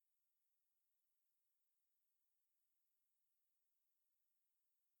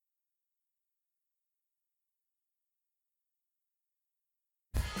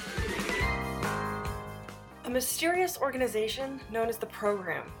mysterious organization known as the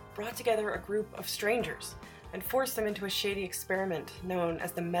Program brought together a group of strangers and forced them into a shady experiment known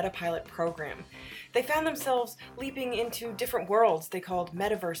as the Metapilot Program. They found themselves leaping into different worlds they called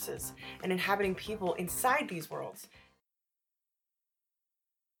metaverses and inhabiting people inside these worlds.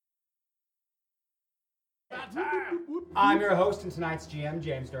 I'm your host and tonight's GM,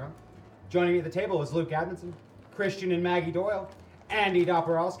 James Durham. Joining me at the table is Luke Admonson, Christian and Maggie Doyle, Andy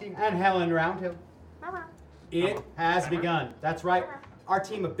Doporowski, and Helen Roundhill. It has begun. That's right. Our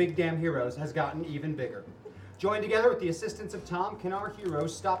team of big damn heroes has gotten even bigger. Joined together with the assistance of Tom, can our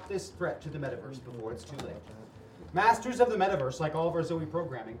heroes stop this threat to the metaverse before it's too late? Masters of the Metaverse, like all of our Zoe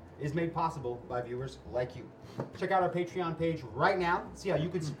programming, is made possible by viewers like you. Check out our Patreon page right now. See how you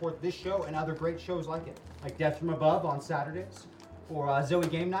can support this show and other great shows like it, like Death from Above on Saturdays, or Zoe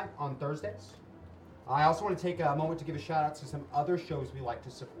Game Night on Thursdays. I also want to take a moment to give a shout out to some other shows we like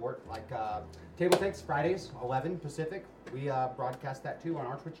to support, like Table Takes Fridays, 11 Pacific. We broadcast that too on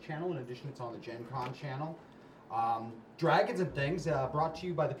our Twitch channel. In addition, it's on the Gen Con channel. Dragons and Things, brought to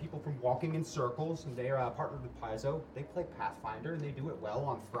you by the people from Walking in Circles, and they are partnered with Paizo. They play Pathfinder, and they do it well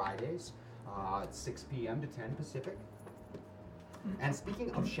on Fridays at 6 p.m. to 10 Pacific. And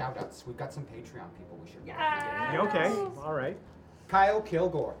speaking of shout-outs, we've got some Patreon people we should Okay, all right. Kyle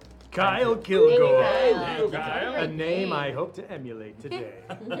Kilgore. Kyle Kilgore. Kyle. A name I hope to emulate today.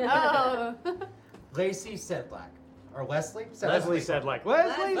 Lacey Sedlak. Or Leslie? Leslie Sedlak.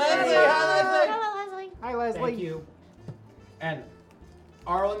 Leslie! Hi, Leslie. Hi, Leslie. Thank you. And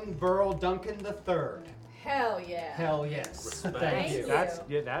Arlen Burl Duncan III. Hell yeah. Hell yes. Thank Thank you.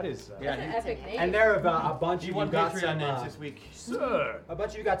 you. That is... That's an epic name. And there are a bunch of You you won got Patreon some, names this week. Sir. a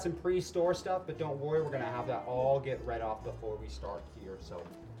bunch of you got some pre-store stuff, but don't worry, we're gonna have that all get read off before we start here. So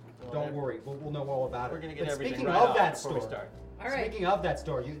don't worry, we'll know all about it. We're gonna get But everything speaking right of off that before store, we start. All right. Speaking of that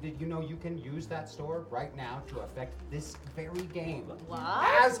store, did you know you can use that store right now to affect this very game What?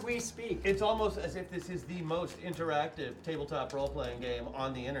 as we speak? It's almost as if this is the most interactive tabletop role-playing game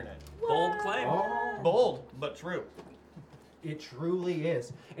on the internet. Bold claim. Oh, Bold, but true. it truly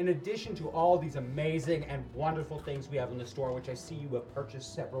is. In addition to all these amazing and wonderful things we have in the store, which I see you have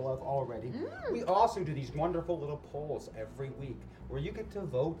purchased several of already, we also do these wonderful little polls every week where you get to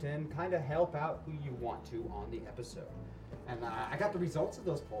vote and kind of help out who you want to on the episode. And I got the results of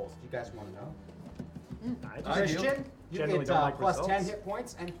those polls. Do you guys want to know? I do. Christian, you Generally get don't like plus 10 results. hit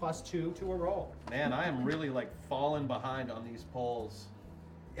points and plus 2 to a roll. Man, I am really like falling behind on these polls.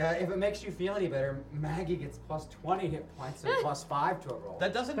 If it makes you feel any better, Maggie gets plus 20 hit points and plus 5 to a roll.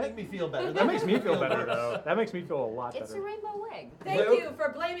 That doesn't make me feel better. That makes me feel better, worse. though. That makes me feel a lot It's a better. rainbow wig. Thank Luke? you for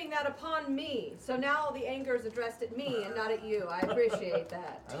blaming that upon me. So now all the anger is addressed at me and not at you. I appreciate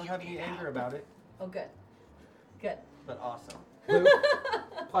that. I don't have any anger about it, Oh, good. Good. but awesome. Luke,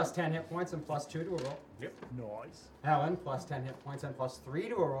 plus 10 hit points and plus 2 to a roll. Nice. Helen, plus 10 hit points and plus 3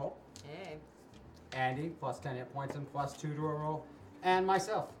 to a roll. Hey. Andy, plus 10 hit points and plus 2 to a roll. And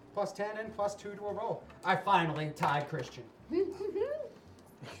myself, plus 10 and plus 2 to a roll. I finally tied Christian. You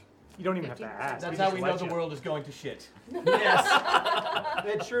don't even have to ask. That's We how just we know let the you. world is going to shit. Yes,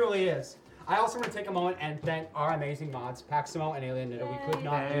 it truly is. I also want to take a moment and thank our amazing mods, Paximo and Alien Knitter. We could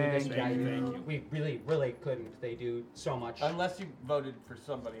not do this Thank without you, you. thank you. We really, really couldn't. They do so much. Unless you voted for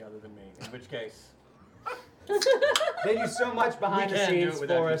somebody other than me, in which case. They do so much behind We the can't do scenes it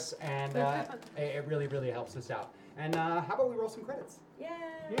without for you. us, and it really, really helps us out. And how about we roll some credits? Yay.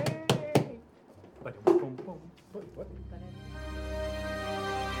 Yay! Boom, boom. Wait, what?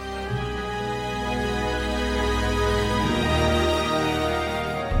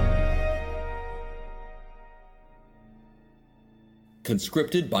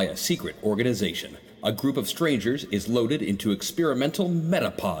 Conscripted by a secret organization, a group of strangers is loaded into experimental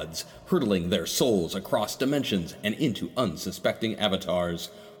metapods, hurtling their souls across dimensions and into unsuspecting avatars.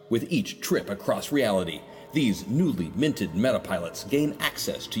 With each trip across reality, these newly minted metapilots gain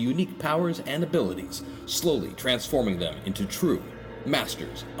access to unique powers and abilities, slowly transforming them into true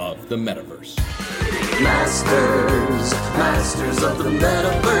masters of the metaverse. Masters of the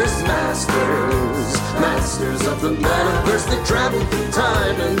metaverse, masters of the metaverse. They travel through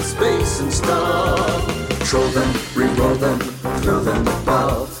time and space and stuff. Troll them, re-roll them, throw them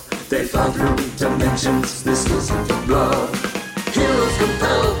above. They fly through dimensions, this isn't a bluff. Heroes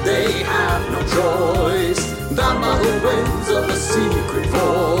compelled, they have no choice. Bound by the winds of a secret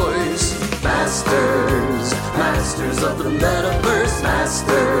voice. Masters of the metaverse,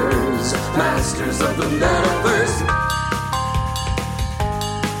 masters of the metaverse.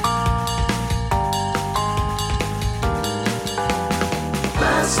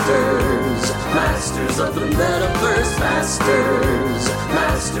 Masters of the metaverse, masters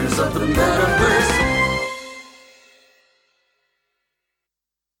of the metaverse.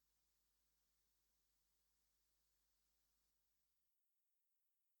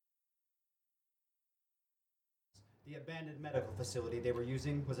 the abandoned medical facility they were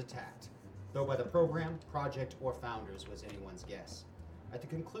using was attacked, though by the program, project, or founders was anyone's guess. At the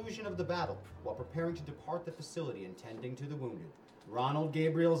conclusion of the battle, while preparing to depart the facility and tending to the wounded, Ronald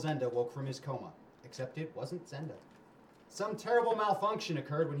Gabriel Zenda woke from his coma, except it wasn't Zenda. Some terrible malfunction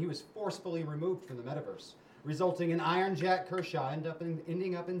occurred when he was forcefully removed from the metaverse, resulting in Iron Jack Kershaw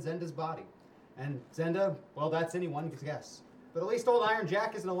ending up in Zenda's body. And Zenda, well, that's anyone's guess. But at least old Iron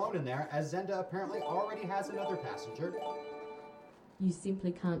Jack isn't alone in there, as Zenda apparently already has another passenger. You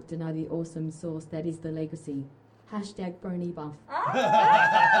simply can't deny the awesome source that is the legacy. #BronyBuff.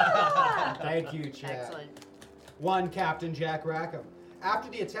 Thank you, Chad. Excellent. One Captain Jack Rackham. After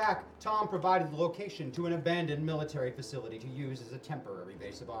the attack, Tom provided the location to an abandoned military facility to use as a temporary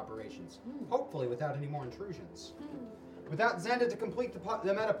base of operations, hopefully without any more intrusions. Without Zenda to complete the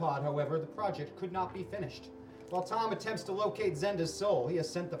Metapod, however, the project could not be finished. While Tom attempts to locate Zenda's soul, he has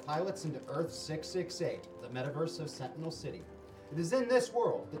sent the pilots into Earth 668, the metaverse of Sentinel City. It is in this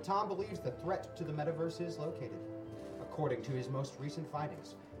world that Tom believes the threat to the metaverse is located, according to his most recent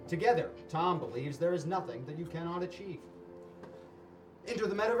findings. Together, Tom believes there is nothing that you cannot achieve. Enter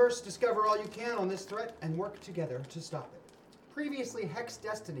the metaverse, discover all you can on this threat, and work together to stop it. Previously, Hex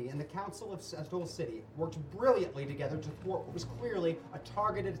Destiny and the Council of Sentinel City worked brilliantly together to thwart what was clearly a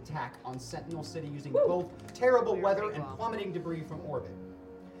targeted attack on Sentinel City using both terrible weather and plummeting debris from orbit.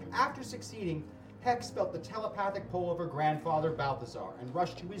 After succeeding, Hex felt the telepathic pull of her grandfather Balthazar and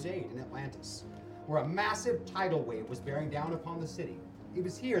rushed to his aid in Atlantis, where a massive tidal wave was bearing down upon the city. It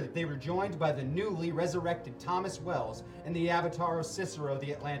was here that they were joined by the newly resurrected Thomas Wells and the avatar of Cicero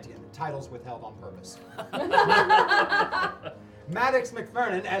the Atlantean, titles withheld on purpose. Maddox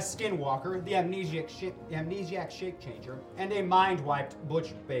McFernan as Skinwalker, the amnesiac shape changer, and a mind-wiped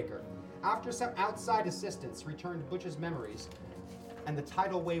Butch Baker. After some outside assistance returned Butch's memories, and the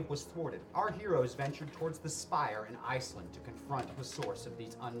tidal wave was thwarted, our heroes ventured towards the Spire in Iceland to confront the source of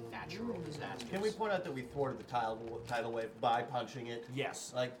these unnatural disasters. Can we point out that we thwarted the tidal wave by punching it?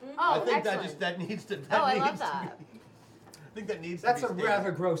 Yes. Like, Oh, I think excellent. that needs to. I love that. I think that needs That's to a be stated.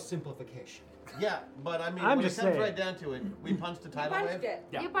 rather gross simplification. Yeah, but I mean, I'm when it just comes saying. right down to it, we punched the tidal Punched wave. it.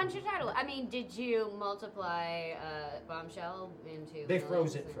 Yeah. You punched your title. I mean, did you multiply Bombshell into... They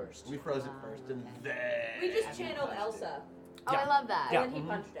froze millions? it first. We froze it first, and then We just channeled Elsa, Oh, I love that. Yeah. and then he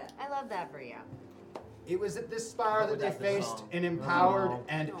punched it. I love that for you. It was at this spire that they Without the faced song. an empowered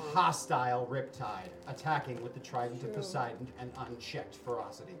and hostile Riptide, attacking with the Trident of Poseidon and unchecked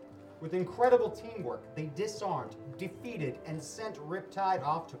ferocity. With incredible teamwork, they disarmed, defeated, and sent Riptide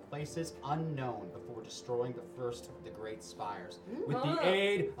off to places unknown before destroying the first of the great spires, with the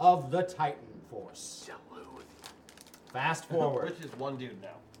aid of the Titan Force. Fast forward. Which is one dude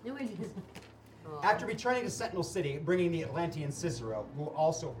now. No, it is. After returning to Sentinel City, bringing the Atlantean Cicero, who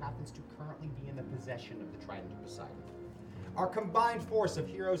also happens to currently be in the possession of the Trident of Poseidon. Our combined force of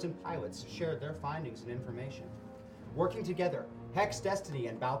heroes and pilots shared their findings and information. Working together, Hex Destiny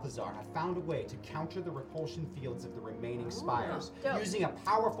and Balthazar have found a way to counter the repulsion fields of the remaining spires, dope. using a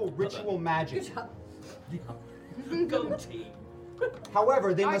powerful ritual magic. Go team.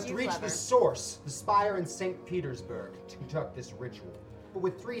 However, they Aren't must you reach clever? the source, the spire in St. Petersburg, to conduct this ritual. But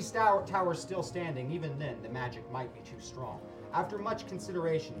with 3 towers still standing, even then, the magic might be too strong. After much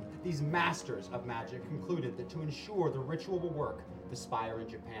consideration, these masters of magic concluded that to ensure the ritual will work, the spire in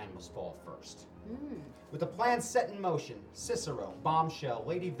Japan must fall first. With the plan set in motion, Cicero, Bombshell,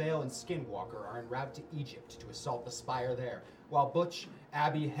 Lady Vale, and Skinwalker are en route to Egypt to assault the spire there, while Butch,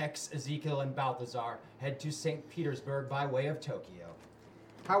 Abby, Hex, Ezekiel, and Balthazar head to St. Petersburg by way of Tokyo.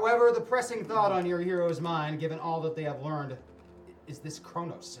 However, the pressing thought on your hero's mind, given all that they have learned, is this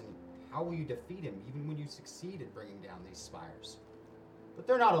Kronos, and how will you defeat him even when you succeed in bringing down these spires? But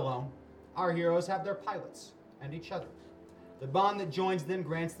they're not alone. Our heroes have their pilots, and each other. The bond that joins them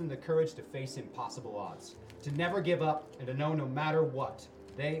grants them the courage to face impossible odds, to never give up, and to know no matter what,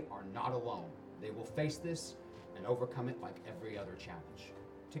 they are not alone. They will face this and overcome it like every other challenge,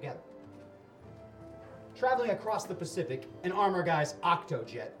 together. Traveling across the Pacific, an Armor Guy's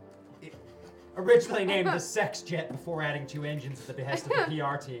Octojet, originally named the Sex Jet before adding 2 engines at the behest of the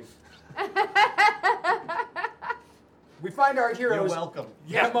PR team. We find our heroes You're welcome.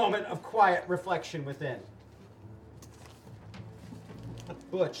 in a moment of quiet reflection within.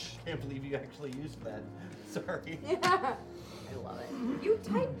 Butch. Can't believe you actually used that. Sorry. I love it. You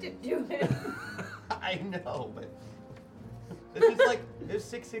typed it, do it. I know, but this is like there's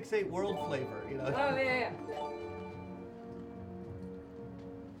 668 world flavor, you know. Oh, yeah.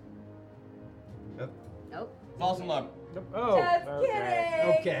 Nope. False alarm. Oh, Just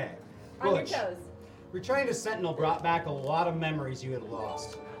kidding. Okay. On your Butch. toes. Returning to Sentinel brought back a lot of memories you had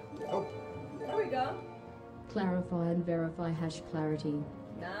lost. Oh, There we go. Clarify and verify hash clarity.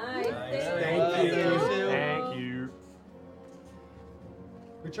 Nice. Thank you. Thank you.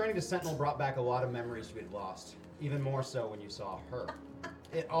 Returning to Sentinel brought back a lot of memories you had lost, even more so when you saw her.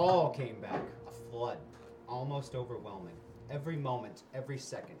 It all came back, a flood, almost overwhelming. Every moment, every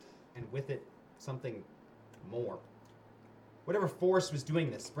second, and with it, something more. Whatever force was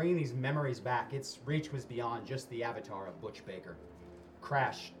doing this, bringing these memories back, its reach was beyond just the avatar of Butch Baker.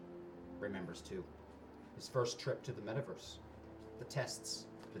 Crash remembers too. His first trip to the metaverse. The tests,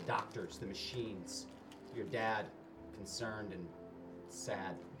 the doctors, the machines. Your dad, concerned and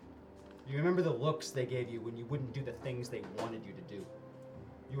sad. You remember the looks they gave you when you wouldn't do the things they wanted you to do.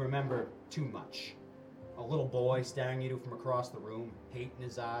 You remember too much. A little boy staring at you from across the room, hate in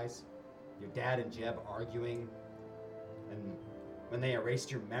his eyes. Your dad and Jeb arguing. And when they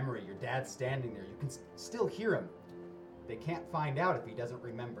erased your memory, your dad standing there, you can still hear him. They can't find out if he doesn't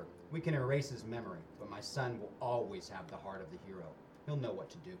remember. We can erase his memory, but my son will always have the heart of the hero. He'll know what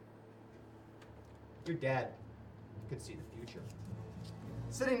to do. Your dad could see the future.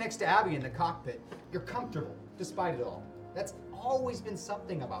 Sitting next to Abby in the cockpit, you're comfortable, despite it all. That's always been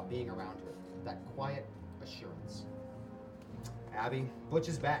something about being around her, that quiet assurance. Abby, Butch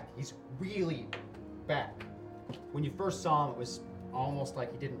is back. He's really back. When you first saw him, it was almost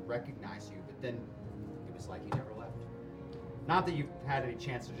like he didn't recognize you, but then it was like he never left. Not that you've had any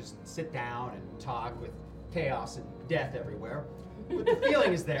chance to just sit down and talk with chaos and death everywhere, but the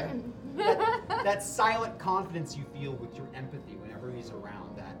feeling is there. That silent confidence you feel with your empathy whenever he's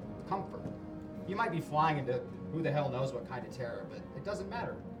around, that comfort. You might be flying into who the hell knows what kind of terror, but it doesn't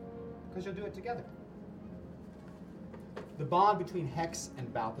matter, because you'll do it together. The bond between Hex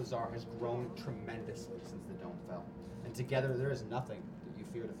and Balthazar has grown tremendously since the dome fell, and together there is nothing that you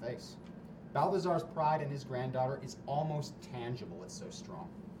fear to face. Balthazar's pride in his granddaughter is almost tangible, it's so strong.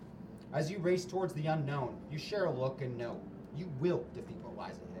 As you race towards the unknown, you share a look and know you will defeat what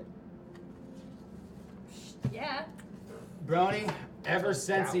lies ahead. Yeah. Brony, ever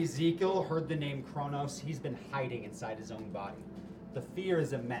since Ezekiel heard the name Kronos, he's been hiding inside his own body. The fear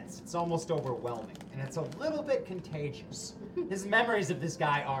is immense, it's almost overwhelming, and it's a little bit contagious. His memories of this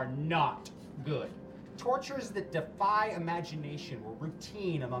guy are not good. Tortures that defy imagination were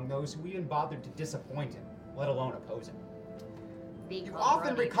routine among those who even bothered to disappoint him, let alone oppose him. You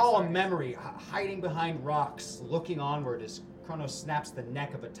often recall a memory hiding behind rocks, looking onward as Kronos snaps the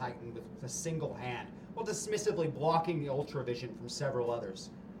neck of a Titan with a single hand, while dismissively blocking the Ultravision from several others.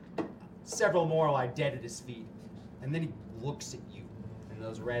 Several more lie dead at his feet, and then he looks at you in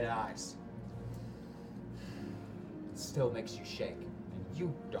those red eyes. It still makes you shake. And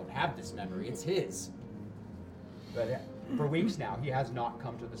you don't have this memory, it's his. But for weeks now, he has not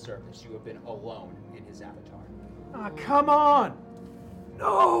come to the surface. You have been alone in his avatar. Ah, come on!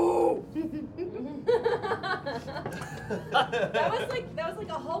 No! that was like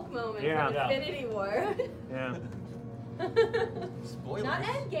a Hulk moment Yeah. from Infinity War. Yeah. Spoilers. Not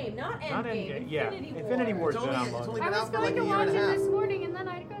Endgame, not Endgame. Yeah. Infinity War. War's been out long. I was going to watch it this morning and then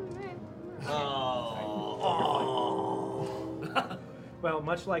I couldn't. Well,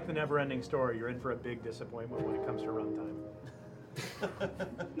 much like the never-ending story, you're in for a big disappointment when it comes to runtime.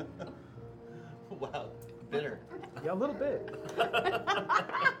 Wow, bitter. Yeah, a little bit.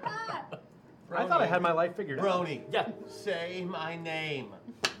 I thought I had my life figured out. Brony, say my name.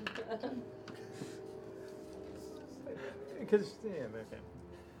 Because, yeah, okay.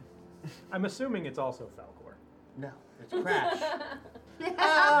 I'm assuming it's also Falcor. No, it's Crash.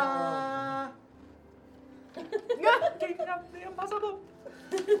 Keeping up the impossible.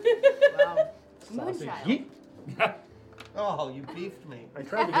 Wow. Moonchild. Oh, you beefed me. I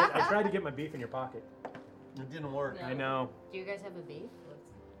tried to get my beef in your pocket. It didn't work. I know. Do you guys have a beef?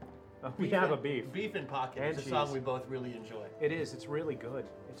 We have a beef. Beef in Pocket And is a song cheese. we both really enjoy. It is. It's really good.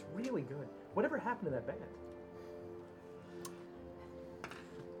 It's really good. Whatever happened to that band?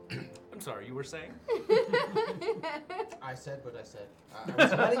 I'm sorry, you were saying? I said what I said. I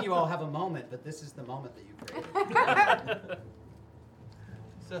was letting you all have a moment, but this is the moment that you created.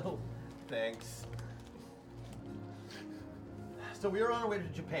 So, thanks. So we are on our way to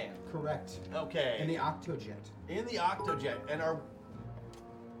Japan. Correct. Okay. In the Octojet. In the Octojet, and our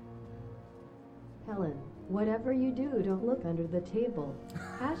Helen, whatever you do, don't look under the table.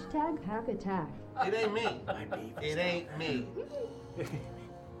 Hashtag pack attack. it ain't me. It ain't me.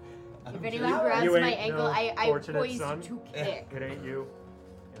 If anyone grabs You my ain't ankle, no I fortunate poise son. to kick. It ain't you.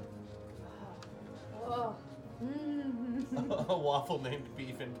 Oh. A waffle named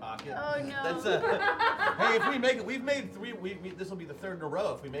Beef in Pocket. Oh, no. That's hey, if we make it, we've made three. This will be the third in a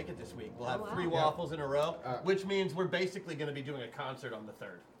row. If we make it this week, we'll have 3 waffles in a row, which means we're basically going to be doing a concert on the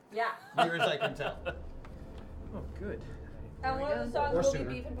third. Yeah. Near as I can tell. Oh, good. And one of the songs will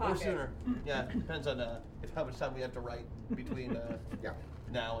be Beef and Or Pocket. sooner. Yeah, depends on how much time we have to write between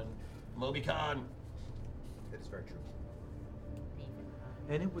now and MobyCon. It is very true.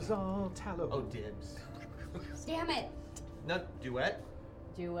 And it was all tallow. Oh, dibs. Damn it. Not duet.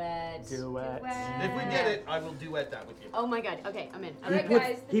 Duet. If we get it, I will duet that with you. Oh my god. Okay, I'm in. All right,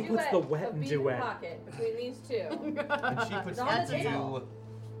 guys. The he duet puts the wet of in Beef duet. and Pocket between these two. And she puts It's on it the to table. do.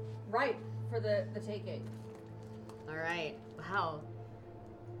 Right for the taking. All right. Wow.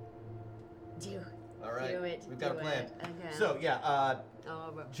 All right. Do it. We've got a do plan. it. Okay. So yeah,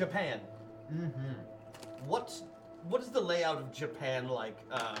 Oh, but Japan. What is the layout of Japan like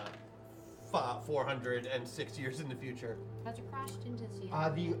 406 years in the future? That's crashed into sea.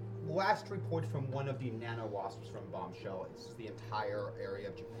 The last report from one of the nano wasps from Bombshell is the entire area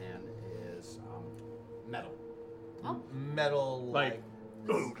of Japan is metal. Metal Like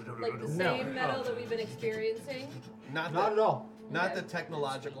Like the same metal that we've been experiencing. Not at all. Not the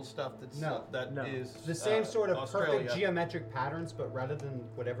technological stuff that's that is The same sort of Australia. perfect geometric patterns, but rather than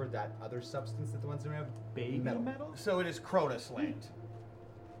whatever that other substance that the ones that have baby metal. So it is Cronus land.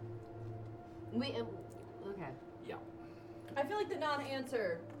 We. Okay. Yeah. I feel like the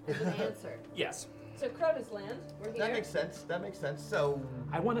non-answer is an answer. Yes. So Cronus land, we're here. That makes sense. That makes sense. So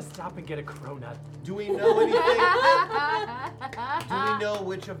I want to stop and get a cronut. do we know anything? Do we know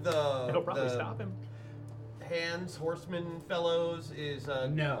which of the It'll probably the stop him. hands, horsemen, fellows is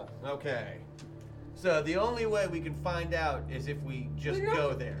No. Okay. So the only way we can find out is if we just We know-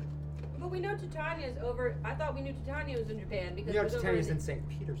 go there. But we know Titania's over. I thought we knew Titania was in Japan because You know, it was over Titania's in in St.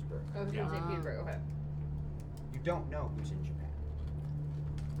 Petersburg. Oh, it's in St. Petersburg. Okay. You don't know who's in Japan.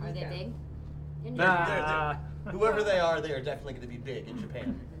 Are they Okay. big? In Nah. Japan? Whoever they are definitely going to be big in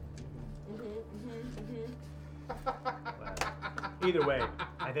Japan. Either way,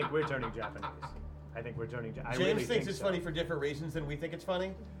 I think we're turning Japanese. I think we're turning. I James really thinks think it's so. funny for different reasons than we think it's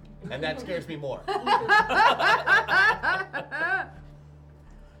funny, and that scares me more.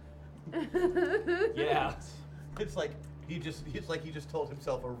 Yeah. It's like he just told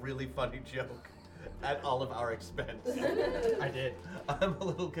himself a really funny joke at all of our expense. I did. I'm a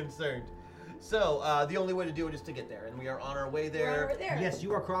little concerned. So the only way to do it is to get there, and we are on our way there. Yes,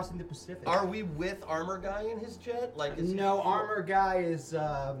 you are crossing the Pacific. Are we with Armor Guy in his jet? Like, is No, Armor Guy is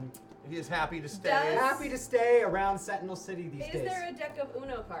he is happy to stay. happy to stay around Sentinel City these Is days. there a deck of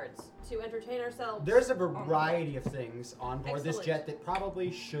Uno cards to entertain ourselves? There's a variety of things on board this Excellent. jet that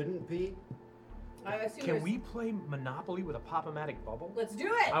probably shouldn't be. I assume Can there's- we play Monopoly with a Pop-O-Matic bubble? Let's do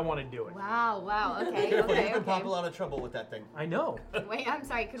it. I want to do it. Wow. Wow. Okay. Careful, Okay. you can pop a Okay. lot of trouble with that thing. I know. Wait. I'm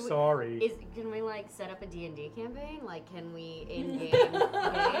sorry. Could we? Sorry. Can we like set up a D&D campaign? Like, can we in-game game?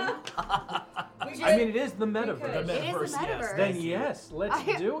 I mean, it is the metaverse. It is the metaverse. Then yes, let's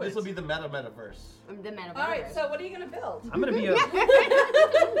do it. This will be the metaverse. The metaverse. All right. So what are you gonna build? I'm gonna be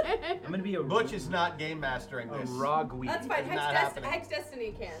a. Butch is not game mastering a this. raw gweed. That's fine. It's not happening. Hex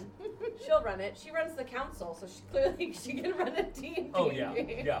Destiny can. She'll run it. She runs the council, so she can run a D&D Oh yeah.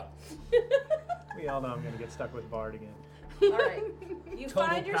 game. Yeah. We all know I'm gonna get stuck with Bard again. All right. You Total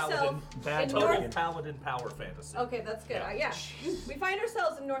find yourself Bad in Total North. paladin power fantasy. Okay, that's good. Yeah. We find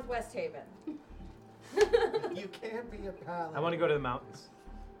ourselves in Northwest Haven. You can't be a paladin. I want to go to the mountains.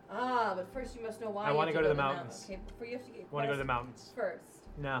 Ah, but first you must know why. I you wanna have go to the mountain. mountains. Okay, before you have to get. I want to go to the quest mountains. first.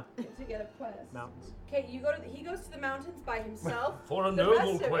 No, You have to get a quest. mountains. Okay, you go to. He goes to the mountains by himself. For a The noble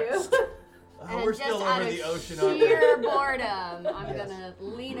rest of quest. you- And we're just still out over of the ocean, aren't we? sheer boredom, I'm Yes. gonna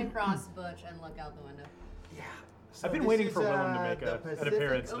lean across Butch and look out the window. So I've been this waiting is, for Willem to make the an Pacific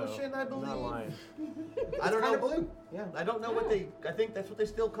appearance, Ocean, though. I I'm believe. not lying. I don't know. kinda blue. Yeah, I don't know what they. I think that's what they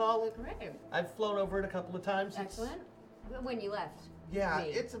still call it. Great. I've flown over it a couple of times. It's- Excellent. When you left. Yeah, me.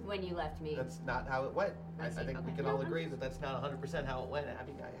 it's a- when you left me. That's not how it went. I see. think we Okay. can No, all I'm agree just- that that's not 100% how it went. I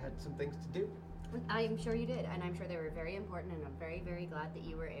mean, I had some things to do. I'm sure you did, and I'm sure they were very important, and I'm very, very glad that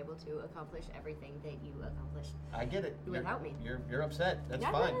you were able to accomplish everything that you accomplished. I get it. Without me. You're upset. That's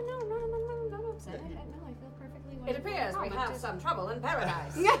no, fine. No, not upset. No, I feel perfectly It wonderful. appears we Oh, have just- some trouble in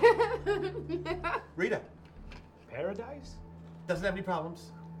paradise. Rita Paradise? doesn't have any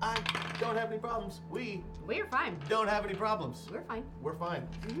problems. I don't have any problems. We We're fine. don't have any problems. We're fine. We're fine.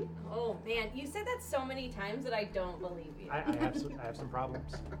 Oh man, you said that so many times that I don't believe you. I have some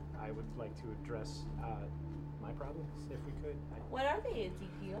problems. I would like to address my problems if we could. What are they,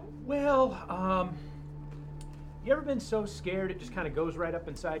 Ezekiel? Well, you ever been so scared it just kind of goes right up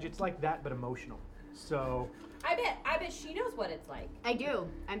inside you? It's like that, but emotional. So I bet she knows what it's like. I do.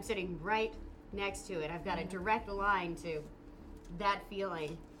 I'm sitting right next to it. I've got a direct line to that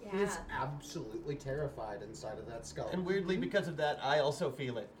feeling. He is absolutely terrified inside of that skull. And weirdly, because of that, I also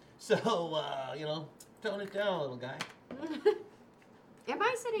feel it. So, tone it down, little guy. Am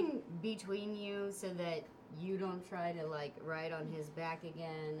I sitting between you so that you don't try to ride on his back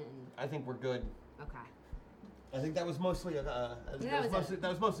again? And I think we're good. okay. I think that was mostly a that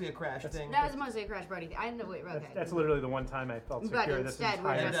was mostly a crash thing. That was mostly a Crash Brody thing. I know. Wait, okay. That's literally the one time I felt secure. But instead,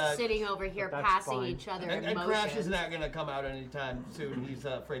 we're just sitting over here that's passing fine. each other And emotions. Crash is not going to come out anytime soon. He's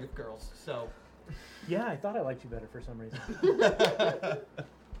afraid of girls. So. Yeah, I thought I liked you better for some reason.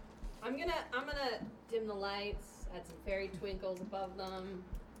 I'm gonna dim the lights, add some fairy twinkles above them.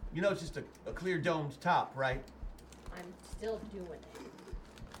 You know, it's just a clear domed top, right? I'm still doing it.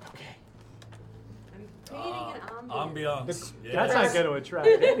 Okay. I'm creating an ambiance. Ambiance. That's not going to attract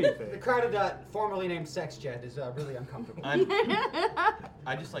anything. The crowded, formerly named sex jet is really uncomfortable.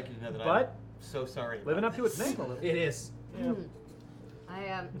 I just like you to know that I'm so sorry. Living up to its name a little. It is. Yeah.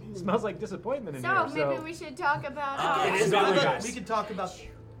 It smells like disappointment in So here. maybe we should talk about. We can talk about.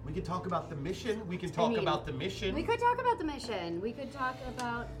 We can talk about the mission. We can talk about the mission. We could talk about the mission. We could talk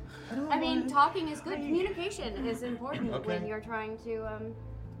about. I mean, talking is good. Communication is important when you're trying to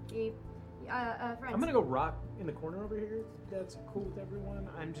be friends. I'm gonna go rock in the corner over here. That's cool with everyone.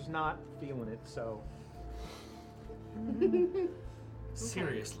 I'm just not feeling it. So.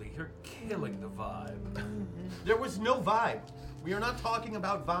 Seriously, you're killing the vibe. There was no vibe. We are not talking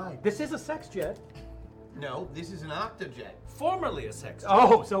about vibe. This is a sex jet. No, this is an octojet. Formerly a sex jet.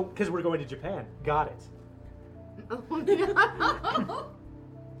 Oh, so because we're going to Japan. Got it.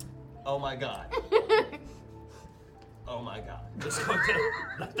 Oh my god. Oh my god. Just going to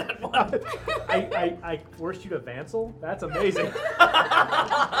let that one. I forced you to vansel? That's amazing.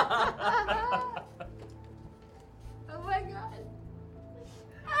 Oh my god.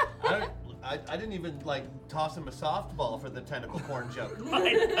 I didn't even toss him a softball for the tentacle corn joke.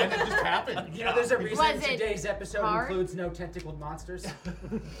 Right. And it just happened. Yeah, there's a reason Was it today's episode hard? includes no tentacled monsters.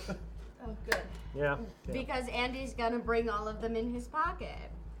 Oh, good. Yeah. Because Andy's gonna bring all of them in his pocket.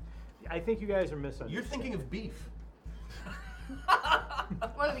 I think you guys are misunderstanding. You're thinking of beef.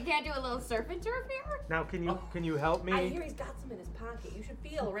 Well, we can't do a little surf and turf here? Now, can you help me? I hear he's got some in his pocket. You should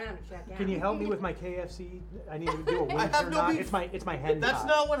feel around to check out. Can you help me with my KFC? I need to do a wings have or no not. beef. It's my hen That's pie.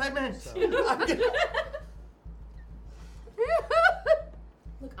 not what I meant.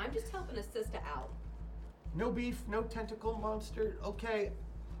 Look, I'm just helping a sister out. No beef, no tentacle monster. Okay,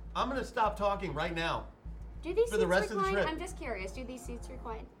 I'm gonna stop talking right now. Do these For the seats rest of the recline? trip. I'm just curious. Do these seats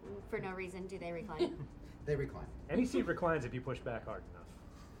recline? For no reason, do they recline? They recline. Any seat reclines if you push back hard enough.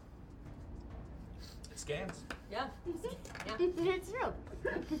 It scans. Yeah. It's true.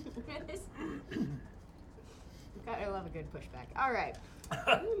 God, I love a good pushback. All right.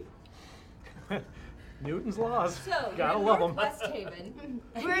 Newton's laws. So, Gotta you're love in them. West Haven.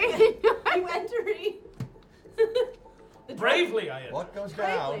 We're- You entering. Bravely, I am. What goes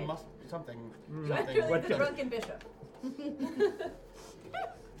Bravely. down must something. You enter What the goes- drunken bishop. I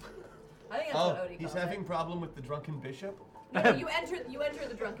think that's Oh, what Odie he's calls having problem with the drunken bishop. it. No, you enter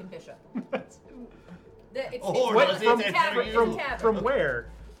the drunken bishop. It's Oh, What, does it from, enter tavern. you? From tavern. from where?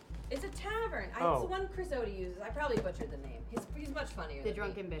 It's a tavern. Oh. It's the one Chris Odie uses. I probably butchered the name. He's much funnier. The than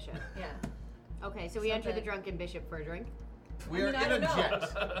drunken me. bishop. Yeah. Okay, so we enter the Something. drunken bishop for a drink. We are I in a don't know.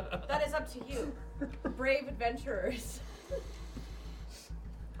 jet. That is up to you, brave adventurers.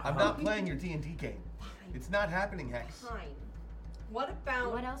 I'm not playing your D&D game. It's not happening, Hex. Fine. What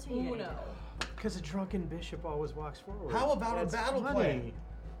about What else are you gonna Uno? Because a drunken bishop always walks forward. How about That's a battle funny. plan?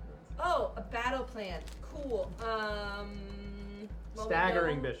 Oh, a battle plan. Cool. Well, we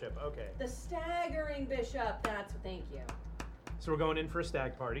Staggering know- bishop. Okay. The staggering bishop. That's thank you. So we're going in for a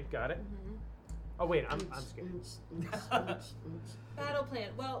stag party. Got it. Mm-hmm. Oh wait, I'm scared. Battle plan.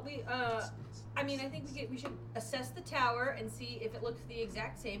 Well, I mean, I think we should assess the tower and see if it looks the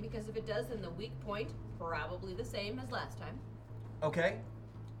exact same. Because if it does, then the weak point probably the same as last time. Okay.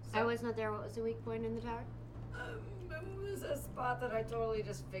 I was not there. What was the weak point in the tower? It was a spot that I totally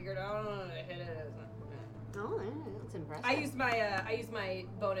just figured out and I hit it. Oh, that's impressive. I used my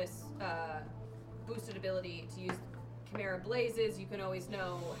bonus boosted ability to use Chimera Blazes. You can always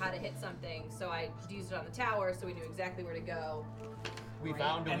know how to hit something, so I used it on the tower, so we knew exactly where to go. We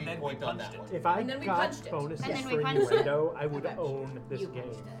found a And weak then we point on punched that it. one. If I And then we got punched it. bonuses And then we for punched it. innuendo, I would Okay. own this You game.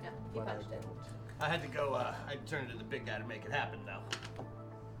 punched it. Yeah, you But I punched it. won't. I had to go. I turned into the big guy to make it happen now.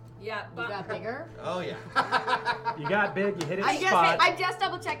 Yeah, You but got bigger? Oh yeah. You got big. You hit I'm its just, spot. I'm just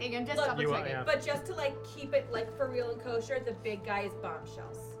double checking. I'm just Look, double You are- checking. yeah. But just to keep it for real and kosher, the big guy is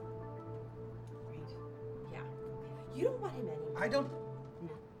Bombshells. Yeah. You don't want him anymore. I don't.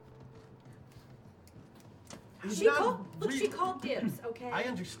 He's She not called. Look, re- she called dibs. Okay. I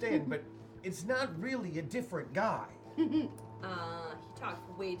understand, but it's not really a different guy. He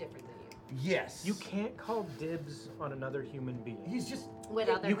talked way different than you. Yes. You can't call dibs on another human being. He's just.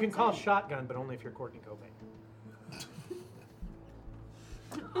 Without their You can call consent. shotgun, but only if you're Courtney Cobain.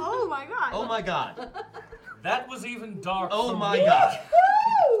 Oh my god. Oh my god. That was even dark. Oh for my me. god.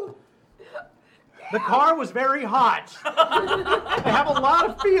 The car was very hot. I have a lot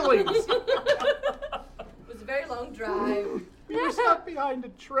of feelings. It was a very long drive. We were stuck behind a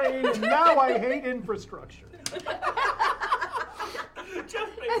train, and now I hate infrastructure. Jeff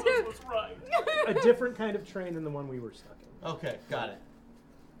Bezos was right. A different kind of train than the one we were stuck in. Okay, got it.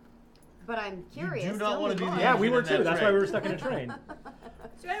 But I'm curious. do not tell wanna me be the more. Yeah, we were engine in too. that That's why train. we were stuck in a train.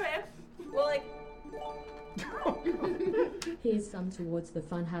 So anyway, well, like, Here's some towards the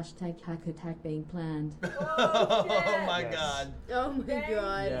fun hashtag hack attack being planned. Oh my Yes. god. Oh my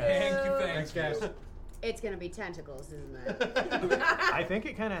god. Yeah. Thank you, Thanks, guys. It's gonna be tentacles, isn't it? I think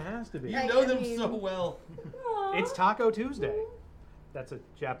it kind of has to be. You know them so well. It's Taco Tuesday. That's a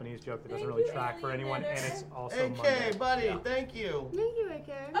Japanese joke that doesn't Thank really you, track for Alien anyone, and Letter. it's also AK, Monday. buddy, Yeah. thank you. Thank you, AK.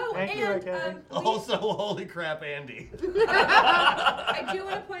 oh, Thank you, and okay. Also, holy crap, Andy. I do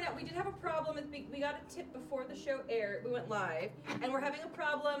want to point out we did have a problem. We got a tip before the show aired. We went live, and we're having a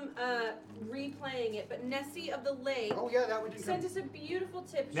problem replaying it. But Nessie of the Lake Oh yeah, that would do. sent us a beautiful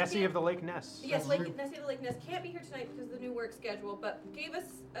tip. She Nessie can't- of the Lake Ness. Yes, Nessie of the Lake Ness can't be here tonight because of the new work schedule, but gave us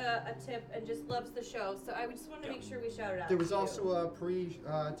a tip and just loves the show. So I just wanted to make sure we shouted out. There was to you. also a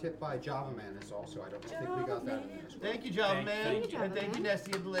pre-tip by Java Man. Is also I don't think we got that in there. as well. Thank you, Java Thank Man. you, And thank you,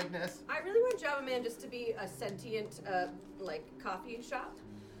 Nessie of the Lake Ness. I really want Java Man just to be a sentient, like coffee shop.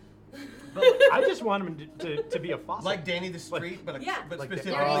 I just want him to be a fossil. Like Danny the Street, but, Yeah. but Like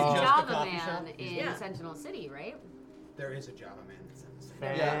specifically There is a just a Java coffee Man shop. in Yeah. Sentinel City, right? There is a Java Man that's in this.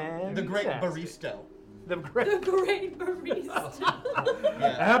 Yeah, the great Fantastic. baristo. The great The great barista.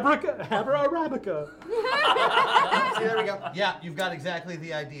 Yeah. Abra-arabica. See, there we go. Yeah, you've got exactly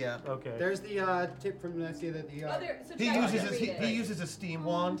the idea. Okay. There's the tip from Nessie that the. Oh, there. So He try uses to his read it. he uses a steam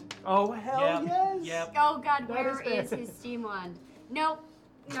wand. Oh hell Yep, yes. yep. Oh god, That where is is his steam wand? Nope.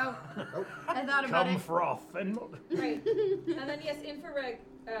 No. Oh. I thought about Come it. froth and Right. And then yes, infra-ing.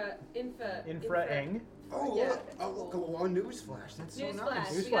 Oh, Yeah, look, it's oh, cool. look, a newsflash. That's so Newsflash.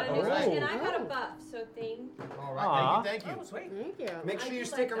 nice. We got a Newsflash. newsflash, Oh. and I got a Oh. buff. So thank. All Aw. right, Thank you, thank you. Sweet. Thank you. Make I sure you do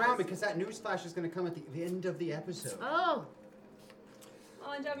stick like around those. because that newsflash is going to come at the end of the episode. Oh.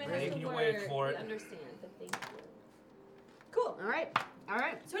 Oh, and Java Man Making has you the wait word. for it. We understand, but thank you. Cool. All right. All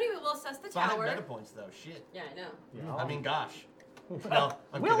right. So anyway, we'll assess the 5 tower. meta points though. Shit. Yeah, I know. Yeah. I mean, gosh. No,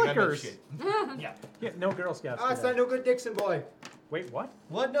 I'm kidding. I meant Willikers. shit. Yeah. Yeah, no Girl Scouts. Oh, it's today. that no good Dixon boy. Wait, what?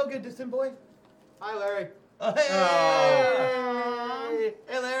 What? No good, distant boy. Hi, Larry. Oh, hey!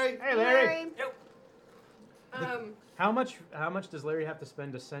 Hey, Larry. Hey, Larry. Um, How much does Larry have to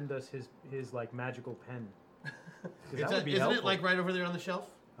spend to send us his like magical pen? 'Cause that would be Isn't it helpful. like right over there on the shelf?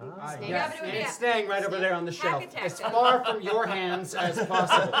 Ah. Snake. Yes, but it would and be it's a- staying right over there on the hack shelf. attack As then. far from your hands as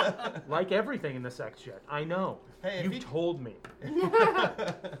possible. Like everything in the sex jet. I know. Hey, if you he- told me. so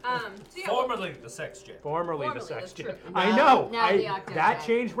yeah, Formerly the sex jet. Formerly the Formerly, sex that's jet. true. I know. Now the octo that jet.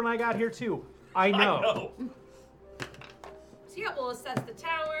 changed when I got here too. I know. I know. So yeah, we'll assess the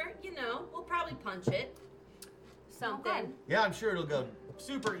tower. You know, we'll probably punch it. Something. Okay. Yeah, I'm sure it'll go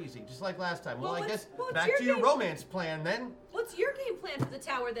super easy, just like last time. Well, Well, I what's- guess what's back your to your game? romance plan then. What's your game plan for the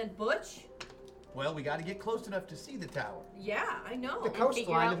tower then, Butch? Well, we got to get close enough to see the tower. Yeah, I know. The Figure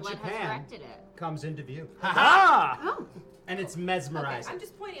coastline out of what has Japan erected it. comes into view. Ah! Oh. And it's Okay, mesmerizing. I'm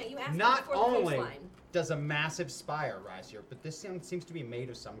just pointing at you. Asked Not before the only coastline. does a massive spire rise here, but this seems to be made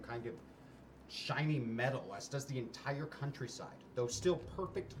of some kind of shiny metal, as does the entire countryside. Though still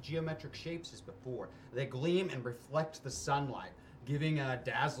perfect geometric shapes as before, they gleam and reflect the sunlight, giving a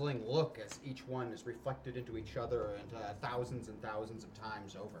dazzling look as each one is reflected into each other and thousands and thousands of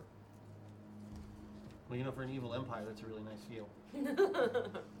times over. Well, you know, for an evil empire, that's a really nice feel.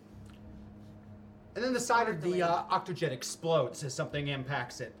 And then the side of the Octojet explodes as something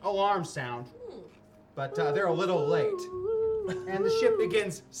impacts it. Alarm sound. But they're a little late. And the ship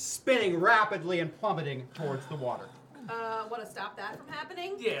begins spinning rapidly and plummeting towards the water. Want to stop that from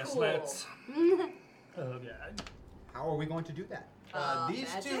happening? Yes, Cool. let's. Oh god. How are we going to do that?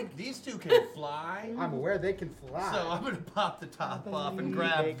 These two can fly. I'm aware they can fly. So I'm gonna pop the top off and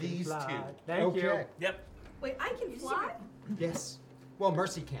grab these two. Thank you. Okay. Yep. Wait, I can fly? Yes. Well,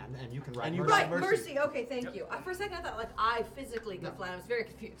 Mercy can, and you can ride And you Mercy. Right, Mercy. Mercy. Okay, thank you. For a second, I thought like I physically could fly. I was very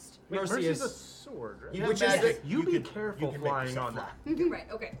confused. Wait, Mercy Mercy's is- a sword, right? You have Which is magic. You be can- careful you can make flying yourself on fly. that. Right.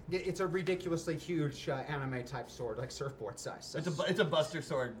 Okay. It's a ridiculously huge anime type sword, like surfboard size. It's a Buster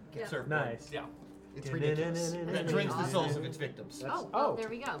Sword Yeah. surfboard. Nice. Yeah. It's ridiculous. That drinks the souls of its victims. That's- Oh, well, oh. there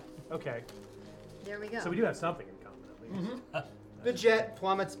we go. Okay. There we go. So we do have something in common at The jet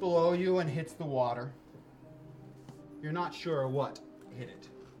plummets below you and hits the water. You're not sure what hit it.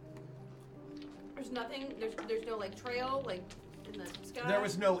 There's nothing. There's no like trail like in the sky. There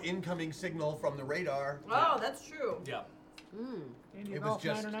was no incoming signal from the radar. Oh, that's true. Yeah. It was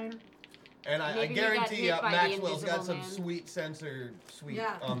just. Niner. And I Maybe we got guarantee hit by the Maxwell's got invisible some man. sweet sensor suite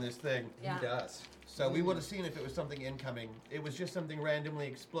Yeah. on this thing. Yeah. He does. So we would have seen if it was something incoming. It was just something randomly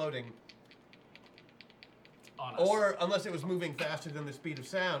exploding. On us. Or unless it was moving faster than the speed of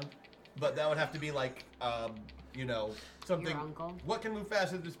sound, but that would have to be like, something. Your uncle. What can move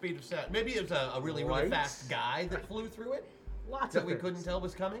faster than the speed of sound? Maybe it was a really, really Right. fast guy that flew through it Lots that of we things. couldn't tell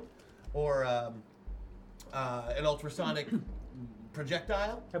was coming, or an ultrasonic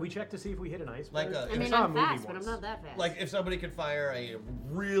projectile. Have we checked to see if we hit an iceberg? Like a- I mean, saw a I'm movie fast, but I'm once. not that fast. Like if somebody could fire a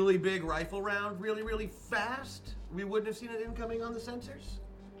really big rifle round really, really fast, we wouldn't have seen it incoming on the sensors.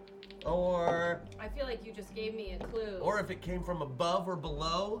 Or I feel like you just gave me a clue. or if it came from above or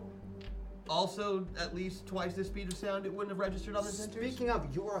below, also at least twice the speed of sound, it wouldn't have registered on the sensors. Speaking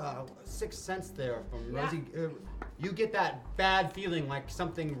of your sixth sense there from Yeah. Rosie, you get that bad feeling like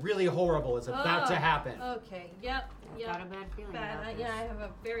something really horrible is about to happen. Okay. Yep. Got a bad feeling about this. Yeah, I have a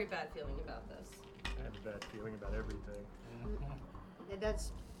very bad feeling about this. I have a bad feeling about everything.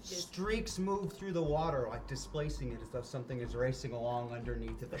 That's just Streaks move through the water, like displacing it as though something is racing along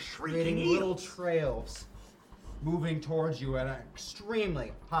underneath it. shrieking Creating eels. little trails moving towards you at an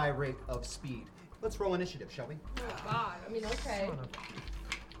extremely high rate of speed. Let's roll initiative, shall we? Oh God. I mean, okay.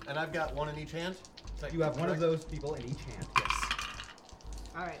 And I've got one in each hand. Is that You have one of correct? those people in each hand, yes.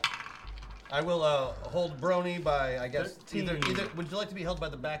 all right. I will hold Brony by, I guess, 13. either. Would you like to be held by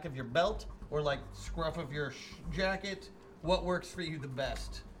the back of your belt or like scruff of your jacket? What works for you the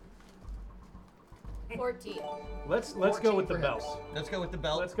best? 14. Let's go with the 14 for belt. Hex. Let's go with the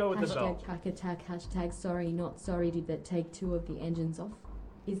belt. Let's go with the Hashtag belt. crack attack, hashtag sorry not sorry, did that take 2 of the engines off?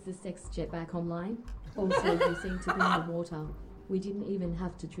 Is the sex jet back online? Also, you seem to be in the water. We didn't even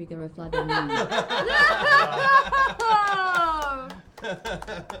have to trigger a flood on you.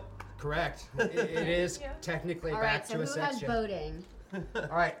 Correct. It is technically All back right, so to a who sex has jet. boating? All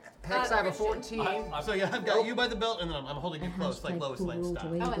right, Hex, I have a 14. So yeah, I've got you by the belt, and then I'm holding you And close, like hashtag Lois cool Lane rule to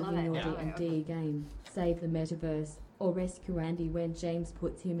style. either Oh, I love win it. your Yeah. D&D game, save the metaverse, or rescue Andy when James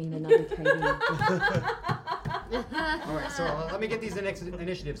puts him in another KD. All right, so let me get these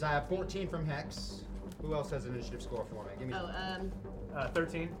initiatives. I have 14 from Hex. Who else has an initiative score for me? Give me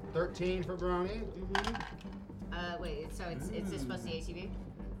 13. 13 for Brony. Wait, so it's just supposed to be ACV?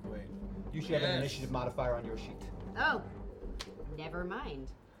 Wait. You should have an Yes. initiative modifier on your sheet. Oh, never mind.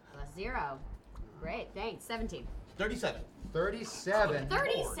 +0. Great, thanks. 17. 37. 37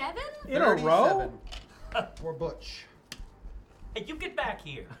 37? In a row? for Butch. Hey, you get back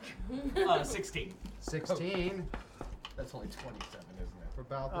here. 16. 16 That's only 27, isn't it? for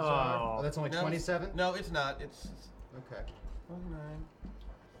Balthazar. Oh. Oh, that's only No, 27? No, it's not. It's Okay. 29.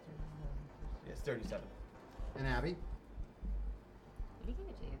 Yes, 37. And Abby? Did he give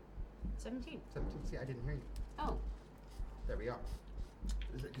it to you? 17. 17. See, I didn't hear you. Oh, There we are.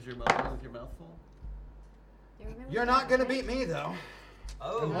 Is it because you're mouthing with your mouth full? do you remember You're that, not going to right? beat me, though.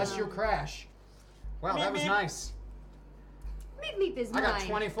 Oh. Unless you crash. Wow, that was meep. nice. Meep Meep is I got mine.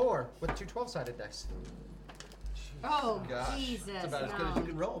 24 with 2 12-sided dice. Oh, Gosh. Jesus. It's about as good as no. you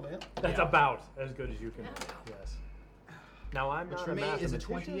can roll, man. That's Yeah. about as good as you can. Yes. Now I'm Which not for a me is a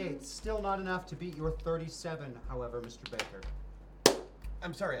mathematician. 28. Still not enough to beat your 37, however, Mr. Baker.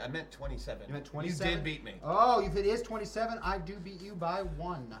 I'm sorry, I meant 27. You meant 27? You did beat me. Oh, if it is 27, I do beat you by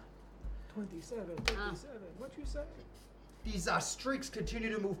 1. 27. What you say? These streaks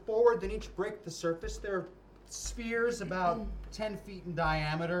continue to move forward, then each break the surface. They're spheres about 10 feet in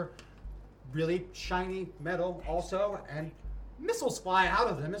diameter, really shiny metal also, and missiles fly out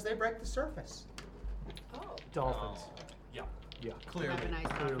of them as they break the surface. Oh. Dolphins. Yeah. Yeah. Clearly. Weaponized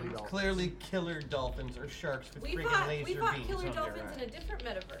Clearly dolphins. dolphins. Clearly killer dolphins or sharks with We freaking fought laser beams killer on dolphins their in a different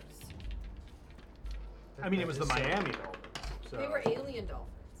metaverse. I mean, it was the Miami Dolphins. So They were alien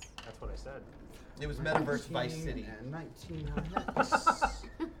dolphins. that's what I said. It was Metaverse Vice 19 City. And 19 on Hex.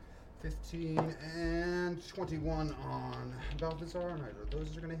 15 and 21 on Balthazar. Neither of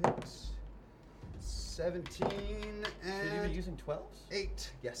those are going to hit. 17 Should you and be using 12s?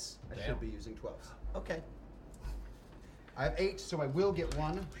 8. Yes, I Damn. should be using 12s. Okay. I have 8, so I will get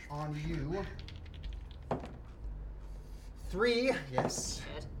 1 on you. 3, yes.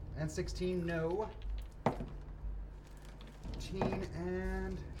 Good. And 16, no. 18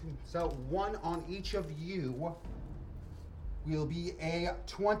 and... So 1 on each of you will be a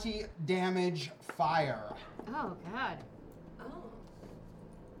 20 damage fire. Oh, God. Oh. All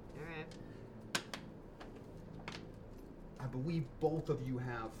right. believe both of you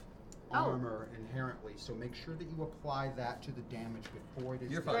have armor inherently, so make sure that you apply that to the damage before it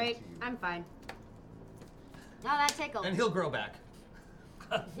is done to Great. you. I'm fine. No, that tickled. And he'll grow back.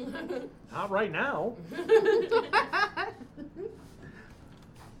 Not right now.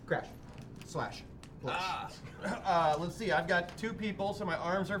 Crash. Slash. Flush. Let's see. I've got 2 people, so my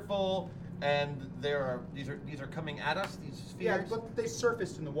arms are full, and these are coming at us. These spheres. Yeah, but they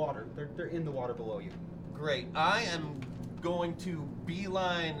surfaced in the water. They're in the water below you. Great. I am going to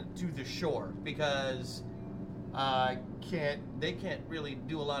beeline to the shore because they can't really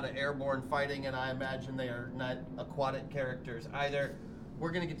do a lot of airborne fighting, and I imagine they are not aquatic characters either.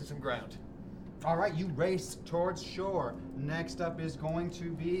 We're gonna get to some ground. All right, you race towards shore. Next up is going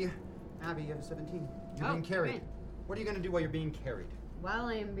to be Abby. You have a 17. You're being carried. Great. What are you gonna do while you're being carried? While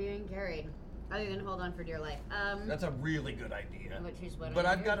I'm being carried, other than hold on for dear life. That's a really good idea. Which is what But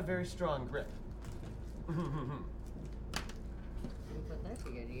I I've do. got a very strong grip. Put that to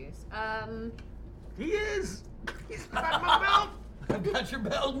good use. He is! He's got my belt! I've got your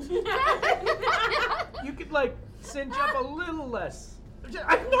belt. You could, like, cinch up a little less.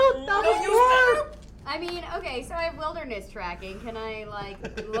 I know that you are! I mean, okay, so I have wilderness tracking. Can I, like,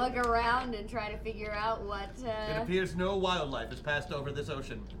 look around and try to figure out what, It appears no wildlife has passed over this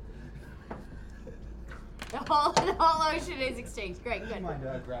ocean. the whole ocean is extinct. Great, good. Mind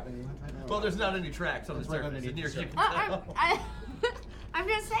grabbing you? Well, there's not any tracks on the That's right surface. underneath Near the you can surface. tell. I'm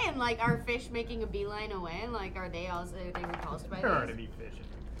just saying, like, are fish making a beeline away? Like, are they repulsed by There aren't these? any fish in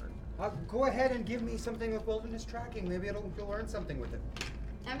here. Go ahead and give me something with wilderness tracking. Maybe you'll learn something with it.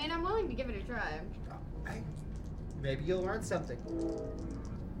 I mean, I'm willing to give it a try. Hey, maybe you'll learn something.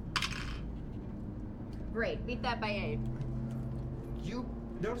 Great, beat that by 8. You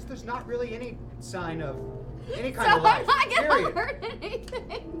notice there's not really any sign of any So kind of I'm life. not gonna Period. hurt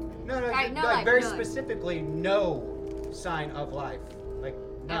anything. No, Right, no like life, very no life. specifically, no sign of life. Like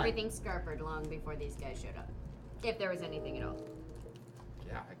none. Everything scarpered long before these guys showed up. If there was anything at all.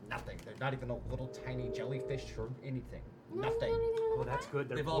 Yeah, like nothing. There's not even a little tiny jellyfish or anything. No, Nothing. not even Oh, that's good.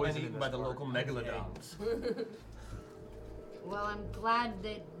 They're They've all been poison in eaten this by the part. local megalodons. Well, I'm glad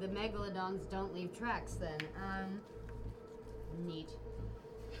that the megalodons don't leave tracks then. Neat.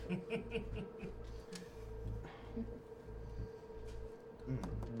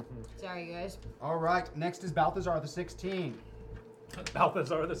 Sorry, guys. All right, next is Balthazar the 16.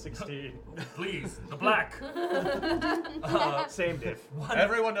 Balthazar the 16. Please, the black. Same diff.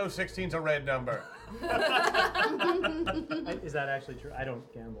 Everyone knows 16's a red number. Is that actually true? I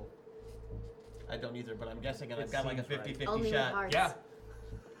don't gamble. I don't either, but I'm guessing, and It I've got like a seems right. 50-50 Only with shot. hearts. Yeah.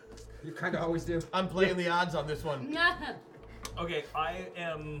 You kind of always do. I'm playing the odds on this one. Okay, I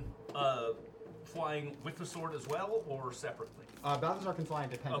am flying with the sword as well, or separately? Balthazar can fly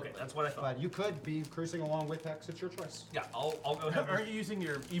independently. Okay, that's what I thought. But you could be cruising along with Hex. It's your choice. Yeah, I'll go ahead. Aren't you using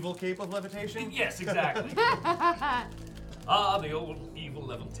your evil cape of levitation? Yes, exactly. The old evil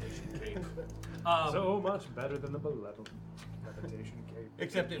levitation cape. So much better than the benevolent levitation cape.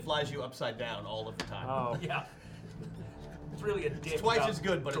 Except it flies you upside down all of the time. Oh. Yeah. It's really a dick. It's twice about as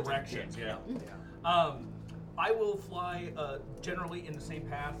good, but directions. it's a dick, Yeah. I will fly generally in the same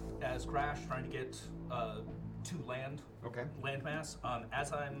path as Crash, trying to get to land. Okay. Landmass.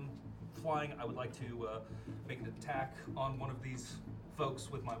 As I'm flying, I would like to make an attack on one of these folks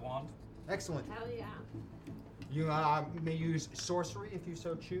with my wand. Excellent. Hell yeah. You may use sorcery if you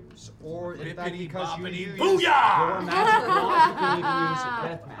so choose, or in fact, Bippity because you boppity use booyah! your magic wand, you can even use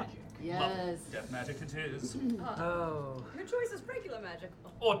death magic. Yes. Death magic it is. Oh. Your choice is regular magic.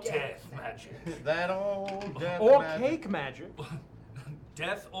 Or death magic. That old death Or magic. cake magic.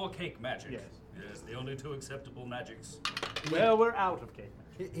 Death or cake magic. Yes. Yes, the only two acceptable magics. Well, we're out of cake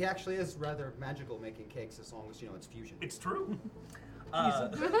magic. He actually is rather magical making cakes as long as you know it's fusion. It's true. He's a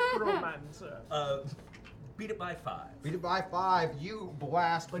good romancer. Beat it by 5. Beat it by 5. You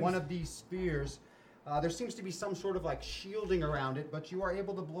blast one of these spheres. There seems to be some sort of like shielding around it, but you are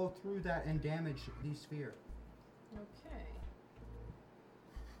able to blow through that and damage the sphere. Okay.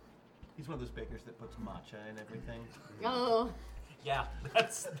 He's one of those bakers that puts matcha in everything. Oh. Yeah,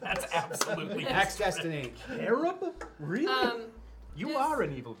 that's absolutely Hex Destiny. Arab? Really? You does- are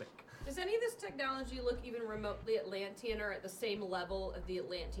an evil bake. Does any of this technology look even remotely Atlantean or at the same level of the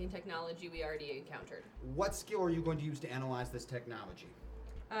Atlantean technology we already encountered? What skill are you going to use to analyze this technology?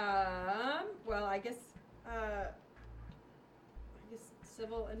 Well, I guess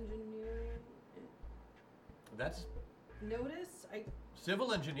civil engineering. That's Notice?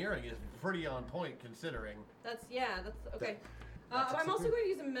 civil engineering is pretty on point considering. That's okay. That's I'm also exactly- going to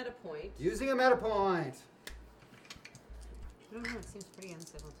use a meta point. Using a meta point. I don't know. It seems pretty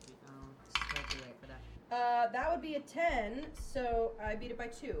uncivil to me. Oh, it's too late for that. That would be a 10, so I beat it by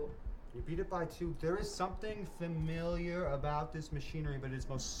 2. You beat it by 2. There is something familiar about this machinery, but it's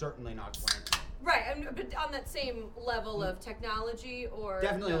most certainly not Atlantean. Right, but on that same level of technology, or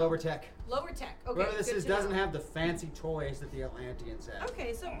Definitely lower tech. Lower tech. Okay. Whoever this good is to doesn't know. have the fancy toys that the Atlanteans have.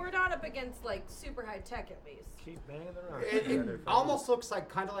 Okay, so we're not up against like super high tech at least. Keep banging the rock. It almost looks like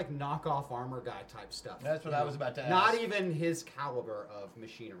kind of like knockoff armor guy type stuff. That's what I was about to ask. Not even his caliber of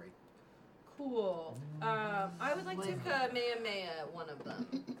machinery. Cool. I would like to Kamehameha one of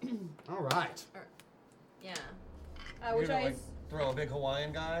them. All right. Yeah. You're Which gonna, I like, throw a big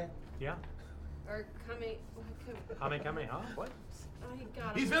Hawaiian guy? Yeah. or Kame. Kamehameha? What? I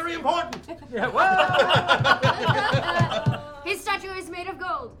got He's very important. Yeah. What? His statue is made of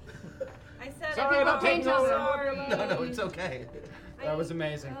gold. I said Sorry it. about taking over. Sorry. No, it's okay. That was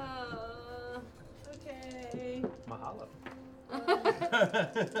amazing. Okay. Mahalo.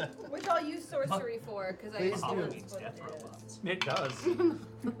 Which I'll use sorcery for, because I Please assume do. that's what it is. It does. 13.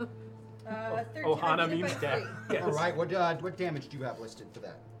 Ohana I beat it means by death. 3. Yes. All right. What damage do you have listed for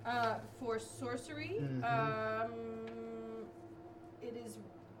that? For sorcery, it is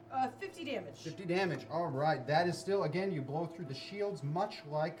 50 damage. 50 damage. All right. That is still, again, you blow through the shields much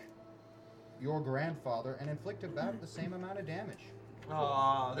like your grandfather and inflict about the same amount of damage.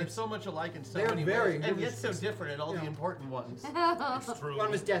 Aw, they're so much alike in so They're many very- ways, and yet so different in all the important ones. It's true.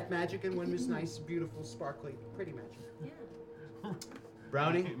 One was death magic and one was nice, beautiful, sparkly, pretty magic. Yeah.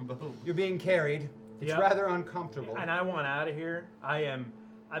 Brownie, Boom. you're being carried. It's Yep. rather uncomfortable. And I want out of here.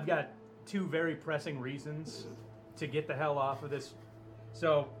 I've got 2 very pressing reasons to get the hell off of this.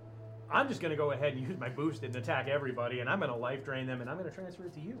 So I'm just going to go ahead and use my boosted and attack everybody, and I'm going to life drain them, and I'm going to transfer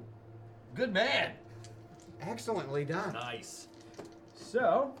it to you. Good man. Excellently done. Nice.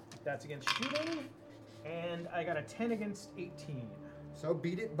 So that's against shooting, and I got a 10 against 18. So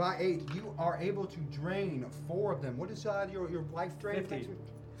beat it by 8. You are able to drain 4 of them. What is your life drain? 50.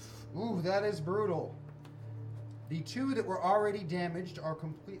 Ooh, that is brutal. The 2 that were already damaged are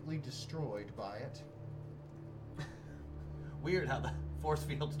completely destroyed by it. Weird how the force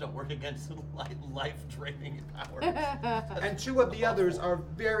fields don't work against life draining power. And 2 of the others are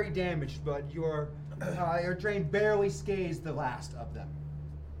very damaged, but your drain barely scathes the last of them.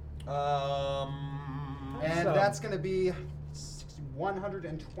 And So- that's going to be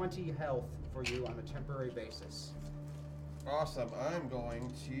 120 health for you on a temporary basis. Awesome. I'm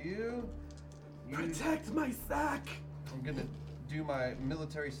going to Protect my sack! I'm gonna do my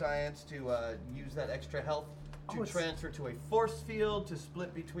military science to use that extra health to Oh, it's- transfer to a force field to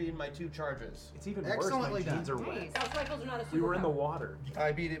split between my 2 charges. It's even worse. My Excellently jeans done. are wet. Nice. House rifles are not a superpower. We were in the water.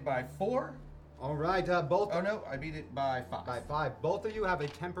 I beat it by 4. All right, both. Oh no, I beat it by 5. By 5. Both of you have a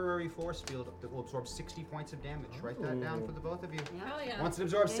temporary force field that will absorb 60 points of damage. Write that down for the both of you. Hell yeah. Once it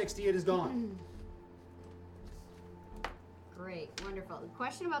absorbs Okay. 60, it is gone. Great, wonderful.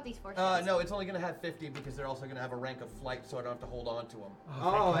 Question about these force No, it's only gonna have 50 because they're also gonna have a rank of flight, so I don't have to hold on to them.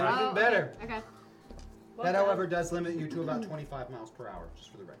 Oh, and even better. Okay. That, however, does limit you to about 25 miles per hour,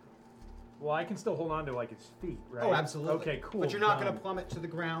 just for the record. Well, I can still hold on to like his feet, right? Oh, absolutely. Okay, cool. But you're not going done. to plummet to the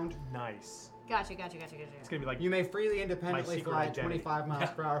ground. Nice. Gotcha. It's gonna be like You may freely independently secret fly at identity. 25 miles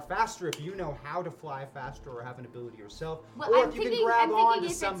per hour faster if you know how to fly faster or have an ability yourself. Well, or I'm if you thinking, can grab I'm thinking on to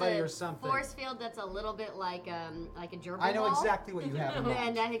if somebody it's a or something. force field that's a little bit like a gerbil I know ball, exactly what you have in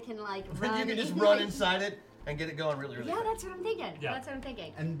mind. and I can like But run. you can just run inside it and get it going really, really Yeah, quick. that's what I'm thinking. Yeah. That's what I'm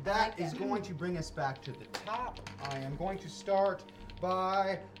thinking. And that is going to bring us back to the top. I am going to start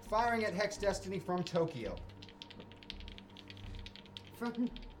by firing at Hex Destiny from Tokyo. From Tokyo.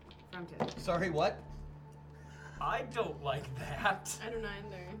 Sorry, what? I don't like that. I don't know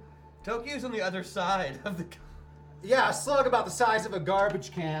either. Tokyo's on the other side of the... Yeah, a slug about the size of a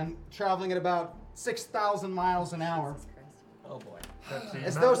garbage can, traveling at about 6,000 miles an hour. Jesus Christ. Oh boy.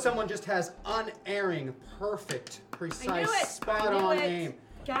 As though someone just has unerring, perfect, I precise, knew it. spot-on I knew it. aim.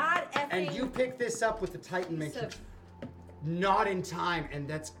 God effing. And you pick this up with the Titan Matrix. Not in time, and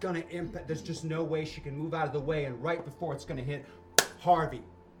that's gonna impact. There's just no way she can move out of the way, and right before it's gonna hit Harvey.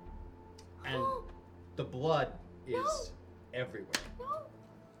 And the blood is everywhere.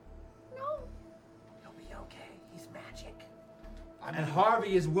 No. He'll be okay. He's magic. And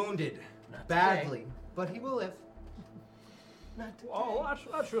Harvey is wounded Not badly, today. but he will live. Not today. Oh,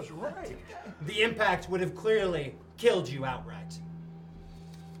 that's just right. The impact would have clearly killed you outright.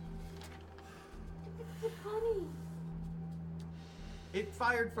 It's funny. It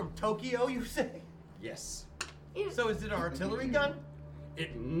fired from Tokyo, you say? Yes, So is it an artillery gun?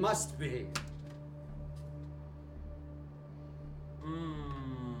 it must be.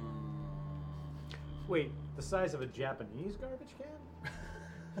 Wait, the size of a Japanese garbage can?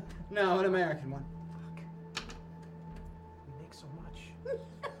 No, an American one. We make so much.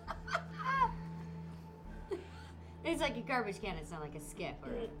 It's like a garbage can. It's not like a skiff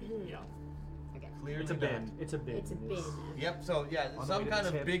or. Yeah. Okay. Clearly It's a not. bin. It's a bin. It's a bin. Yep, so yeah, On the some way to kind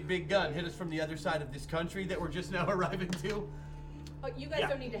the of tip. big gun hit us from the other side of this country that we're just now arriving to. Oh, you guys Yeah.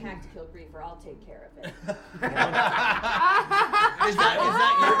 don't need to hack to kill Griefer. I'll take care of it. Is that your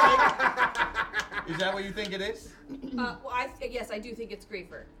thing? Is that what you think it is? Well, yes, I do think it's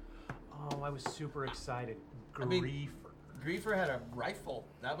Griefer. Oh, I was super excited. I mean, Griefer. Griefer had a rifle.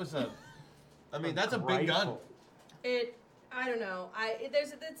 That was a. I mean, A that's a big gun. rifle. I don't know.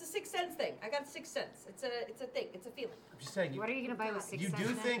 It's a sixth sense thing. I got a sixth sense. It's a thing. It's a feeling. I'm just saying. What are you gonna buy with six You do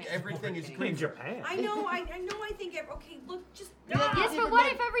cents think then? everything is In Griefer. Japan. I know. I think. Okay, look, just. Yes, but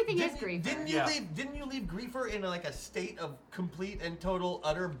what if everything is Griefer? Didn't you leave Griefer in like a state of complete and total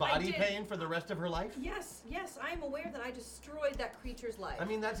utter body did. pain for the rest of her life? Yes, I'm aware that I destroyed that creature's life. I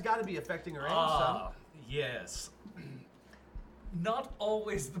mean, that's got to be affecting her aim Ah, yes. Not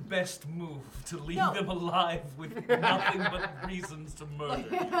always the best move to leave No. them alive with nothing but reasons to murder.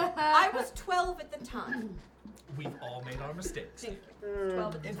 I was 12 at the time. We've all made our mistakes. Thank you.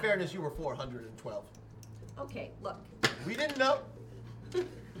 12 at the In time. fairness, you were 412. Okay, look. We didn't know.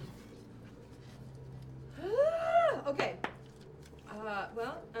 Okay.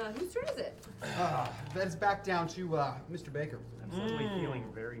 Whose turn is it? That is back down to Mr. Baker. I'm suddenly feeling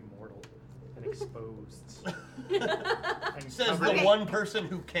very mortal and exposed. And Says covered- the one person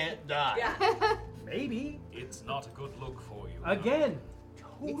who can't die. Yeah. Maybe. It's not a good look for you. Again.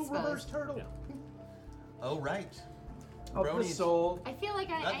 Total Exposed. reverse turtle. Yeah. Oh right. Of the Brony's- soul. I feel like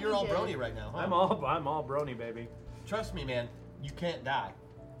I You're need all to- brony right now, huh? I'm all brony, baby. Trust me, man. You can't die.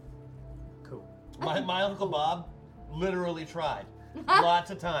 Cool. My Uncle Bob literally tried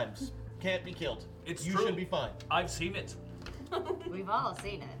lots of times. Can't be killed. It's you true. should be fine. I've seen it. We've all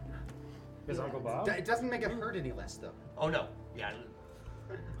seen it. Is Uncle Bob? It doesn't make it hurt any less, though. Oh no. Yeah.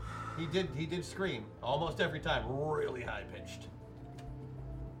 He did scream almost every time, really high pitched.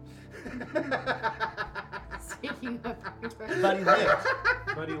 Speaking of Griefer. But he lived.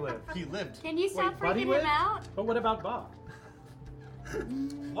 But he lived. He lived. Can you stop Buddy freaking lived? him out? But what about Bob?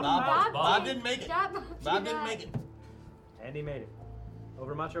 What Bob, about Bob didn't make it. Stop. Bob didn't make it. And he made it.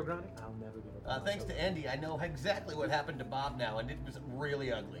 Over Macho Grande? I'll never give up. Thanks to Andy, I know exactly what happened to Bob now, and it was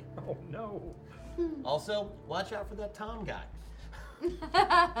really ugly. Oh no. Also, watch out for that Tom guy.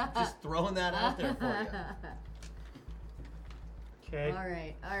 Just throwing that out there for you. Okay. All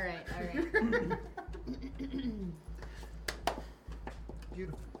right.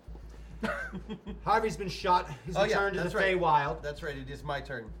 Beautiful. Harvey's been shot. He's Oh, yeah, returned to the that's right. Feywild That's right. It is my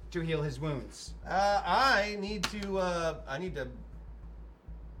turn. to heal his wounds. I need to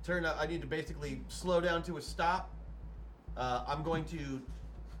basically slow down to a stop. I'm going to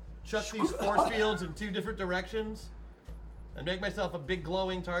chuck these force fields in 2 different directions and make myself a big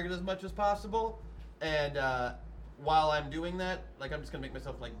glowing target as much as possible. And while I'm doing that, like I'm just gonna make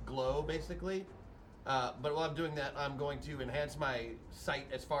myself like glow basically. But while I'm doing that, I'm going to enhance my sight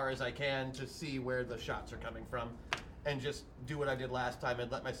as far as I can to see where the shots are coming from, and just do what I did last time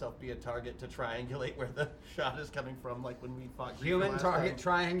and let myself be a target to triangulate where the shot is coming from, like when we fought Griefer Human last target time.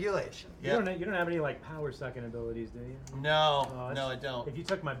 triangulation. You don't have any like power sucking abilities, do you? No, Oh, no, I don't. If you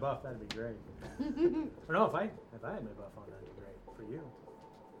took my buff, that'd be great. Or no, if I had my buff on, that'd be great for you.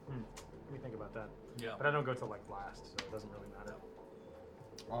 Let me think about that. Yeah. But I don't go to like blast, so it doesn't really matter.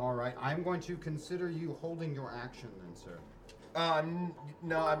 All right, I'm going to consider you holding your action then, sir.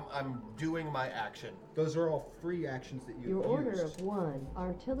 No, I'm doing my action. Those are all free actions that you Your order used. of 1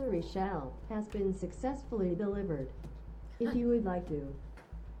 artillery shell has been successfully delivered. If you would like to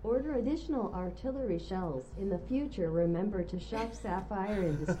order additional artillery shells in the future, remember to shop Sapphire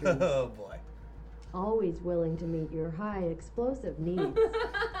Industries. Oh boy. Always willing to meet your high explosive needs.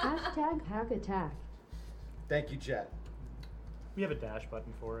 Hashtag hack attack. Thank you, Chet. We have a dash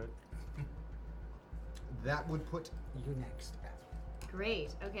button for it. That would put you next.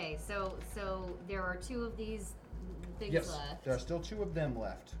 Great. Okay. So there are 2 of these things Yes, left. there are still 2 of them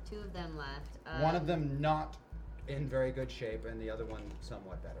left. 2 of them left. One of them not in very good shape, and the other one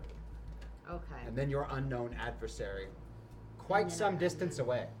somewhat better. Okay. And then your unknown adversary, quite some distance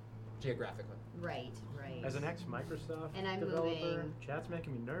away, geographically. Right. As an ex-Microsoft And I'm developer, moving. chat's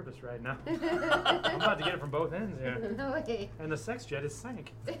making me nervous right now. I'm about to get it from both ends here. No way. And the sex jet is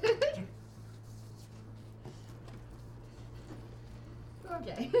sank.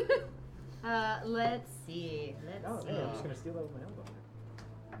 Okay. Let's see. Oh, Let's yeah, I'm just see. gonna steal that with my elbow.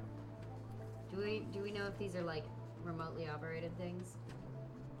 Do we know if these are like remotely operated things?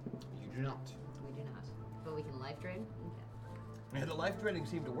 You do not. We do not. but we can life drain. Okay. Yeah, the life draining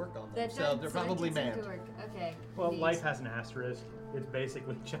seemed to work on them, That so they're probably didn't seem manned. to work. Okay. Well, neat. life has an asterisk. It's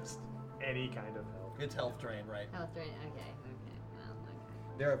basically just any kind of health. It's health drain, right? Health drain. Okay. Well, okay.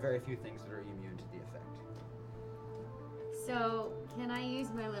 There are very few things that are immune to the effect. So, can I use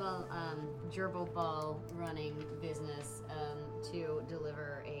my little gerbil ball running business to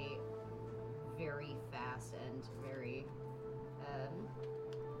deliver a very fast and very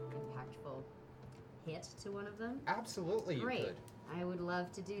impactful hit to one of them? Absolutely, you Great. could. I would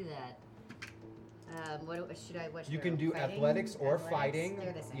love to do that. What should I? You can do fighting? athletics or Athletics? fighting.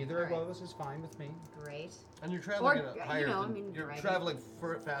 They're the same. Either of Alright. those is fine with me. Great. And you're traveling Or, at a higher. you know, than, I mean, you're riding. traveling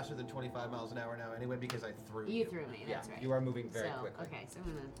faster than 25 miles an hour now, anyway, because I threw you. You threw me. That's right. You are moving very so, quickly. Okay, so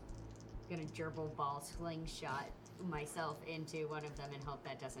I'm gonna gerbil ball slingshot myself into one of them and hope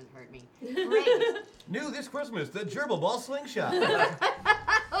that doesn't hurt me. Great. New this Christmas, the gerbil ball slingshot. Man,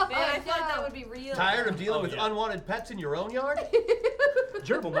 I feel like that would be real. Tired of dealing with unwanted pets in your own yard?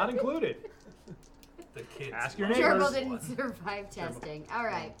 Gerbil not included. The kids. Ask your Gerbil neighbors. didn't survive testing. All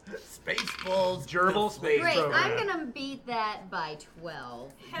right. Spaceballs. Gerbil space Great. program. I'm gonna beat that by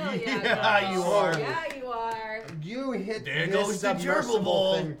 12. Hell yeah, Yeah, you are. Yeah, you are. You hit There this goes the gerbil submersible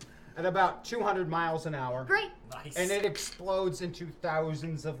ball. thing at about 200 miles an hour. Great. Nice. And it explodes into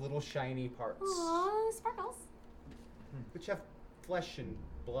thousands of little shiny parts, Aww, sparkles. which have flesh and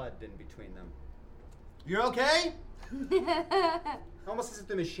blood in between them. You're okay? Almost as if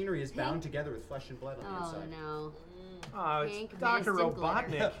the machinery is bound together with flesh and blood on the Oh inside. no. Oh, it's Pink Dr. mist and glitter.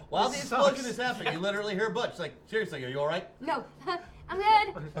 Robotnik. While the This explosion sucks. is happening, you literally hear Butch like, seriously, are you alright? No. I'm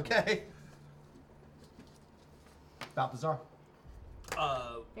good. Okay. Balthazar.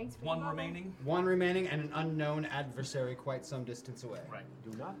 Thanks for One the bubble. remaining. One remaining and an unknown adversary quite some distance away. Right.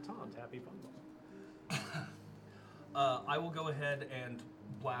 Do not taunt Happy Fun Ball. I will go ahead and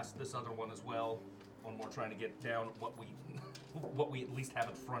blast this other one as well. One more trying to get down what we at least have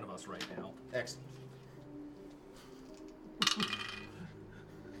in front of us right now. Excellent.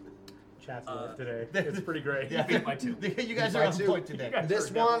 Chat's lit today. It's pretty great. Yeah. Beat by 2. You guys By are on two. point today. You guys This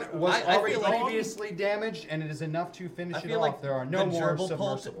are one definitely- was I already feel like- previously damaged, and it is enough to finish I it feel off. like There are no the more gerbil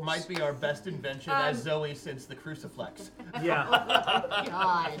pulse submersibles. might be our best invention as Zoe since the cruciflex. Yeah.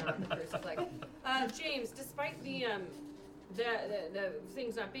 God. James, despite the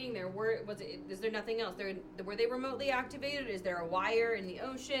things not being there, is there nothing else? Were they remotely activated? Is there a wire in the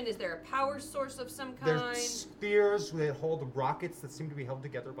ocean? Is there a power source of some kind? There's spears that hold rockets that seem to be held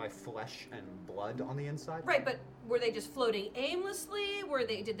together by flesh and blood on the inside. Right, but were they just floating aimlessly?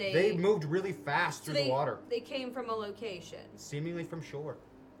 Did they? They moved really fast through the water, They came from a location. seemingly from shore.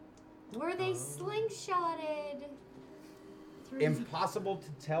 Were they slingshotted? Through Impossible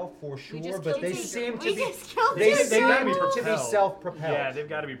to tell for sure, just but killed they two seem to We be. just killed They two seem gerbil. to be self-propelled. Yeah, they've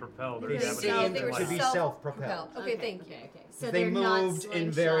got to be propelled. or They they haven't seem done they were to anything be like- self-propelled. Okay, thank you. Okay. So They they're not moved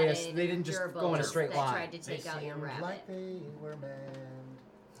in various- slingshotting they didn't just gerbils go in a straight that line. tried to take out your rabbit. like they were manned.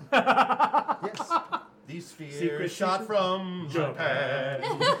 Yes. These spheres Secret, shot secret. from Japan.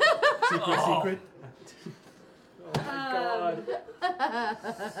 Secret. Oh my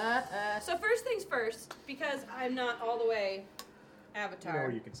god. So first things first, because I'm not all the way Avatar.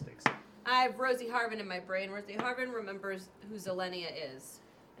 Or you can stick some. I have Rosie Harvin in my brain. Rosie Harvin remembers who Zelenia is.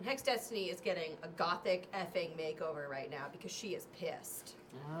 And Hex Destiny is getting a gothic effing makeover right now because she is pissed.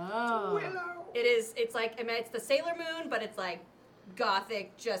 Oh. It's like, I mean, it's the Sailor Moon, but it's like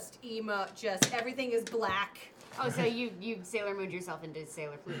gothic, just emo, just everything is black. Oh, so you Sailor Mooned yourself into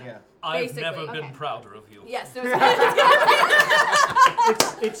Sailor Pluto. Yeah. I've Basically. never been Okay. prouder of you. Yes, so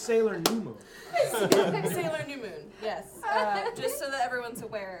It's Sailor New Moon. it's Sailor New Moon. Yes, just so that everyone's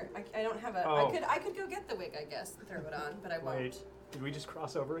aware. I don't have a. Oh. I could go get the wig, I guess, and throw it on, but I won't. Wait, did we just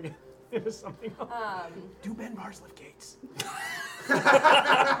cross over again into something else? Do Ben Bars lift gates?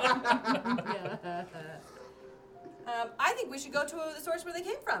 I think we should go to the source where they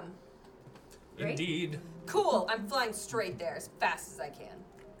came from. Great. Indeed. Cool. I'm flying straight there as fast as I can.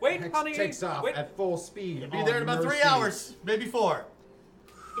 Wait, Hex honey. takes off Wait. at full speed. Be there in about 3 hours, maybe 4.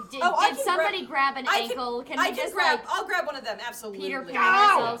 Did, Oh, I did can somebody grab an I ankle? Can, we I can just grab. like I'll grab one of them. Absolutely. Peter Pan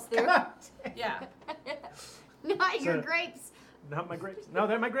ourselves through? Yeah. Not your So- grapes. Not my grapes. No,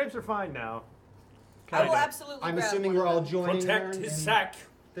 my grapes are fine now. I will Kinda. absolutely. I'm grab assuming one we're of all them. joining her Protect his in sack.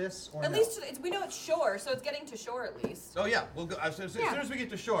 this, or At no? least we know it's shore, so it's getting to shore at least. Oh yeah, we'll go as soon Yeah. as we get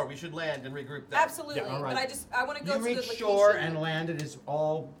to shore, we should land and regroup there. Absolutely. all right. But I want to go You to reach the location. shore and land. It is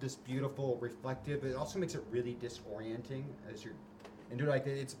all this beautiful, reflective. It also makes it really disorienting as you're into it. Like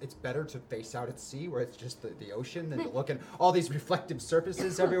it's better to face out at sea where it's just the ocean than to look at all these reflective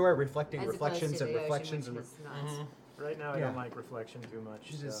surfaces everywhere, reflecting As opposed reflections to and the ocean, reflections which and. is nuts. Right now, I Yeah. don't like reflection too much.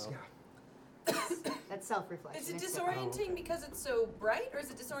 Just, So. yeah. That's it's self-reflection. Is it It's disorienting because it's so bright, or is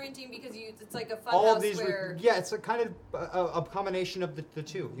it disorienting because it's like a fun All house of these, where... yeah, it's a kind of a combination of the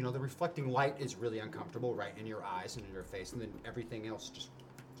two. You know, the reflecting light is really uncomfortable, right, in your eyes and in your face, and then everything else just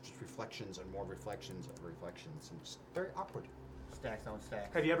reflections and more reflections and reflections, and just very awkward. Stacks on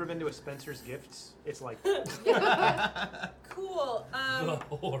stacks. Have you ever been to a Spencer's Gifts? It's like Cool. The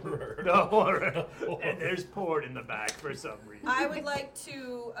horror. the horror, and there's porn in the back for some reason. I would like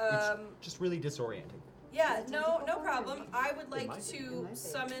to. Just really disorienting. Yeah, no problem. I would like In to my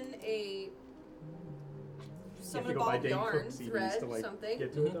summon a You have to a go ball buy of Dane yarn Cook CDs thread, to like something.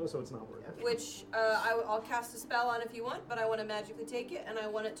 get to it though, so it's not worth it. Which I'll cast a spell on if you want, but I want to magically take it, and I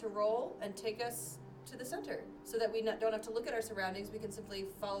want it to roll and take us to the center, so that we don't have to look at our surroundings. We can simply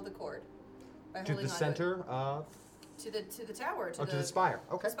follow the cord by To holding the on center of... to the tower, to the spire.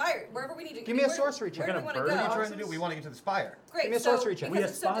 Okay. spire, wherever we need to. Give me a sorcery check. Where do we want to What go? are What are you trying to do? We want to get to the spire. Great. Give me a so sorcery check. We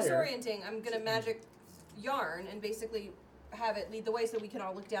because it's so aspire. disorienting, I'm gonna magic yarn and basically have it lead the way so we can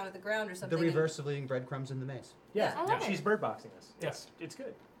all look down at the ground or The something. reverse of leaving breadcrumbs in the maze. Yeah, I love she's it. bird boxing us. Yes. It's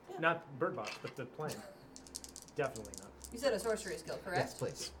good. Yeah. Not bird box, but the plan. Definitely not. You said a sorcery skill, correct? Yes,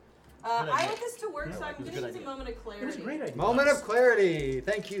 please. I idea. want this to work, Yeah, so I'm it was a gonna good use a idea. moment of It clarity. was a great idea. Moment of clarity.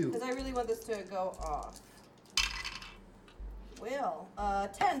 Thank you. Because I really want this to go off. Well,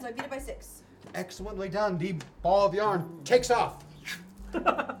 10, so I beat it by 6. Excellently done. The ball of yarn takes off,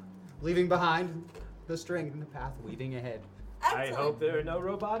 leaving behind the string in the path, weaving ahead. I Excellent. hope there are no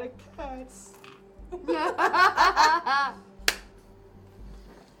robotic cats.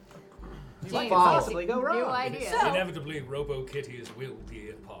 James, Possibly go new wrong. idea. So- Inevitably, Robo-Kitties will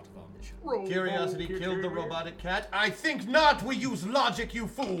be a part of our mission. Curiosity killed the robotic cat. I think not. We use logic, you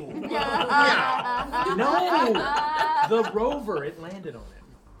fool. No! The rover, it landed on it.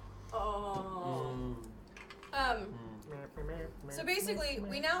 Oh. So basically,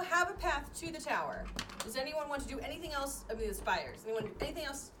 we now have a path to the tower. Does anyone want to do anything else? I mean, the spire. Does anyone do anything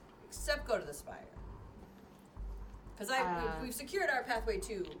else except go to the spire? Because we've secured our pathway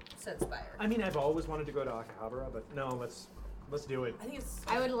to said spire. I mean, I've always wanted to go to Akihabara, but no, let's do it. I think it's.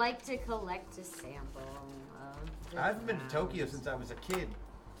 I would like to collect a sample of the I haven't been to ground. Tokyo since I was a kid.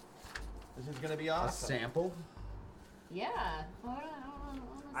 This is gonna be A awesome. sample. Yeah.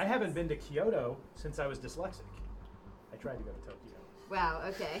 I haven't been to Kyoto since I was dyslexic. I tried to go to Tokyo. Wow.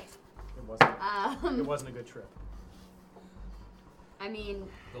 Okay. It wasn't a good trip. I mean,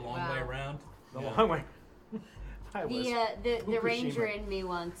 The long wow. way around. The long way. I was. The Fukushima. ranger in me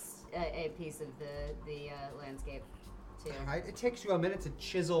wants a piece of the landscape too. Right? It takes you a minute to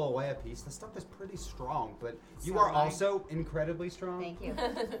chisel away a piece. The stuff is pretty strong, but you So are am I. also incredibly strong. Thank you.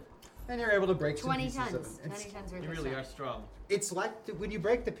 And you're able to break 20 some pieces tons. of it. 20 tons worth You of really stuff. are strong. It's like when you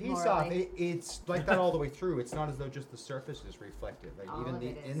break the piece More off, like- it's like that all the way through. It's not as though just the surface is reflective. Like All even of the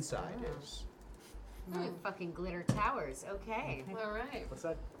it is. inside Oh. is. Fucking glitter towers. Okay. All right. What's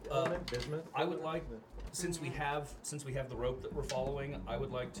that element? Bismuth? I would like, since we have the rope that we're following, I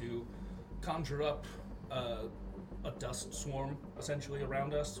would like to conjure up a dust swarm essentially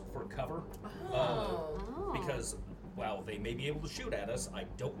around us for cover. Oh. Because while they may be able to shoot at us, I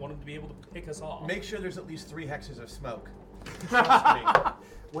don't want them to be able to pick us off. Make sure there's at least 3 hexes of smoke.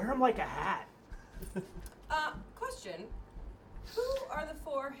 Wear them like a hat. Question. Who are the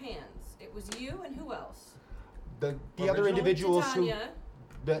 4 hands? It was you and who else? The Originally, other individuals who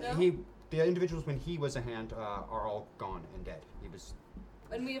Titania. the individuals when he was a hand are all gone and dead. He was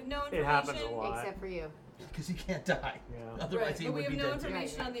And we have no It information. happens a lot. Except for you. Because he can't die. Yeah. Otherwise Right, he but would we have be no dead too.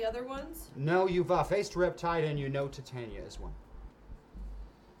 information on the other ones. no. You've faced Riptide and you know Titania is one.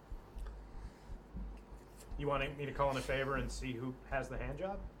 You want me to call in a favor and see who has the hand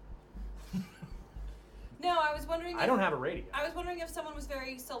job? No, I was wondering. I don't have a radio. I was wondering if someone was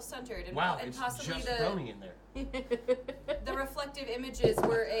very self-centered and, Wow, and it's possibly just the Brony in there. the reflective images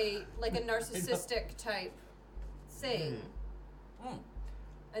were a narcissistic type thing,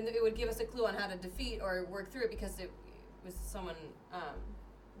 and it would give us a clue on how to defeat or work through it because it was someone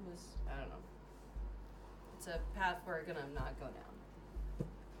was I don't know. It's a path we're gonna not go down.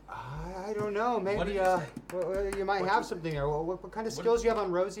 I don't know. What Maybe did you say? you might have something there. What kind of skills you have on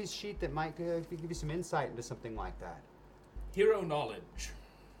Rosie's sheet that might give you some insight into something like that? Hero knowledge.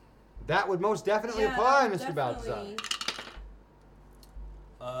 That would most definitely Yeah, apply, that Mr. would Balthazar.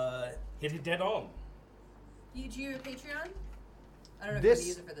 definitely- Hit it dead on. Do you have a Patreon? I don't know if This- you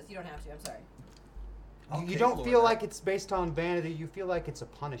use it for this. You don't have to. I'm sorry. I'll You cape don't lore feel that. like it's based on vanity. You feel like it's a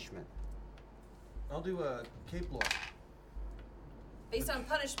punishment. I'll do a cape lore. Based on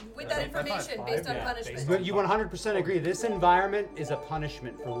punishment, with Yeah, that I thought information, 5, based on yeah, punishment. based But you 100% agree. This environment is a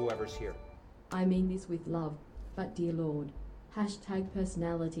punishment for whoever's here. I mean this with love, but dear Lord,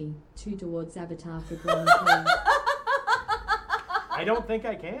 #personality, 2 towards avatar for Granny Queen. I don't think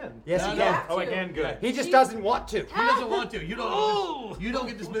I can. Yes, No, he no. can. Oh, I can. Good. He just doesn't want to. He doesn't want to. You don't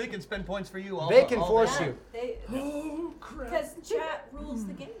get this. They can spend points for you. They can force Yeah, you. Oh crap. Because chat rules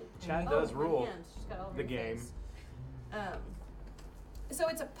the game. Chat Oh, does my rule hand just got all over the your game. face. So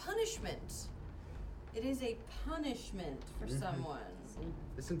it's a punishment. It is a punishment for someone.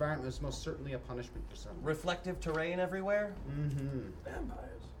 This environment is most certainly a punishment for someone. Reflective terrain everywhere. Mm-hmm.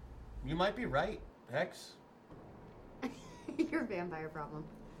 Vampires. You might be right, Hex. Your vampire problem.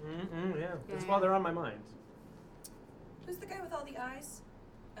 Yeah. That's Yeah. why they're on my mind. Who's the guy with all the eyes?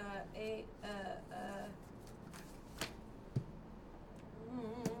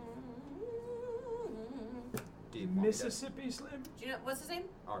 Mississippi Slim. Do you know what's his name?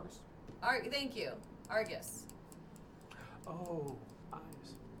 Argus. Thank you, Argus. Oh,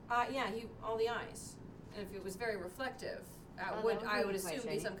 eyes. Yeah, all the eyes. And if it was very reflective, Oh, I would that would be assume quite be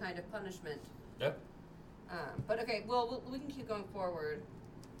shiny. some kind of punishment. Yep. But okay, well we can keep going forward.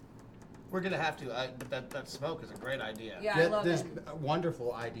 We're gonna have to. But that smoke is a great idea. Yeah, I love This it.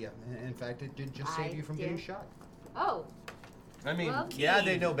 wonderful idea. In fact, it did just save you from getting Idea. shot. Oh, I mean, Well, yeah,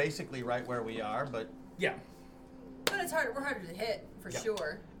 they know basically right where we are, but Yeah. But it's harder. We're harder to hit for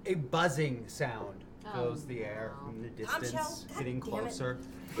sure. A buzzing sound Oh, fills the air no. from the Bombshell. distance, God getting damn it. closer.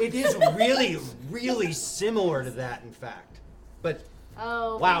 It is really, really similar to that, in fact. But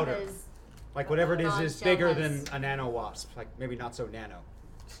oh, Louder. because- like whatever it is Bombshell bigger than has- a nano wasp. Like maybe not so nano.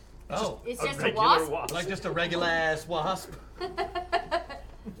 It's just a regular wasp. like just a regular ass wasp.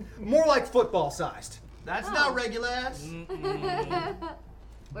 More like football sized. That's Oh. not regular ass.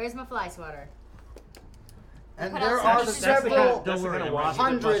 Where's my fly swatter? And Put there out are some- That's the kind several of- that's the kind of Don't worry, wasp that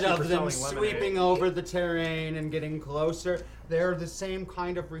hundred busts you of for them selling lemonade. sweeping over the terrain and getting closer. They're the same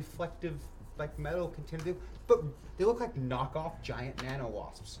kind of reflective, like metal continuity, but they look like knockoff giant nano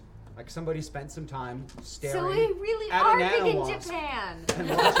wasps. Like somebody spent some time staring. So we really at a are big in nano-wasp. Japan. and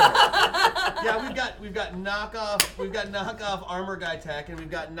watching it. Yeah, we've got knockoff armor guy tech, and we've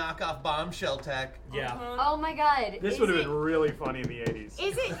got knockoff bombshell tech. Yeah. Oh my god. This is would have it- been really funny in the 80s.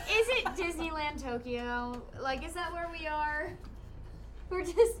 Is it Disneyland Tokyo? Like, is that where we are? We're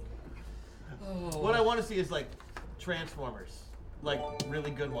just. What I want to see is like Transformers, like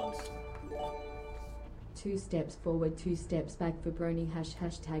really good ones. 2 steps forward, 2 steps back for Brony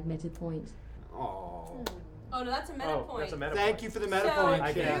 #metapoint. Oh. Oh no, that's a meta Oh, point. that's a meta Thank point. you for the meta So point.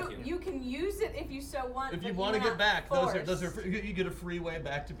 I Jack. can- you can use it if you so want. If but you want to are get not back, those are forced. you get a free way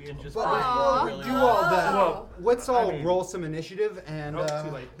back to being just. But fine. before we Really. do all that, Well, let's all I mean- roll some initiative and. Oh,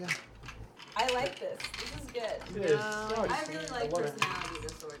 too late. Yeah. I like this. This is good. It is. I really like personality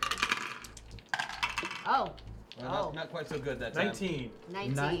disorders. Oh, Well, not quite so good that time. 19.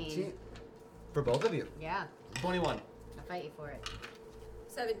 19. For both of you. Yeah, 21. I'll fight you for it.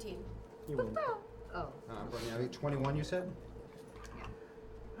 17. You win. Oh. Brony, 21 you said?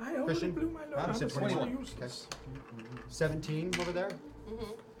 I only Christian? blew my load. Adam I'm said so 21. useless. 17 over there?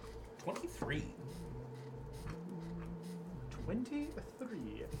 23. 23.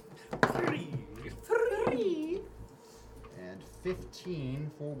 3. And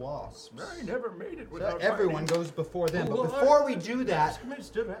 15 for wasps. I never made it So without everyone fighting. goes before them. But Oh, before we do that,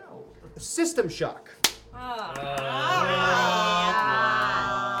 Mr. Al. system shock. Okay.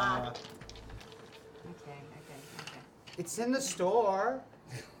 It's in the store.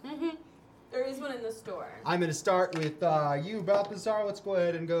 There is one in the store. I'm going to start with you, Balthazar. Let's go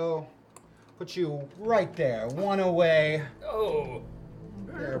ahead and go put you right there. One away. Oh.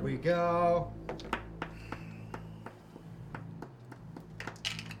 There we go.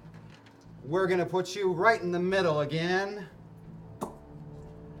 We're going to put you right in the middle again.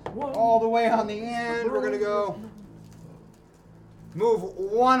 All the way on the end. We're going to go move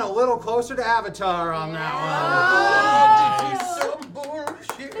one a little closer to Avatar on that one. This is some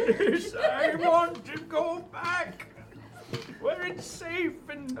bullshit. I want to go back where it's safe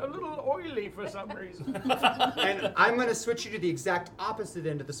and a little oily for some reason. And I'm going to switch you to the exact opposite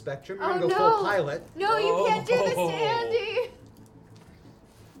end of the spectrum. You're Oh, going to go no. full pilot. No, you can't do this to Andy.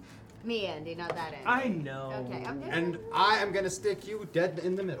 Me, Andy, not that Andy. I know. Okay, I'm good. And I am going to stick you dead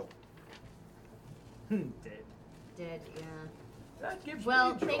in the middle. Dead. Did, yeah. That gives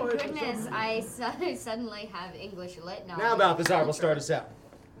Well, me thank joy for goodness some I suddenly have English lit knowledge. Now Balthazar will start us out.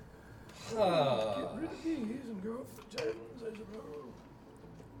 Get rid of these and go for tens, I suppose.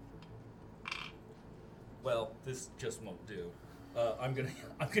 Well, this just won't do. I'm gonna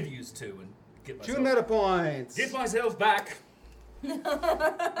use 2 and get myself. 2 meta points. Get myself back.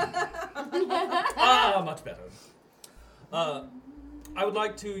 Much better. I would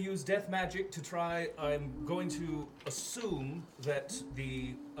like to use death magic to try. I'm going to assume that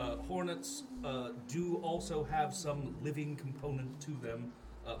the hornets do also have some living component to them,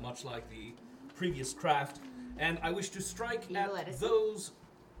 much like the previous craft, and I wish to strike at those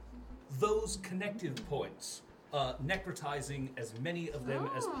connective points, necrotizing as many of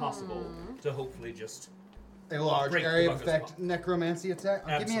them as possible to hopefully just A large break area the of bugger's effect paw. necromancy attack.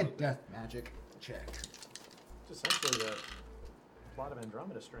 Give me a Absolutely. death magic check. It's essentially the plot of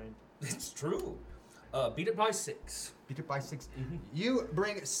Andromeda Strain. It's true. Beat it by 6. Beat it by 6. You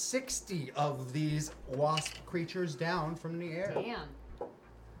bring 60 of these wasp creatures down from the air. Damn.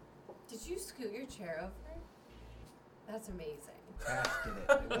 Did you scoot your chair over? That's amazing. Crash did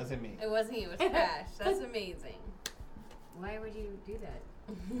it. It wasn't me. It wasn't you, it was Crash. That's amazing. Why would you do that?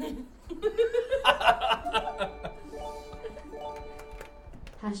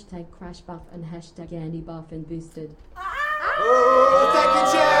 Hashtag crash buff and hashtag Andy buff and boosted. Oh, thank you,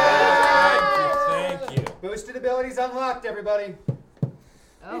 Chad! Thank you. Boosted abilities unlocked, everybody.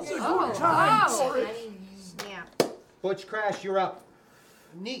 Yeah. Butch Crash, you're up.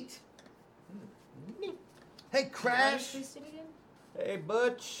 Neat. Hey, Crash. Hey,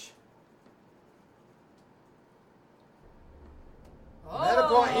 Butch.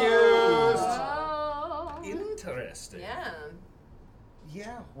 Metaport used. Interesting. Yeah.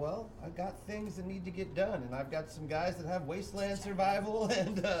 Yeah, well, I've got things that need to get done, and I've got some guys that have wasteland survival,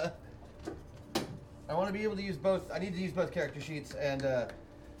 and I want to be able to use both. I need to use both character sheets, and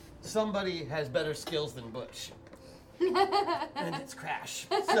somebody has better skills than Butch. And it's Crash.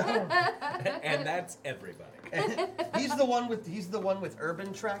 So, and that's everybody. he's the one with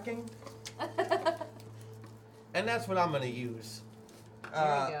urban tracking, and that's what I'm gonna use.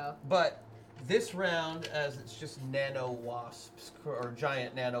 There we go. But this round, as it's just nano wasps or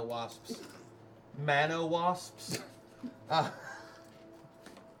giant nano wasps, mano wasps.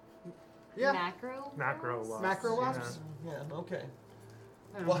 Yeah. Macro? Macro wasps. Macro wasps? Yeah, okay.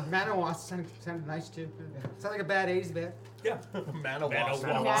 Well, Mano wasps sounded nice too. Sound like a bad 80s band. Yeah. Mano Mano wasps.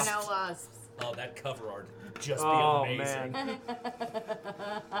 wasps. Nano wasps. Oh, that cover art would just be Oh, amazing. man.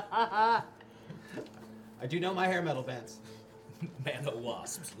 I do know my hair metal bands. Mano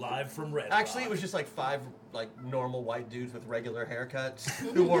wasps, live from Red Actually, Rock. it was just like 5 like normal white dudes with regular haircuts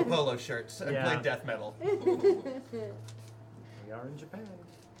who wore polo shirts and Yeah. played death metal. We are in Japan.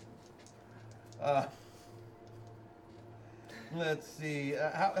 Let's see.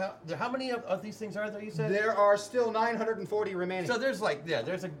 How many of these things are there? You said There are still 940 remaining. So there's like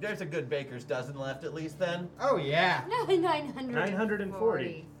there's a good baker's dozen left at least then. Oh yeah.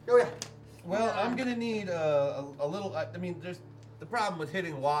 940. Oh yeah. Well, I'm gonna need a little. I mean, there's the problem with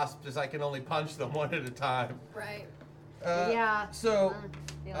hitting wasps is I can only punch them one at a time. Right. Yeah. So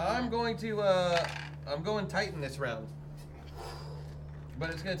Feel I'm that. going to I'm going Titan this round,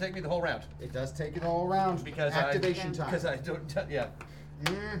 but it's gonna take me the whole round It does take it all around because activation time. Because I don't. Yeah.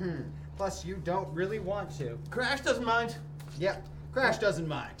 Mm-hmm. Plus, you don't really want to. Crash doesn't mind. Yep. Crash doesn't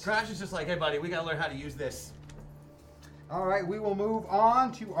mind. Crash is just like, hey buddy, we gotta learn how to use this. All right, we will move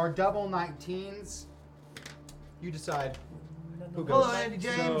on to our double 19s. You decide who goes. Hello, Andy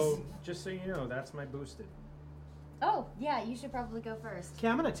James. So, just so you know, that's my boosted. Oh, yeah, you should probably go first. Okay,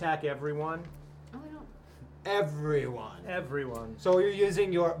 I'm gonna attack everyone. Oh, I don't. Everyone. Everyone. So you're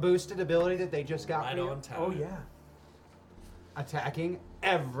using your boosted ability that they just got Right for you? on time. Oh yeah. Attacking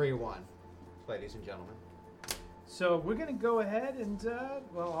everyone, ladies and gentlemen. So we're gonna go ahead and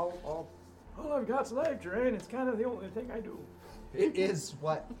well, all I've got's life drain. It's kind of the only thing I do. It is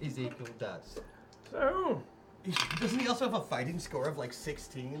what Ezekiel does. So Doesn't he also have a fighting score of like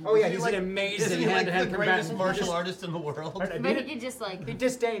 16? Oh yeah, Isn't he he's like, an amazing isn't he like hand-to-hand the greatest combatant. martial artist in the world? Alright, I But beat he it. could just like. He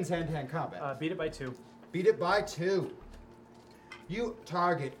disdains hand-to-hand combat. Beat it by 2. Beat it by 2. You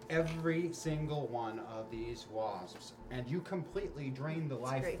target every single one of these wasps, and you completely drain the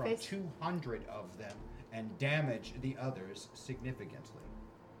life great from face. 200 of them and damage the others significantly.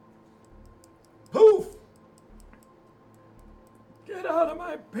 Poof! Get out of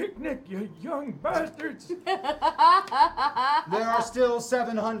my picnic, you young bastards! There are still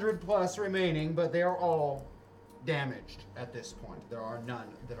 700 plus remaining, but they are all damaged at this point. There are none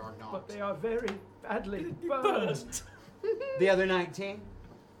that are not. But they are very badly burned. The other 19?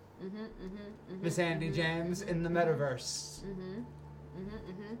 Miss Andy James in the metaverse.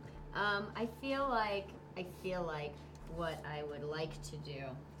 I feel like what I would like to do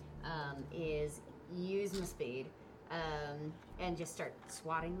is use my speed and just start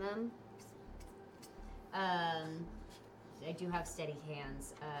swatting them. I do have steady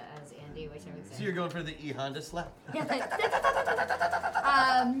hands as Andy, which I would say. So you're going for the E Honda slap?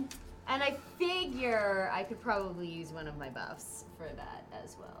 And I figure I could probably use one of my buffs for that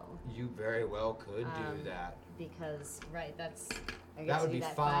as well. You very well could do that. Because, right, that's... I get That to would do be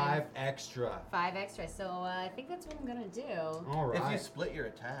that 5 extra. 5 extra, so I think that's what I'm gonna do. All right. If you split your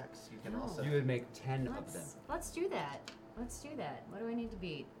attacks, you can also. You would make 10 of them. Let's do that. Let's do that. What do I need to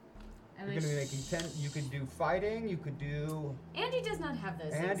beat? You're going to be making 10. You could do fighting. You could do. Andy does not have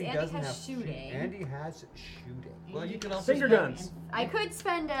those things. Andy Andy doesn't has have shooting. Andy has shooting. Well, you can also Finger spend- guns. I could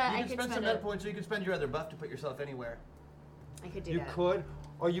spend You I can could spend some meta points, so you can spend your other buff to put yourself anywhere. I could do You that. could,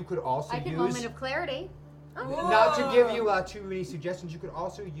 or you could also I could use. Moment of Clarity. Not to give you too many suggestions, you could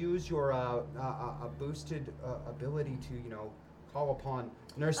also use your a boosted ability to, call upon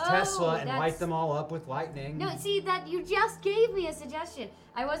Nurse Tesla and light that's- them all up with lightning. No, see that you just gave me a suggestion.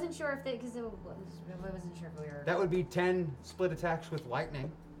 I wasn't sure if because I wasn't sure if we were. That would be 10 split attacks with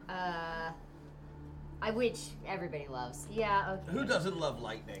lightning. Which everybody loves. Yeah. Okay. Who doesn't love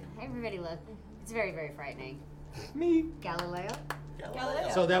lightning? Everybody loves. It's very, very frightening. Me. Galileo. Galileo.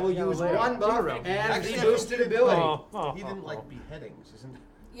 So that will use Galileo. one buff Hero. and Actually, the boosted ability. He didn't like beheadings, isn't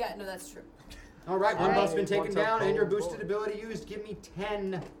he? Yeah, no, that's true. All right, one buff's been taken What's up, down and your Cole? boosted ability used. Give me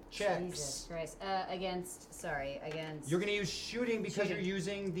 10 checks. Jesus Christ. Against. You're going to use shooting because Shooting. you're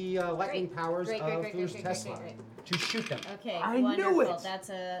using the lightning powers Great, of great, Nurse great, Tesla great. to shoot them. Okay, I knew wonderful. it. That's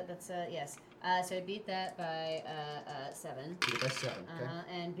a yes. So I beat that by 7. Beat it by 7, okay?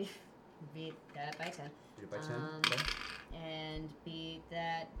 And beat that by 10. Beat it by 10, okay? And beat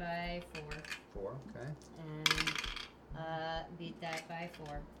that by 4. 4, okay? And beat that by 4.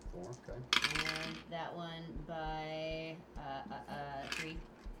 4, okay? And that one by 3.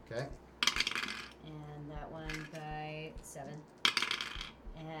 Okay. And that one by 7.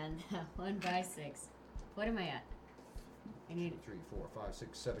 And that one by 6. What am I at? I need 3, 4, 5,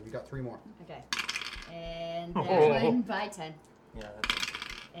 6, 7. You got 3 more. Okay. And that one by 10. Yeah, that's it.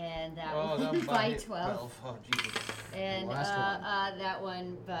 And that Oh, one that by by 12. Oh, Jesus. And The last one. that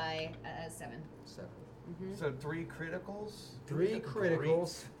one by 7. 7. So 3 criticals? 3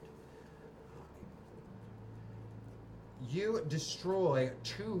 criticals. You destroy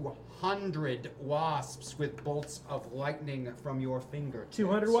 200 wasps with bolts of lightning from your fingertips.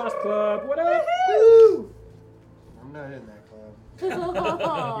 200 Wasp Club. What up? I'm not in that club.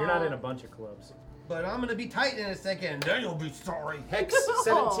 You're not in a bunch of clubs. But I'm gonna be tight in a second, then you'll be sorry. Hex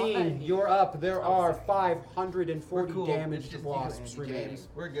 17, you're up. There are 540 We're damaged just wasps you and remaining. James.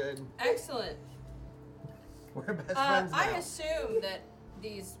 We're good. Excellent. We're best friends now. I assume that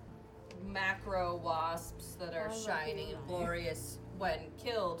these macro wasps that are shining and glorious when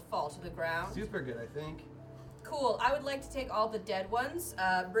killed fall to the ground. Super good, I think. Cool. I would like to take all the dead ones,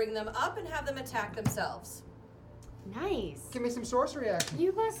 bring them up, and have them attack themselves. Nice. Give me some sorcery action.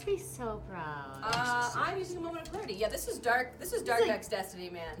 You must be so proud. I'm using a moment of clarity. Yeah, this is dark. This is Dark Hex Destiny,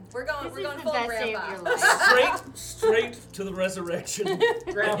 man. We're going This is the full best day of grandpa. your life. Straight to the resurrection.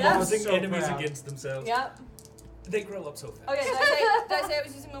 Grandpa's Using so enemies proud. against themselves. Yep. They grow up so fast. Okay, did I say I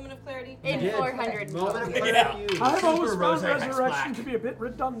was using moment of clarity? In did. 400. Moment of Yeah. clarity used. I've always Super found Rose Hex Resurrection Black. to be a bit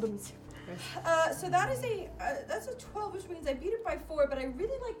redundant. So that is that's a 12, which means I beat it by 4. But I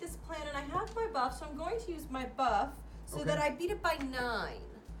really like this plan, and I have my buff, so I'm going to use my buff so that I beat it by 9.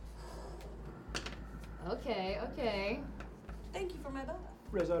 Okay. Thank you for my buff.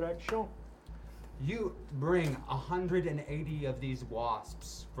 Resurrection. You bring 180 of these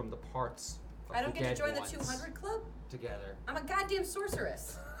wasps from the parts of I don't the get to dead join the ones 200 club. together. I'm a goddamn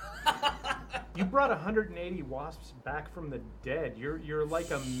sorceress. You brought 180 wasps back from the dead. You're like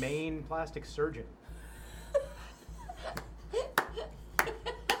a Maine plastic surgeon.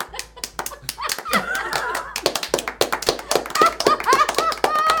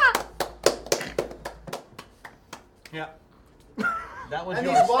 Yeah. That was And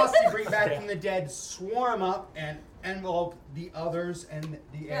yours. these wasps you bring back from the dead swarm up and envelop the others in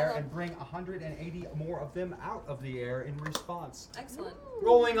the air and bring 180 more of them out of the air in response. Excellent.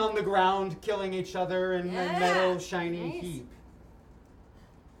 Rolling on the ground, killing each other in a Yeah. metal shiny Nice. heap.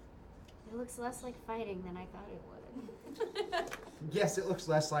 It looks less like fighting than I thought it would. Yes, it looks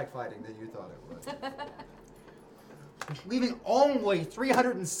less like fighting than you thought it would. Leaving only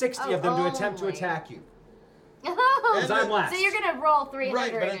 360 of them to attempt to only. attack you. Oh, Because I'm last. so you're gonna roll 300.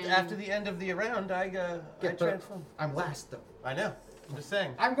 Right, but and- after the end of the round, I transform. I'm last, though. I know. I'm just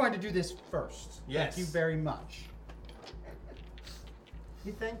saying. I'm going to do this first. Yes. Thank you very much.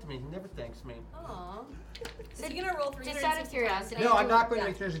 He thanked me. He never thanks me. Aww. Is he gonna roll 360 Just out of curiosity. No, I'm not going to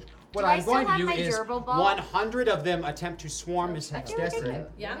make this. What Do I I'm still going to have do my is gerbil ball? 100 of them attempt to swarm Miss Hex feel like I Destiny. do.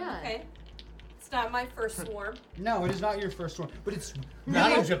 Yeah. Yeah. Okay. It's not my first swarm. No, it is not your first one, but it's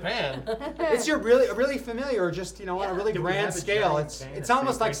Not in Japan. It's your really familiar, just on a really Do we grand have a scale. giant It's fan it's that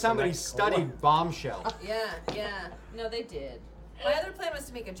almost like celebrates the somebody night studied bombshell. Yeah. No, they did. My other plan was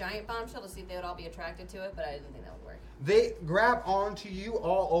to make a giant bombshell to see if they would all be attracted to it, but I didn't think that would work. They grab onto you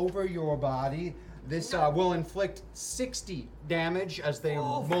all over your body. This will inflict 60 damage as they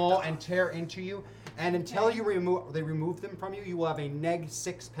maul and tear into you. And until they remove them from you, you will have a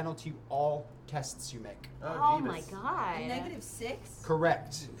 -6 penalty all tests you make. Oh my god. -6?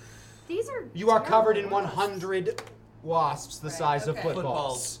 Correct. These are. You are covered in terrible. 100 wasps the size of okay.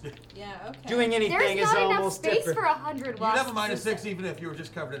 footballs. Yeah, okay. Doing anything There's is not enough almost space different. for 100 You'd wasps. have a -6 even if you were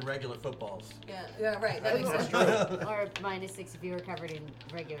just covered in regular footballs. Yeah, right. That makes sense. Or -6 if you were covered in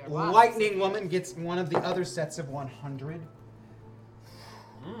regular wasps. Lightning Woman gets one of the other sets of 100.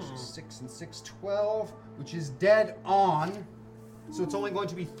 Which is 6 and 6, 12, which is dead on. So it's only going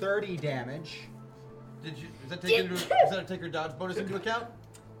to be 30 damage. Does that take your dodge bonus into account?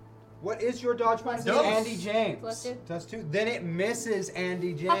 What is your dodge bonus? Dose. Andy James. +2. +2. Then it misses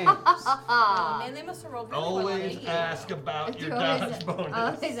Andy James. Oh, man, they must have rolled really well on Always 80. ask about your Always- dodge bonus.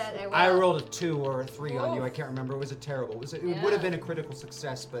 always at- I rolled a 2 or a 3 on you. I can't remember. It was a terrible. It Yeah. would have been a critical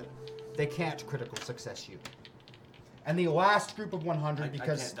success, but they can't critical success you. And the last group of 100,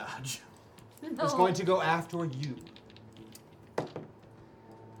 because I can't dodge. is going to go after you.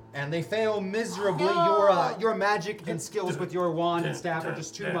 And they fail miserably. Your magic and skills with your wand and staff are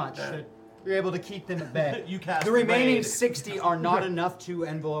just too much. You're able to keep them at bay. You cast the remaining raid. 60 are not enough to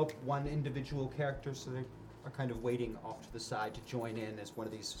envelope one individual character, so they are kind of waiting off to the side to join in as one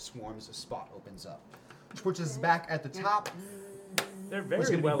of these swarms, a spot opens up. Which puts us back at the top. They're It's very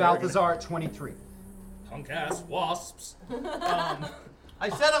going to well be Balthazar at 23. Punk-ass wasps. I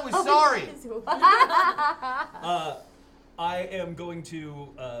said I was sorry. I am going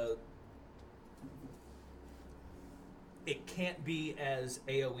to. It can't be as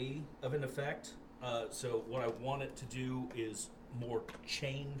AoE of an effect. So what I want it to do is more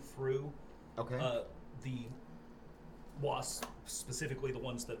chain through. Okay. The wasps, specifically the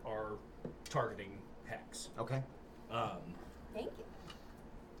ones that are targeting Hex. Okay. Thank you.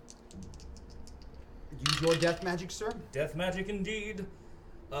 Use your death magic, sir. Death magic indeed.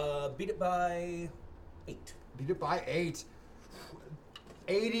 Beat it by 8. Beat it by 8.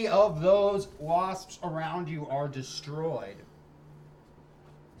 80 of those wasps around you are destroyed.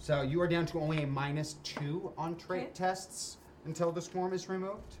 So you are down to only a -2 on trait Okay. tests until the swarm is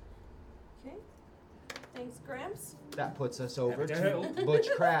removed. Okay. Thanks, Gramps. That puts us over Happy to to help. Butch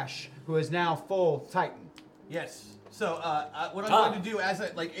Crash, who is now full Titan. Yes. So what I'm going to do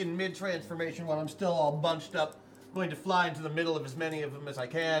in mid transformation, while I'm still all bunched up, I'm going to fly into the middle of as many of them as I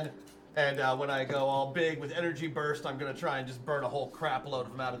can. And when I go all big with energy burst, I'm going to try and just burn a whole crap load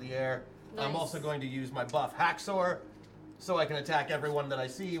of them out of the air. I'm Nice. also going to use my buff Haxor, so I can attack everyone that I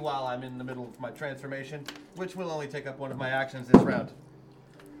see while I'm in the middle of my transformation, which will only take up one of my actions this round.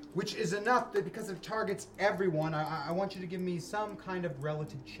 Which is enough that because it targets everyone, I want you to give me some kind of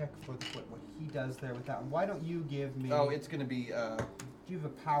relative check for what he does there with that one. Why don't you give me... Oh, it's going to be... do you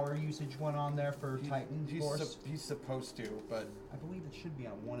have a power usage one on there for Titan Force? He's supposed to, but... I believe it should be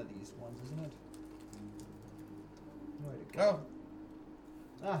on one of these ones, isn't it? Where'd it go?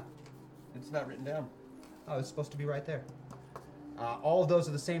 Ah. It's not written down. Oh, it's supposed to be right there. All of those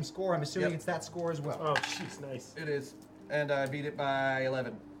are the same score. I'm assuming Yep. it's that score as well. Oh, jeez, nice. It is. And I beat it by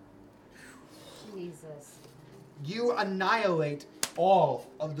 11. Jesus. You annihilate all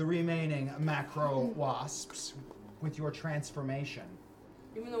of the remaining macro wasps with your transformation.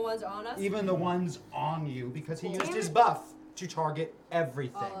 Even the ones on us? Even the ones on you, because he Cool. used his buff to target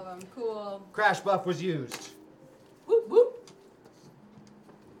everything. All of them. Cool. Crash buff was used. Whoop, whoop.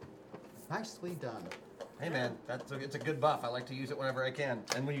 Nicely done. Hey man, it's a good buff. I like to use it whenever I can.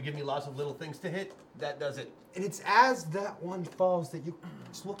 And when you give me lots of little things to hit, that does it. And it's as that one falls that you,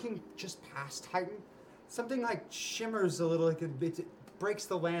 just looking just past Titan, something like shimmers a little, like it breaks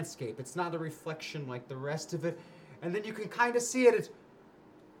the landscape. It's not a reflection like the rest of it. And then you can kind of see it. It's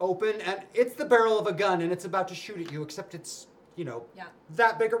open, and it's the barrel of a gun, and it's about to shoot at you, except it's,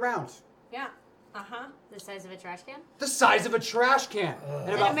 that big around. Yeah. Uh-huh. The size of a trash can? The size of a trash can. And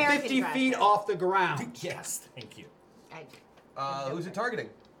An about American 50 trash feet can. off the ground. Yes, thank you. Who's it targeting?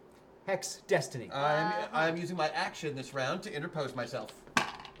 Hex Destiny. I'm using my action this round to interpose myself.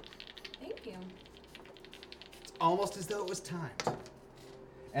 Thank you. It's almost as though it was timed.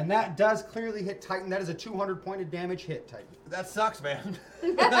 And that does clearly hit Titan. That is a 200 pointed damage hit, Titan. That sucks, man.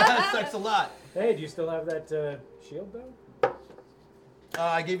 That sucks a lot. Hey, do you still have that shield, though?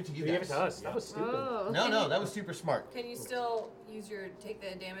 I gave it to you You guys. gave it to us. Yeah. That was stupid. Oh. No, that was super smart. Can you still use take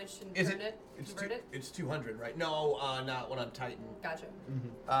the damage and Is turn it? convert it? It's 200, right? No, not when I'm Titan. Gotcha.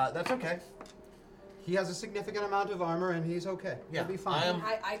 That's okay. He has a significant amount of armor, and he's okay. Yeah, He'll be fine.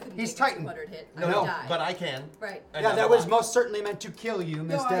 I couldn't He's take a Titan. 200 hit. No, I would no, die. but I can. Right. I Yeah, know that a was lot. most certainly meant to kill you,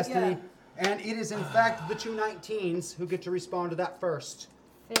 Miss No, Destiny. yeah. And it is, in fact, the 2 19s who get to respond to that first.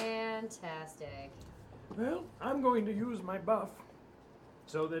 Fantastic. Well, I'm going to use my buff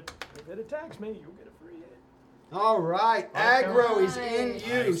so that if it attacks me, you get a free hit. All right, Okay. aggro is in Nice.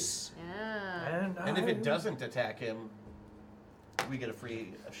 use. Yeah. And if it doesn't attack him, we get a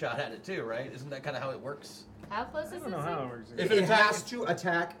free shot at it too, right? Isn't that kind of how it works? How close is I this don't know how it thing? works. It, it attacks- has to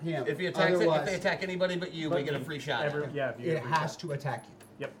attack him. If he attacks it, if Otherwise, they attack anybody but you, we get a free shot at it. Yeah, if you it get a free has shot. to attack you.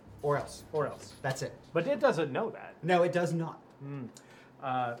 Yep. Or else. Or else. That's it. But it doesn't know that. No, it does not.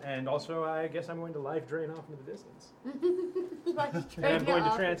 And also, I guess I'm going to life drain off into the distance. Like, And I'm going to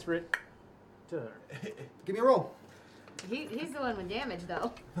off. transfer it to her. Give me a roll. He's the one with damage,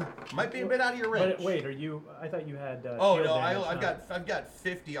 though. Might be a bit out of your range. But wait, are you? I thought you had. Oh shield no, damage, I've got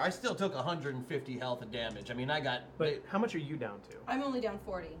 50. I still took 150 health of damage. I mean, I got. But how much are you down to? I'm only down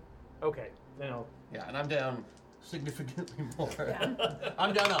 40. Okay, then I'll. Yeah, and I'm down significantly more. Yeah.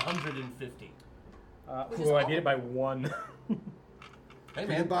 I'm down 150. Which is I all- beat it by 1. Hey Beat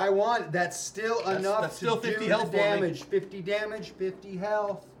man, it by 1. That's still enough that's still to 50 do health the for me. damage. 50 damage, 50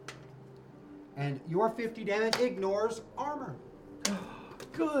 health. And your 50 damage ignores armor.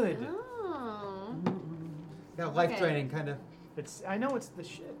 Good. Oh. Got life Okay. draining, kind of. I know it's the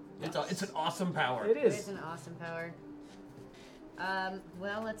shit. it's an awesome power. It It is is. an awesome power.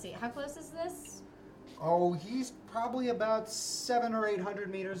 Well, let's see. How close is this? Oh, he's probably about 700 or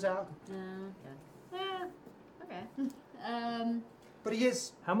 800 meters out. Okay. Okay. But he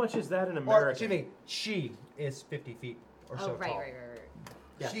is. How much is that in Or, America? excuse me, she is 50 feet or so right, tall. right.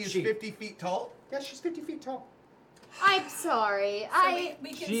 Yeah, She's she. 50 feet tall. Yeah, she's 50 feet tall. I'm sorry. So we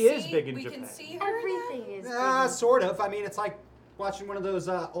can She see, is big in we Japan. can see her. Everything is. Sort of. I mean, it's like watching one of those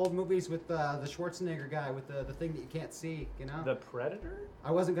old movies with the Schwarzenegger guy with the thing that you can't see, you know? The Predator?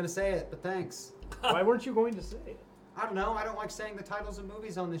 I wasn't going to say it, but thanks. Why weren't you going to say it? I don't know. I don't like saying the titles of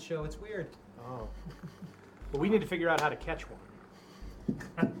movies on this show. It's weird. Oh. Well, we need to figure out how to catch one.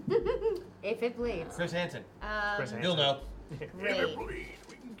 If it bleeds. Chris Hansen. Chris Hansen. You'll know. Great. Please,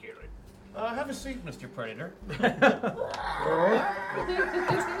 we can kill it. Have a seat, Mr. Predator.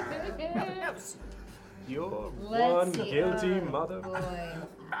 You're Let's one see. guilty Oh, mother. boy.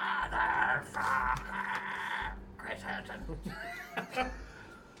 Chris Hansen.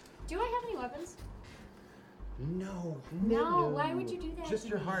 Do I have any weapons? No. No. Why would you do that? Just to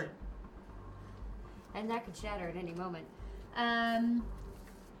your me? heart. And that could shatter at any moment.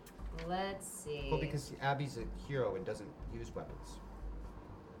 Let's see. Well, because Abby's a hero and doesn't use weapons.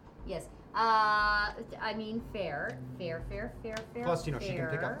 Yes. I mean, fair. Plus, you know, she can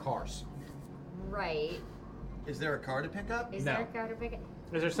pick fair. up cars. Right. Is there a car to pick up? Is No. there a car to pick it?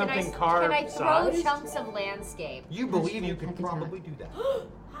 Is there Can I, something car can I throw sized? chunks of landscape? You believe you can probably do that.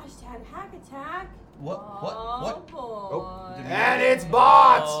 Hashtag hack attack. What? Oh, boy. Oh. And it's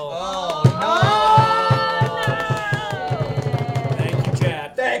bots! Oh, Thank you,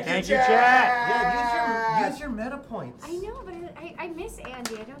 Chad. Thank Thank you, you, Chad! Chad. use your meta points. I know, but I miss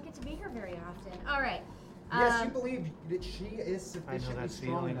Andy. I don't get to be here very often. All right. Yes, you believe that she is I know sufficiently that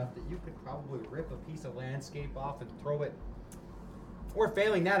strong feeling. enough that you could probably rip a piece of landscape off and throw it. Or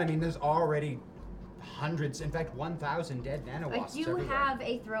failing that, I mean, there's already hundreds, in fact, 1,000 dead I nanowasps do everywhere. have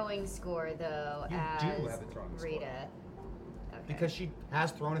a throwing score, though, You as do have a throwing score. Rita. Okay. Because she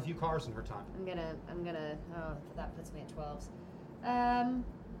has thrown a few cars in her time. I'm gonna, oh, that puts me at 12s.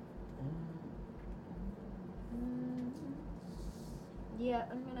 Yeah,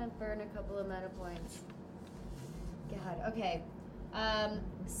 I'm gonna burn a couple of meta points. God, okay.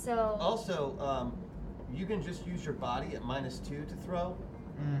 So. Also, you can just use your body at -2 to throw.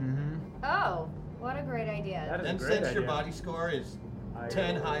 Mm-hmm. Oh, what a great idea. That is And a great since your idea. body score is I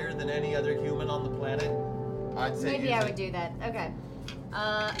 10 higher than any other human on the planet, I'd say Maybe use I it. would do that. Okay.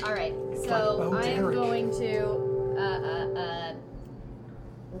 Alright, so I am going to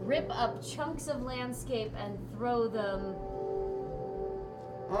rip up chunks of landscape and throw them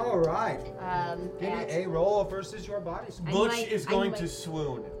All right. Give me at... a roll versus your body score. Butch might- is I going might- to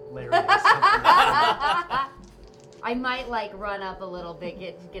swoon. Hilarious. I might like run up a little bit,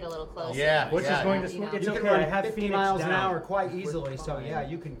 get a little closer. Yeah, Which yeah. is going to You know. It's You okay, can run I have 50 Phoenix miles an down. hour quite We're easily, so fine. yeah,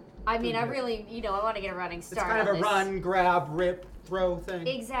 you can. I mean, I really, I want to get a running It's start kind of on a this. run, grab, rip, throw thing.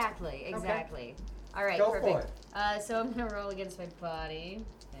 Exactly. All right, Go perfect. for it. So I'm gonna roll against my body.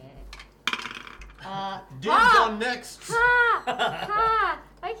 Dibs on next. Ha! Ha!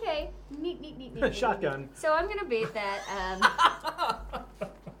 Okay. Neat. Shotgun. So I'm gonna beat that.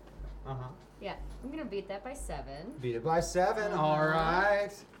 Yeah, I'm gonna beat that by 7. Beat it by 7. All right.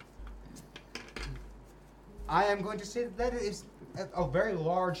 I am going to say that is a very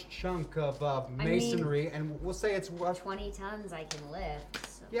large chunk of masonry, and we'll say it's 20 tons I can lift.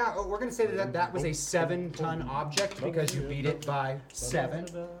 So. Yeah, we're going to say that was a 7-ton object because you beat it by 7.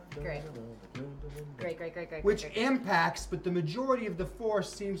 Great. Which impacts, but the majority of the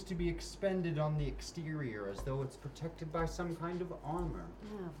force seems to be expended on the exterior, as though it's protected by some kind of armor.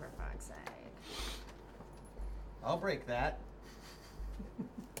 Oh, for fuck's sake. I'll break that.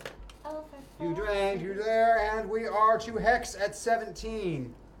 Oh, for You drained, you there, and we are to Hex at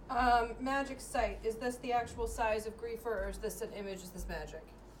 17. Magic sight. Is this the actual size of Griefer, or is this an image? Is this magic?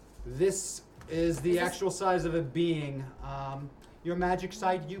 This is the actual size of a being. Your magic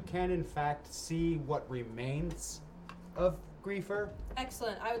sight, you can in fact see what remains of Griefer.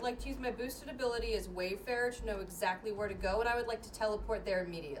 Excellent. I would like to use my boosted ability as Wayfarer to know exactly where to go, and I would like to teleport there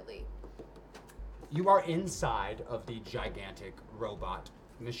immediately. You are inside of the gigantic robot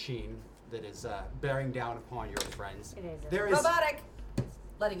machine that is bearing down upon your friends. It is. There is Robotic!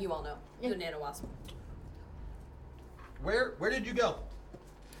 Letting you all know. You nano wasp. Where did you go?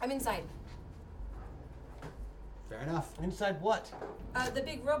 I'm inside. Fair enough. Inside what? The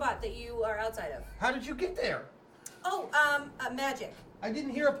big robot that you are outside of. How did you get there? Oh, magic. I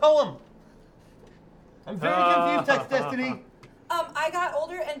didn't hear a poem. I'm very confused, Text Destiny. I got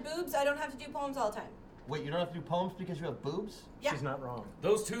older and boobs. I don't have to do poems all the time. Wait, you don't have to do poems because you have boobs? Yeah. She's not wrong.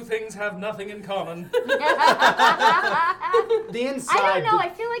 Those two things have nothing in common. The inside. I don't know. I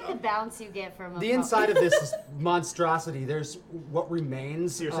feel like the bounce you get from The inside of this monstrosity, there's what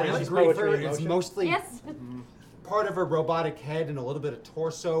remains. So you're saying she's Griefer poetry in is motion? mostly Yes. part of a robotic head and a little bit of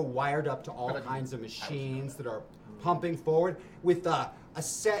torso wired up to all kinds of machines that are pumping forward with a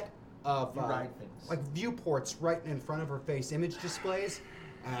set of like viewports right in front of her face, image displays,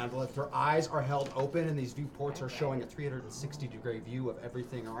 and like her eyes are held open, and these viewports are showing a 360-degree view of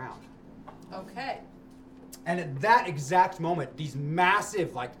everything around. Okay. And at that exact moment, these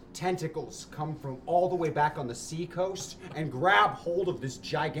massive, like, tentacles come from all the way back on the sea coast and grab hold of this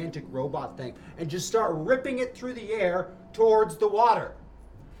gigantic robot thing and just start ripping it through the air towards the water.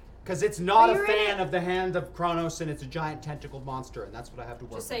 Because it's not a fan of the hand of Kronos, and it's a giant tentacled monster, and that's what I have to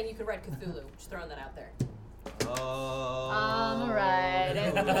work Just saying you could write Cthulhu. Just throwing that out there. Alright.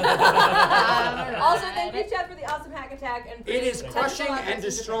 Also, thank you, Chad, for the awesome hack attack. And It is crushing and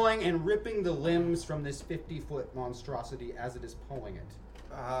destroying and ripping the limbs from this 50-foot monstrosity as it is pulling it.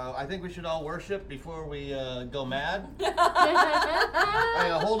 I think we should all worship before we go mad.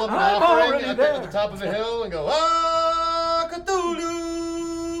 I hold up an offering at the top of a hill and go, Ah,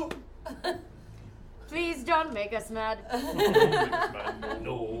 Cthulhu! Please don't make us mad.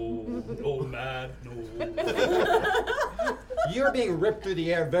 No, mad, no. You're being ripped through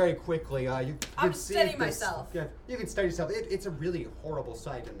the air very quickly. You I'm can see steadying this- myself. Yeah, you can steady yourself. It's a really horrible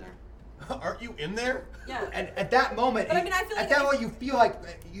sight in there. Aren't you in there? Yeah. And at that moment, But I mean, I feel like at that moment, you feel like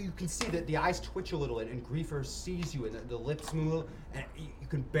you can see that the eyes twitch a little, and Griefer sees you, and the lips move, and you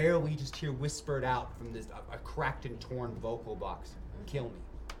can barely just hear whispered out from this a cracked and torn vocal box. Kill me,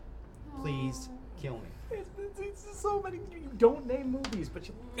 please, kill me. It's so many. You don't name movies, but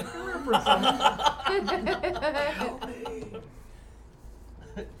you remember some.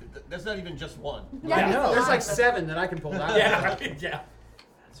 That's not even just one. Yeah, no. There's like 7 that I can pull out. Yeah.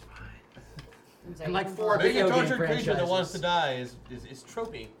 That's fine. And like 4 Being video a game tortured creature that wants to franchises. die is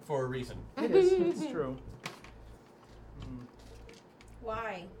tropey for a reason. It is. It's true.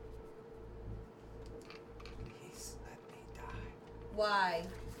 Why? Please let me die. Why?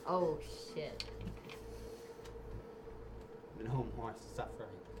 Oh, shit. No more suffering.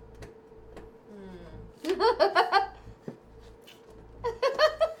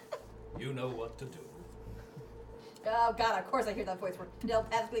 You know what to do. Oh God! Of course I hear that voice. We're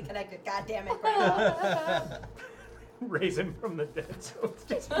telepathically connected. God damn it! Grandma. Raise him from the dead, so it's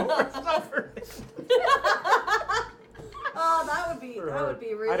just more suffering. Oh, that would be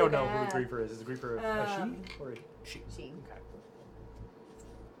really I don't know bad. who Griefer is. Is Griefer a she or a she? She. Okay.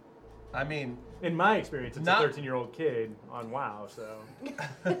 I mean, In my experience, it's Not- a 13-year-old kid on WoW, so.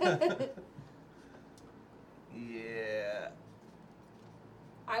 yeah.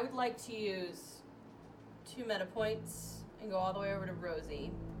 I would like to use 2 meta points and go all the way over to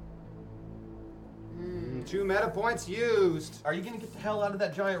Rosie. 2 meta points used. Are you gonna get the hell out of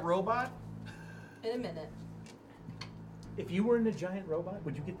that giant robot? In a minute. If you were in a giant robot,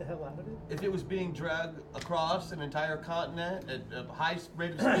 would you get the hell out of it? If it was being dragged across an entire continent at a high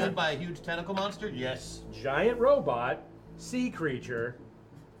rate of speed by a huge tentacle monster, yes. Giant robot, sea creature.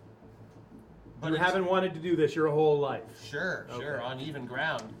 But you it's- haven't wanted to do this your whole life. Sure, Okay. on even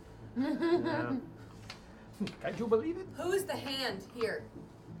ground. Yeah. Can't you believe it? Who is the hand here?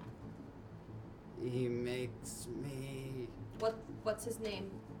 He makes me. What's his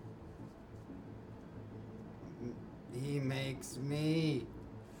name? He makes me.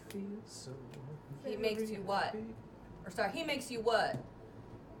 He makes you what? Or sorry, he makes you what?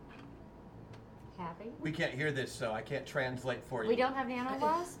 Happy? We can't hear this, so I can't translate for you. We don't have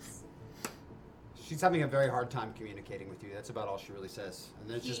nanowasps? She's having a very hard time communicating with you. That's about all she really says. And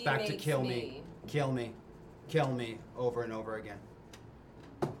then it's just He back to makes kill me. me, kill me, kill me, over and over again.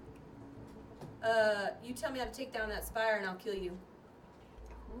 You tell me how to take down that spire and I'll kill you.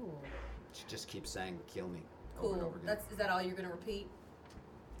 Ooh. She just keeps saying, kill me, over and Cool. over again. Is that all you're gonna repeat?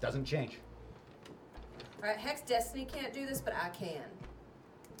 Doesn't change. Alright, Hex Destiny can't do this, but I can.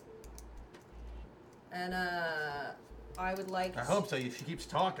 And I would like I hope so. She keeps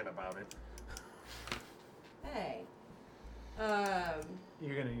talking about it. Hey.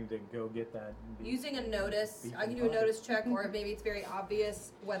 You're gonna need to go get that. Using a notice, I can do a notice check, or maybe it's very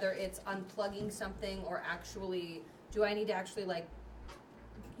obvious whether it's unplugging something or actually, do I need to actually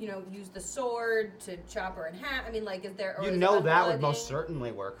use the sword to chop her in half? I mean, is there? Or You is know it that would unplugging? most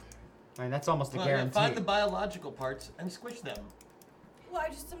certainly work. I mean, that's almost a Well, guarantee. find the biological parts and squish them. Well, I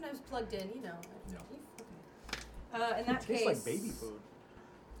just sometimes plugged in, you know. No. In that It case, tastes like baby food.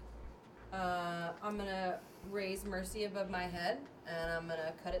 I'm gonna raise Mercy above my head, and I'm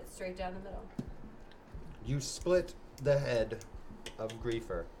gonna cut it straight down the middle. You split the head of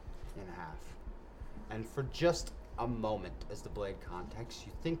Griefer in half. And for just a moment, as the blade contacts,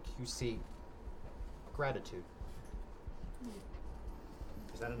 you think you see gratitude.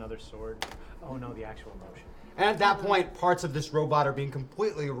 Is that another sword? Oh no, the actual motion. And at that point, parts of this robot are being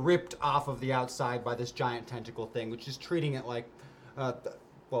completely ripped off of the outside by this giant tentacle thing, which is treating it like, a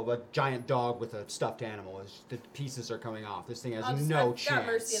giant dog with a stuffed animal. The pieces are coming off. This thing has I've no chance. got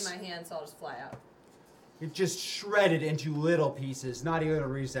Mercy in my hand, so I'll just fly out. It's just shredded into little pieces, not even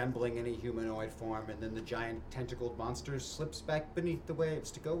resembling any humanoid form, and then the giant tentacled monster slips back beneath the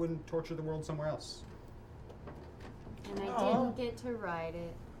waves to go and torture the world somewhere else. And I didn't get to ride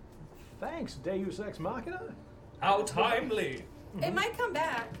it. Thanks, Deus Ex Machina. How timely! It might come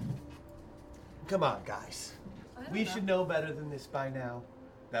back. Come on, guys. I don't We know. should know better than this by now.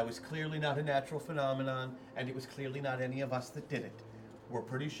 That was clearly not a natural phenomenon, and it was clearly not any of us that did it. We're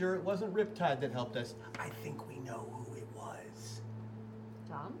pretty sure it wasn't Riptide that helped us. I think we know who it was.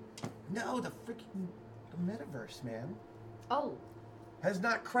 Tom? No, the metaverse, man. Oh. Has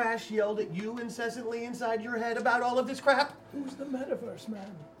not Crash yelled at you incessantly inside your head about all of this crap? Who's the metaverse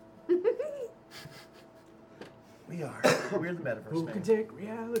man? We are. We're the metaverse, Who man. can take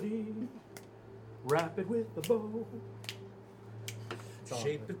reality, wrap it with a bow,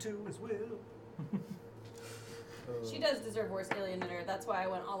 Shape it to his will. She does deserve worse alien than her. That's why I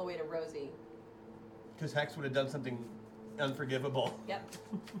went all the way to Rosie. Because Hex would have done something unforgivable. Yep.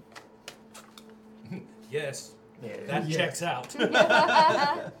 Yes. Yeah. That Yes. checks out.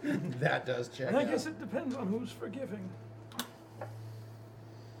 That does check I out. guess it depends on who's forgiving.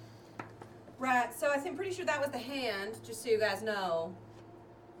 Right, so I'm pretty sure that was the hand, just so you guys know.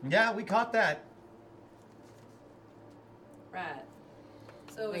 Yeah, we caught that. Right.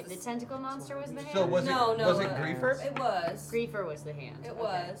 So it Wait, was the tentacle monster was the hand? So was no, it no, was it Griefer? It was. Griefer was the hand. It Okay.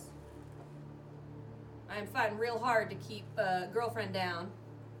 was. I'm fighting real hard to keep girlfriend down.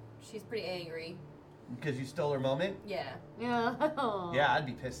 She's pretty angry. Because you stole her moment? Yeah. Yeah. Yeah, I'd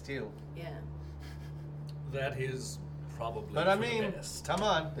be pissed too. Yeah. That is probably But I for the mean, best. come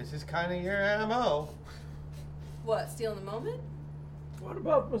on, this is kind of your MO. What, stealing the moment? What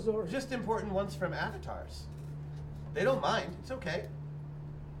about Missouri? Just important ones from avatars. They don't mind. It's okay.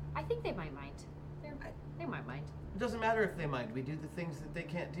 I think they might mind. They might mind. It doesn't matter if they mind. We do the things that they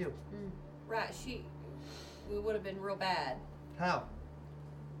can't do. Right, we would have been real bad. How?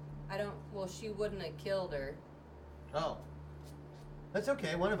 She wouldn't have killed her. Oh. That's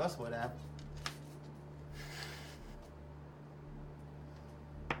okay. One of us would have.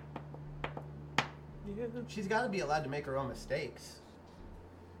 Yeah. She's got to be allowed to make her own mistakes.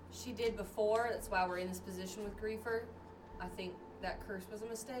 She did before, that's why we're in this position with Griefer. I think that curse was a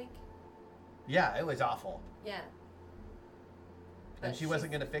mistake. Yeah, it was awful. Yeah. And But she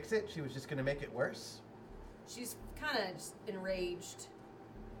wasn't going to fix it? She was just going to make it worse? She's kind of just enraged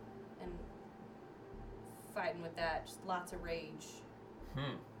and fighting with that. Just lots of rage.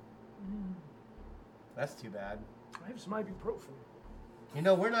 That's too bad. I have some ibuprofen. You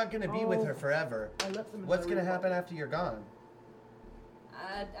know, we're not going to be with her forever. I left them in What's my going to room. happen after you're gone?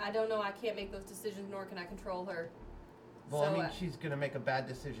 I don't know. I can't make those decisions, nor can I control her. Well, So, I mean, she's going to make a bad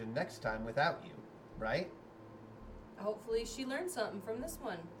decision next time without you, right? Hopefully she learned something from this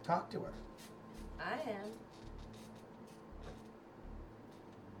one. Talk to her. I am.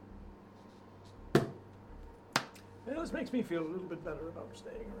 Well, this makes me feel a little bit better about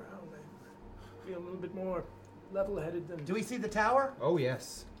staying around. I feel a little bit more level-headed than... Do we see the tower? Oh,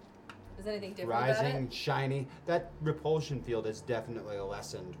 yes. Is anything different about Rising, it? shiny. That repulsion field is definitely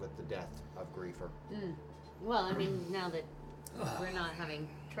lessened with the death of Griefer. Well, I mean, now that we're not having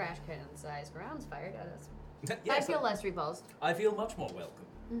trash can-sized rounds fired at us, I Yes, feel less repulsed. I feel much more welcome.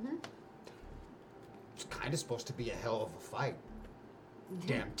 Mm-hmm. It's kind of supposed to be a hell of a fight.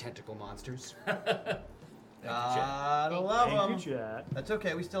 Damn tentacle monsters. Gotta love them. Thank you, Chad. That's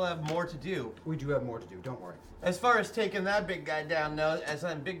okay. We still have more to do. We do have more to do. Don't worry. As far as taking that big guy down, though, as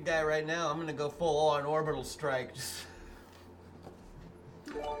I'm big guy right now, I'm gonna go full on orbital strike. Just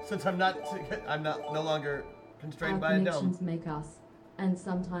since I'm not no longer constrained by Our a dome. connections make us, and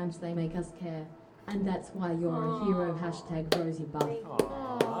sometimes they make us care. And that's why you're a hero. Hashtag Rosie Buff.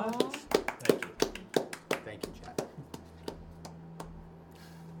 Aww. Thank you. Thank you, Chad.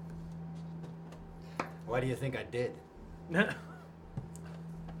 Why do you think I did?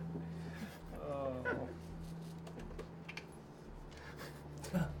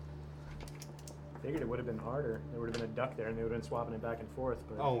 Figured it would have been harder. There would have been a duck there, and they would have been swapping it back and forth.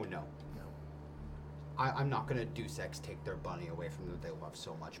 But Oh, no. no. I'm not going to do sex take their bunny away from them they love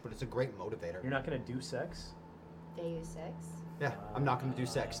so much, but it's a great motivator. You're not gonna do sex? They use sex. Yeah, I'm not going to do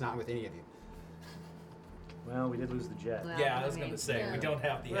sex, not with any of you. Well, we did lose the jet. Well, Yeah, I was gonna say we don't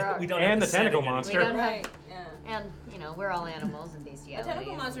have the we don't And have the tentacle setting monster. We don't Right. have, Yeah. and you know, we're all animals and bestiality. The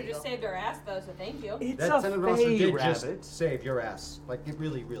tentacle is monster just illegal. saved our ass, though, so thank you. It's That a Senate monster fey did rabbit. just save your ass. Like, it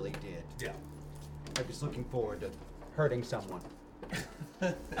really, really did. Yeah. I'm just looking forward to hurting someone.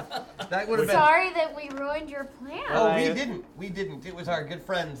 That would have been. Sorry that we ruined your plan. Oh, we didn't. We didn't. It was our good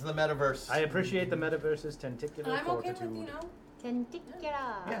friends, the metaverse. I appreciate the metaverse's tentacular I'm okay fortitude. with, you know. Tenticular.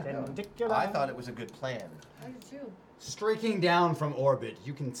 Yeah, no. Tentacular. I thought it was a good plan. I do too. Streaking down from orbit,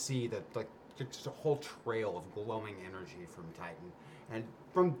 you can see that like just a whole trail of glowing energy from Titan. And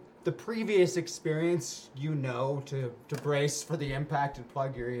from the previous experience, you know to brace for the impact and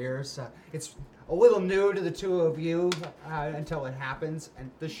plug your ears. It's a little new to the two of you until it happens, and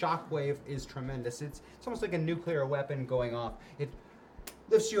the shockwave is tremendous. It's almost like a nuclear weapon going off. It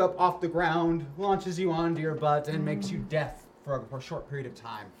lifts you up off the ground, launches you onto your butt, and makes you deaf for a short period of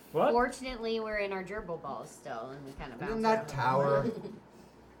time. What? Fortunately, we're in our gerbil balls still, and we kind of bounce In that around. tower,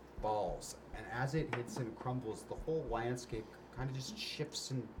 balls. And as it hits and crumbles, the whole landscape kind of just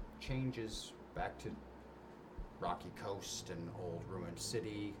shifts and changes back to rocky coast and old ruined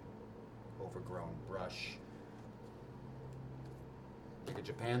city, overgrown brush. Like a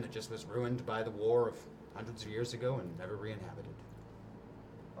Japan that just was ruined by the war of hundreds of years ago and never re-inhabited.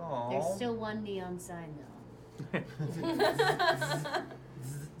 There's Oh. still one neon sign though.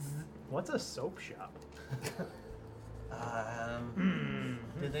 What's a soap shop?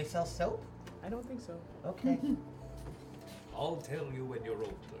 Do they sell soap? I don't think so. Okay. I'll tell you when you're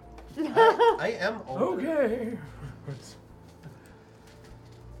older. I am older. Okay.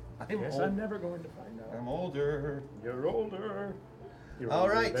 I'm Guess old. I'm never going to find out. I'm older. You're older. You're All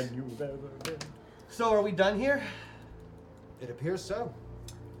older right. than you've ever been. So are we done here? It appears so.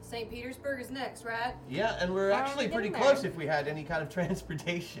 St. Petersburg is next, right? Yeah, and we're How are actually we pretty getting close there? if we had any kind of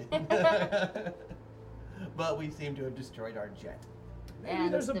transportation. But we seem to have destroyed our jet. Maybe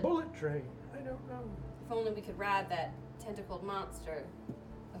And there's a the- bullet train. I don't know. If only we could ride that tentacled monster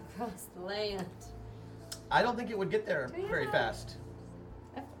across the land. I don't think it would get there Do you very know? fast.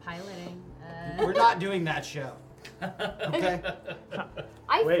 Piloting. We're not doing that show. Okay?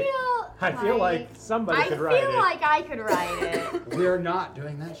 I Wait, feel. I feel like somebody I could ride feel it. like I could ride it, We're not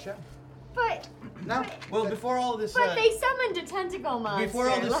doing that show. but No. Well, before all this, but they summoned a tentacle monster. before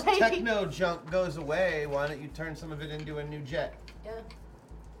all this like, techno junk goes away, why don't you turn some of it into a new jet, Yeah.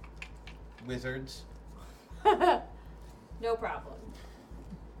 wizards? No problem.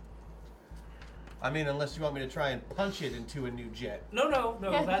 I mean, unless you want me to try and punch it into a new jet. No,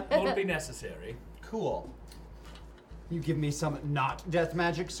 that won't be necessary. Cool. You give me some not death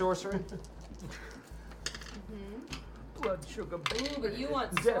magic sorcery? Blood sugar baby. Ooh, but you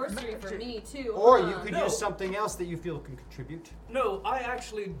want Death sorcery for magic. me too. Or huh? you could No. use something else that you feel can contribute. No, I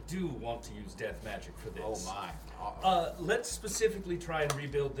actually do want to use death magic for this. Oh my. Let's specifically try and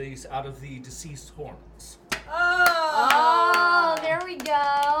rebuild these out of the deceased hornets. Oh, there we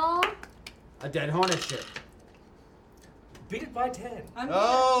go. A dead hornet ship. Beat it by 10.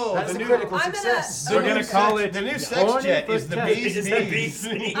 Oh, That's the a new critical I'm success. They're gonna call it the new sex jet is the bee's Is the knees. bee's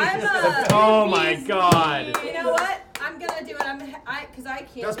knees. Oh my god. You know what? I'm gonna do it. Because I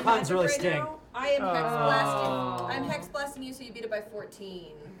can't. Those do puns magic really right sting. now. I am hex blasting. Oh. I'm hex blasting you, so you beat it by 14.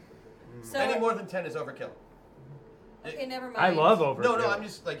 So Any more than 10 is overkill. okay, never mind. I love overkill. No, I'm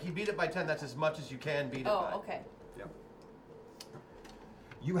just like, he beat it by 10. That's as much as you can beat it by. Oh, okay.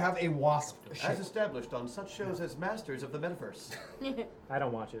 You have a wasp As ship. established on such shows as Masters of the Metaverse. I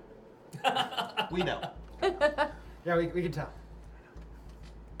don't watch it. We know. Yeah, we can tell.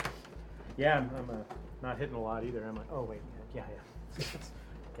 Yeah, I'm not hitting a lot either. I'm like, oh wait, yeah.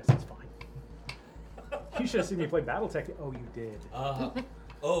 Guess that's fine. You should have seen me play BattleTech. Oh, you did.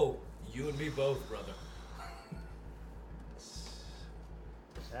 Oh, you and me both, brother.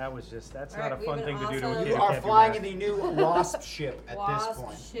 That's All not right, a we've fun been thing to do to a awesome. kid. You who are can't do flying math. in the new wasp ship at this Wasp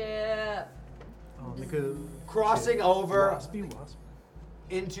point. ship. Oh, Nico. Crossing over Wasp.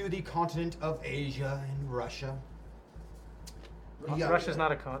 into the continent of Asia and Russia. Russia's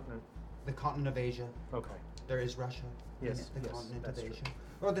not a continent. The continent of Asia. Okay. There is Russia. Yes, The yes, continent that's of true. Asia.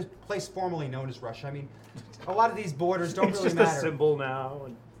 Or the place formerly known as Russia. I mean, a lot of these borders don't It's really just matter. a symbol now.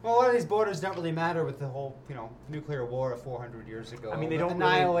 And Well, a lot of these borders don't really matter with the whole, nuclear war of 400 years ago. I mean, they But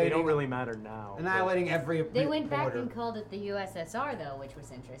don't really matter now. Annihilating every They went back border. and called it the USSR though, which was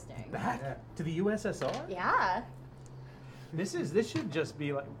interesting. Back to the USSR? Yeah. This should just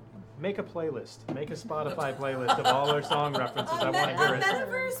be like, make a playlist, make a Spotify playlist of all our song references. I want to hear A it.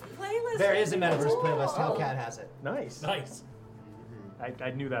 metaverse playlist. There is a would be metaverse cool. playlist. Hellcat has it. Nice. Nice.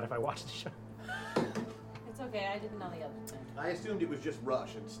 I knew that if I watched the show. It's okay. I didn't know the other thing. I assumed it was just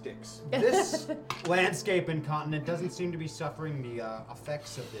Rush and Styx. This landscape and continent doesn't seem to be suffering the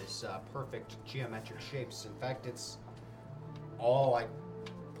effects of this perfect geometric shapes. In fact, it's all like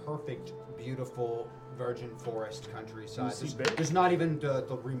perfect, beautiful virgin forest countryside. You see There's, big? there's not even the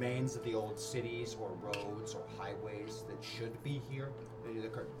remains of the old cities or roads or highways that should be here.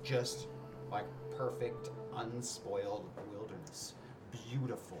 They're just like perfect, unspoiled wilderness.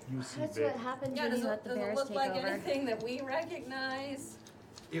 Beautiful. That's what happens Yeah, when does you it, let the does it bears look take like over. anything that we recognize?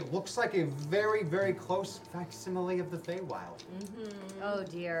 It looks like a very, very close facsimile of the Feywild. Oh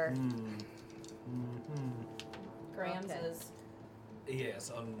dear. Grams Okay. is. Yes,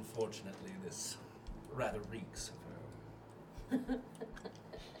 unfortunately, this rather reeks of her.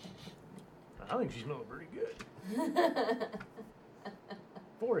 I think she smells pretty good.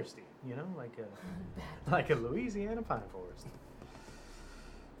 Foresty, like a Louisiana pine forest.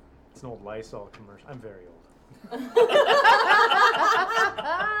 It's an old Lysol commercial. I'm very old.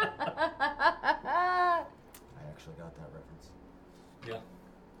 I actually got that reference. Yeah.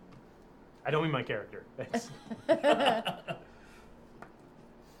 I don't mean my character. It's-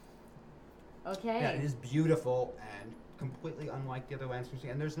 Okay. Yeah, it is beautiful and completely unlike the other landscapes.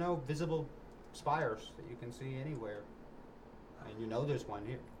 And there's no visible spires that you can see anywhere. And you know there's one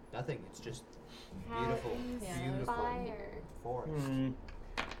here. Nothing. It's just beautiful, beautiful forest.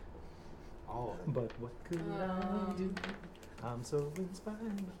 All of it. But what could I do? I'm so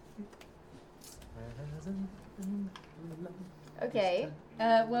inspired by you. Okay.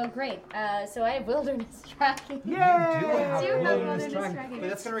 Well, great. So I have wilderness tracking. You do have Do have wilderness wilderness tracking, tracking. but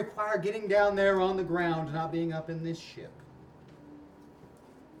that's going to require getting down there on the ground, not being up in this ship.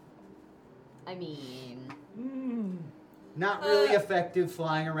 I mean, Not really effective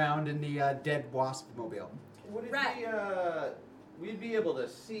flying around in the dead wasp mobile. Would it Right. be, we'd be able to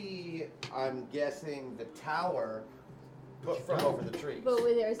see, I'm guessing, the tower from over the trees. but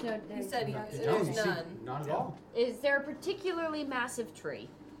there's no. He said No, there's you see, none. not at all. Is there a particularly massive tree?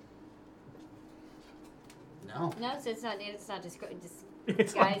 No. No, so it's not. It's not just It's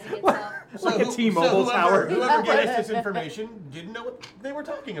disguising like- itself. like a T-Mobile tower. Whoever gave us this information didn't know what they were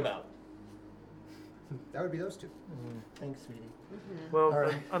talking about. That would be those two. Thanks, sweetie. Well, All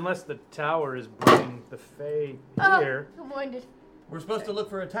right. unless the tower is bringing the Fae here. I'm winded. We're supposed to look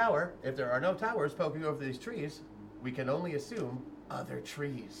for a tower. If there are no towers poking over these trees, we can only assume other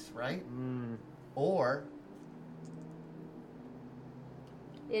trees, right? Or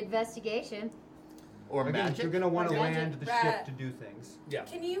Investigation. Again, magic. you're going to want to Magic. land the Right. ship to do things. Yeah.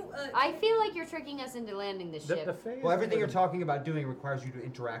 Can you? I feel like you're tricking us into landing the The ship. Fae Well, isn't everything where you're talking about doing requires you to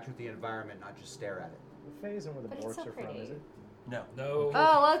interact with the environment, not just stare at it. The Fae isn't where the But it's Borks so are from, pretty. is it? No. No.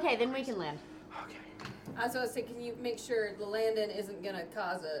 Oh, okay, then we can land. Okay. I was going to say, can you make sure the landing isn't gonna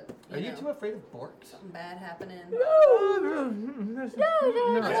cause Are you two afraid of borks? something bad happening? No, no, it's fine.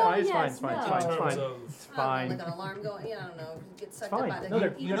 It's fine. yes, It's fine. It's no. fine. It's In terms fine. of- It's I don't know, fine. like an alarm going. Yeah, I don't know. Get sucked fine. up by the No, they're-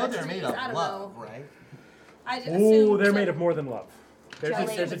 heat. You know the they're made trees. of I don't love, know. right? I just Oh, assumed they're that- made of more than love. There's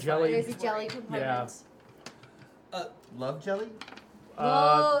Jelly. a jelly. There's a jelly component. Love jelly?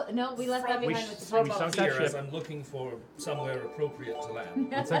 No, we left that we behind with the we typo. sunk that Here, as ship. I'm looking for somewhere appropriate to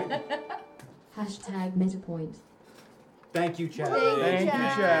land. Hashtag MetaPoint. Thank you, Chad. Thank you,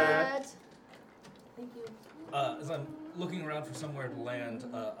 Chad. Thank you. As I'm looking around for somewhere to land,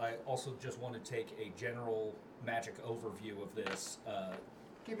 I also just want to take a general magic overview of this.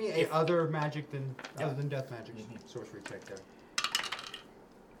 Give me a other magic other than death magic. Sorcery check there.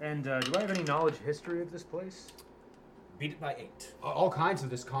 And do I have any knowledge history of this place? Beat it by 8. All kinds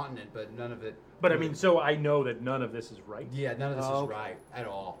of this continent, but none of it. But I mean, so I know that none of this is right. Yeah, none of this is right at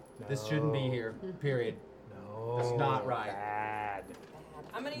all. This shouldn't be here. Period. No. That's not right. Bad.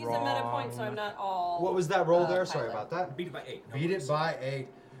 I'm gonna use a meta point so I'm not all. What was that roll there? pilot. Sorry about that. Beat it by 8. No Beat worries. it by 8.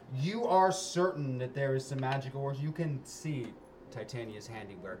 You are certain that there is some magic ores. You can see Titania's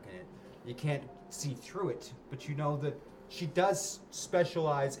handiwork in it. You can't see through it, but you know that she does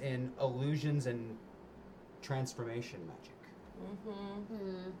specialize in illusions and transformation magic.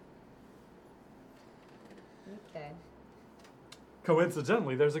 Okay.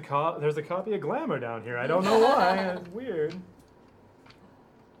 Coincidentally, there's a copy of Glamour down here. I don't know why. It's weird.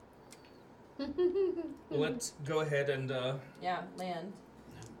 Let's go ahead and Yeah, land.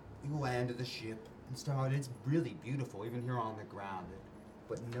 You land the ship and start. It's really beautiful, even here on the ground.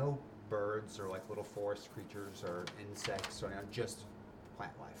 But no birds or like little forest creatures or insects or anything, just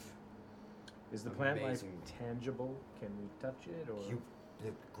plant life. Is the plant life Amazing. tangible? Can we touch it? Or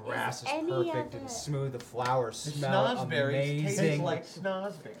The grass is any perfect of and it- smooth. The flowers The smell snozberries taste amazing. like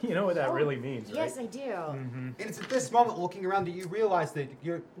snozberries. you know what that really means, right? Yes, I do. And it's at this moment, looking around, that you realize that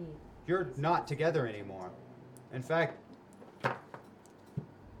you're not together anymore. In fact,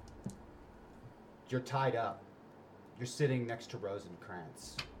 you're tied up. You're sitting next to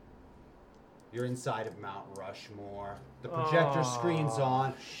Rosencrantz. You're inside of Mount Rushmore. The projector screen's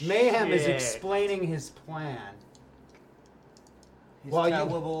on. Mayhem is shit. explaining his plan. His Well, you-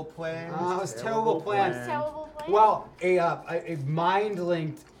 terrible plans. His terrible plan. Terrible plan. Well, a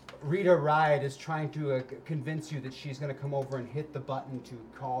mind-linked Rita Riot is trying to convince you that she's going to come over and hit the button to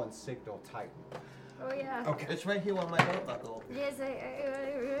call and signal Titan. Oh yeah. Okay. It's right here on my belt buckle. Yes, I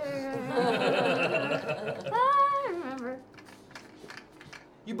remember.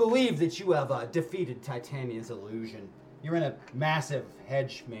 You believe that you have defeated Titania's illusion. You're in a massive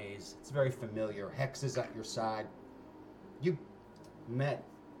hedge maze. It's very familiar. Hex is at your side. You met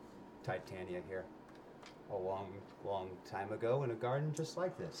Titania here a long, long time ago in a garden just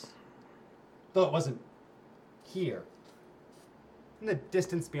like this. Though it wasn't here. In the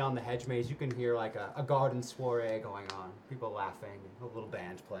distance beyond the hedge maze, you can hear like a garden soiree going on. People laughing, a little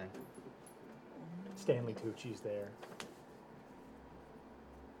band playing. Stanley Tucci's there.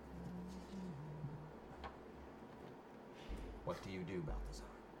 What do you do, Balthazar?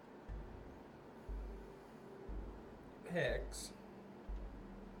 Hex.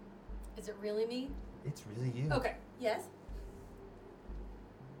 Is it really me? It's really you. Okay. Yes.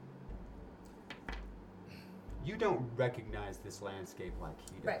 You don't recognize this landscape like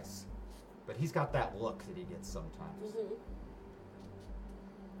he does. Right. But he's got that look that he gets sometimes. Mm-hmm.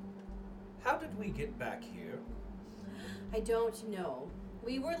 How did we get back here? I don't know.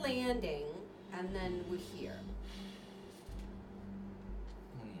 We were landing, and then we're here.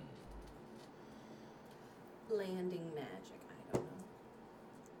 Landing magic. I don't know.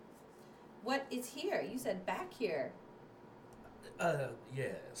 What is here? You said back here.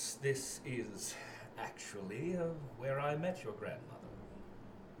 Yes, this is actually where I met your grandmother.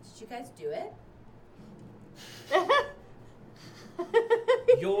 Did you guys do it?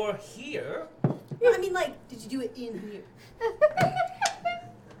 You're here? No, I mean, like, did you do it in here?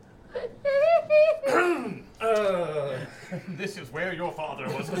 This is where your father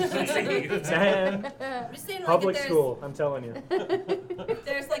was conceived. Man, I'm just saying, like, public if there's, school, I'm telling you. if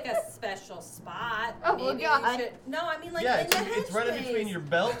there's like a special spot, Oh, maybe God. you should. No, I mean, like, Yeah, in the it's right in hedge between maze. your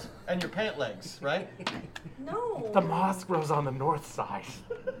belt and your pant legs, right? No. The moss grows on the north side.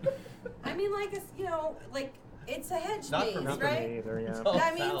 I mean, like, it's, you know, like, it's a hedge Not maze, for Not for right? me either, yeah. Oh,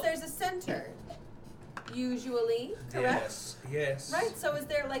 That means foul. there's a center. Usually, correct? Yes. Right, so is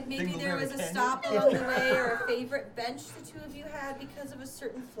there, like, maybe there was a Dingleberry stop along the way or a favorite bench the two of you had because of a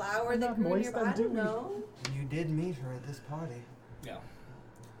certain flower that Not grew moist, nearby? I'm I don't dewy. know. You did meet her at this party. Yeah.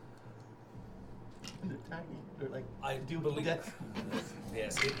 They're tiny. They're like I do believe. death.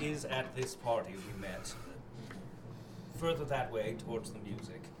 Yes, it is at this party we met. Further that way towards the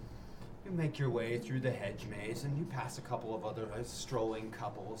music. You make your way through the hedge maze and you pass a couple of other strolling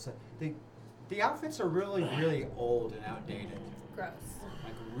couples. The outfits are really, really old and outdated. Gross.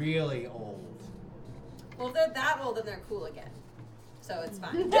 Like really old. Well, if they're that old, then they're cool again. So it's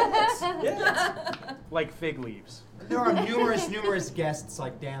fine. Yes. like fig leaves. There are numerous guests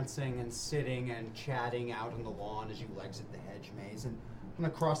like dancing and sitting and chatting out on the lawn as you exit the hedge maze. And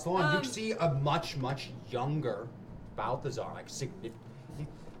across the lawn, you see a much younger Balthazar, like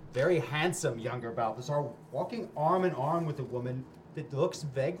very handsome younger Balthazar, walking arm in arm with a woman that looks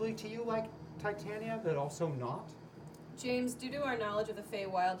vaguely to you like Titania, but also not. James, due to our knowledge of the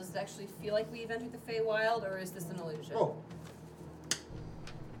Feywild, does it actually feel like we've entered the Feywild, or is this an illusion? Oh.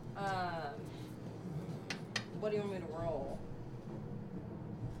 What do you want me to roll?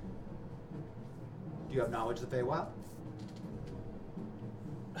 Do you have knowledge of the Feywild?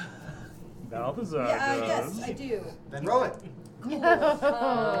 Balthazar Yes, I do. Then roll it. Cool.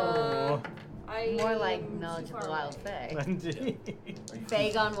 More like knowledge of the wild fae.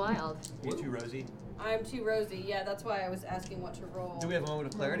 Fae gone wild. You too, Rosie? I'm too rosy. Yeah, that's why I was asking what to roll. Do we have a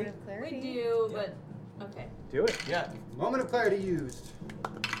moment of clarity? We do, but okay. Do it. Yeah. Moment of clarity used.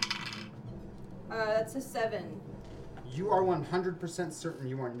 That's a 7. You are 100% certain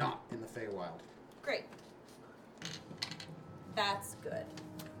you are not in the Feywild. Great. That's good.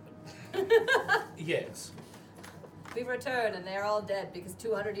 Yes. We've returned, and they're all dead because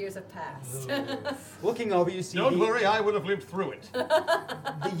 200 years have passed. Looking over, you see. Don't worry, I would have lived through it.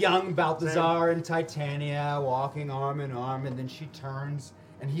 The young Balthazar and Titania walking arm in arm, and then she turns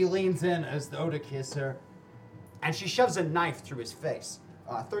and he leans in as though to kiss her, and she shoves a knife through his face.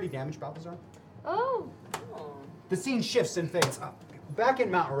 30 damage, Balthazar. Oh. The scene shifts and fades up. Back in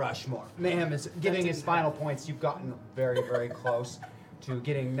Mount Rushmore, Mayhem is giving his final points. You've gotten very close to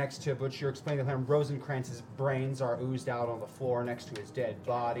getting next to Butch. You're explaining to him Rosencrantz's brains are oozed out on the floor next to his dead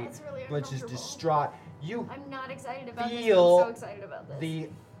body. That's really Butch is uncomfortable. distraught. You I'm not excited about this. I'm feel so excited about this.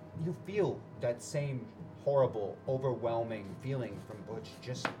 you feel that same horrible, overwhelming feeling from Butch,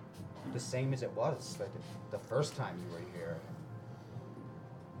 just the same as it was like the first time you were here.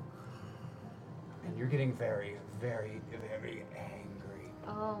 And you're getting very angry.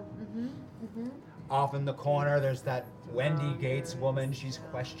 Oh, Off in the corner, there's that Wendy Gates woman. She's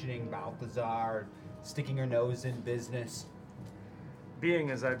questioning Balthazar, sticking her nose in business. Being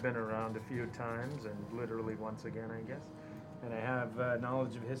as I've been around a few times, and literally once again, I guess, and I have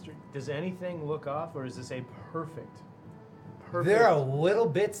knowledge of history, does anything look off, or is this a perfect? There are little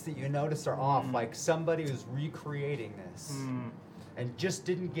bits that you notice are off, like somebody was recreating this and just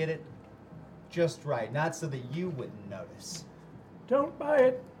didn't get it just right. Not so that you wouldn't notice. Don't buy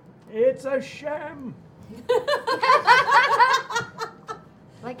it. It's a sham.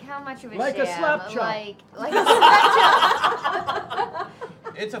 Like how much of a Like sham? a slap chop. Like a slap chop.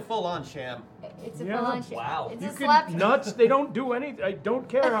 It's a full-on sham. It's a full-on sham. Wow. It's You a slap chop. nuts. They don't do anything. I don't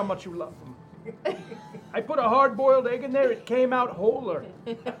care how much you love them. I put a hard-boiled egg in there. It came out wholer.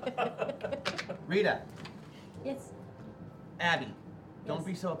 Rita, Yes, Abby, don't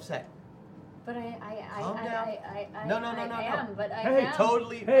be so upset. but Calm I down. No. am, but I Hey, am.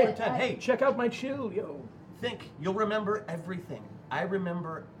 Totally Hey, pretend. Hey, check out my chill, yo. think. You'll remember everything. I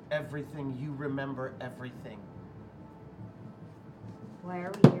remember everything. You remember everything. Why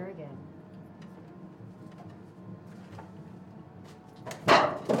are we here again?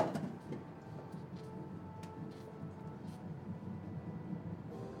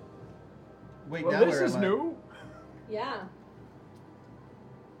 Wait, Well, now this where is am I? new. Yeah.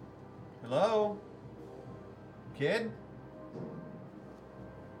 Hello? Kid?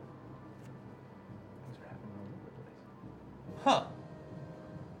 Huh.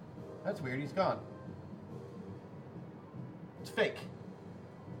 That's weird. He's gone. It's fake.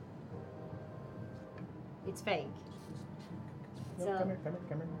 It's fake. No, So- come here.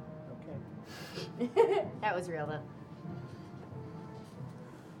 Okay. That was real though.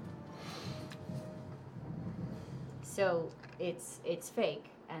 So it's fake,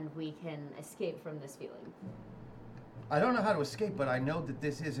 and we can escape from this feeling. I don't know how to escape, but I know that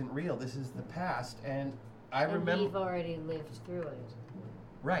this isn't real. This is the past, and I And remember. we've already lived through it.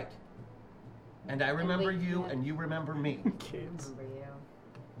 Right. And I remember we you, can't- and you remember me. Kids. Remember you.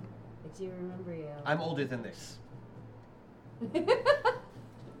 I do remember you. I'm older than this.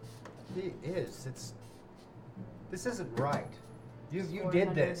 He is. This isn't right. You did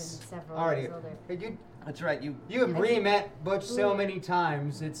 400 this and several already. years older. Hey, That's right. You. you have I re-met Butch so Ooh. many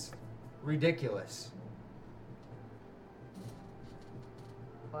times. It's ridiculous.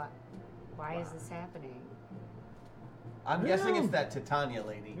 What? Why is this happening? I'm guessing it's Yeah. that Titania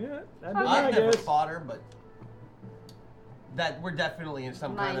lady. Yeah, that'd be Probably. my I've never guess. fought her, but that we're definitely in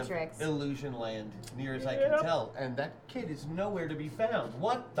some kind Mind of tricks. illusion land, near as I Yeah. can tell. And that kid is nowhere to be found.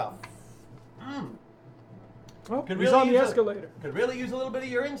 What the? Oh, Could he's really on the use escalator. Could really use a little bit of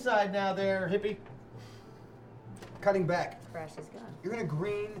your inside now, there, hippie. Cutting back. Crash is gone. You're in a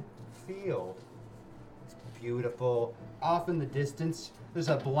green field. beautiful. Off in the distance, there's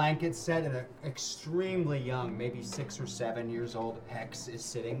a blanket set and an extremely young, maybe 6 or 7 years old Hex is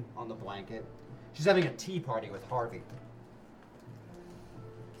sitting on the blanket. She's having a tea party with Harvey.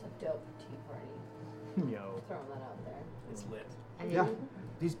 It's a dope tea party. Yo. Throwing that out there. It's lit. Yeah.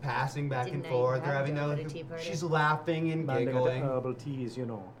 He's passing back and Didn't I forth. They're have having to go a to tea party? She's laughing and Man, they got the giggling. herbal teas, you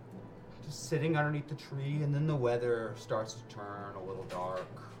know. Just sitting underneath the tree, and then the weather starts to turn a little dark.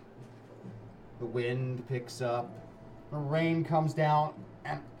 The wind picks up. The rain comes down,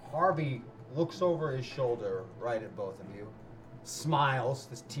 and Harvey looks over his shoulder right at both of you, smiles,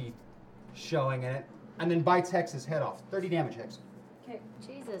 his teeth showing in it, and then bites Hex's head off. 30 damage, Hex. Okay.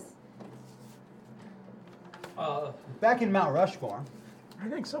 Jesus. Back in Mount Rushmore. I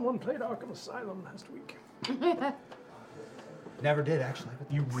think someone played Arkham Asylum last week. Never did, actually.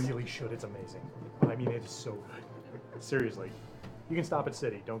 You really should. It's amazing. I mean, it is so good. Seriously. You can stop at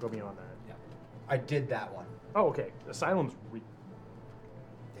City. Don't go beyond that. Yeah. I did that one. Oh, okay. Asylum's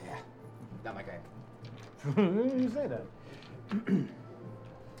Yeah. Not my game. You say that.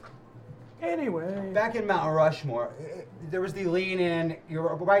 Anyway. Back in Mount Rushmore, there was the lean in. You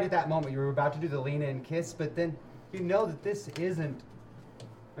were right at that moment. You were about to do the lean in kiss, but then you know that this isn't.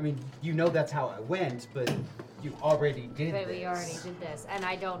 I mean, you know that's how it went, but you already did But this. we already did this, and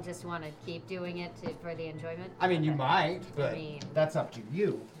I don't just want to keep doing it for the enjoyment. I mean, you might, but I mean, that's up to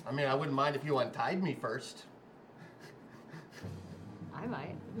you. I mean, I wouldn't mind if you untied me first. I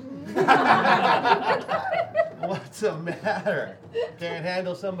might. What's the matter? Can't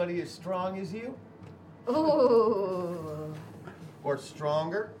handle somebody as strong as you? Ooh. Or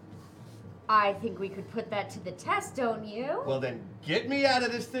stronger? I think we could put that to the test, don't you? Well then, get me out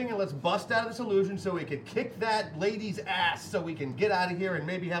of this thing and let's bust out of this illusion so we can kick that lady's ass so we can get out of here and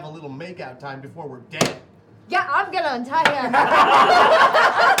maybe have a little makeout time before we're dead. Yeah, I'm gonna untie him.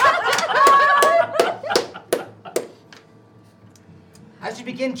 As you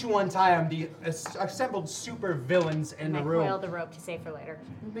begin to untie him, the assembled super villains in the I room coil the rope to save for later.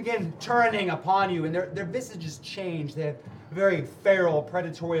 begin turning upon you, and their visages change. They have a very feral,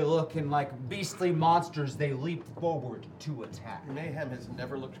 predatory look, and like beastly monsters, they leap forward to attack. Mayhem has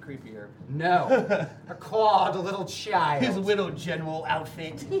never looked creepier. No, a clawed little child. His widow general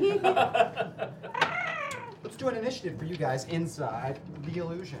outfit. Let's do an initiative for you guys inside the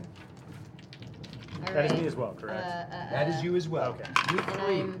illusion. All That is right. me as well, correct? That is you as well. Okay. You And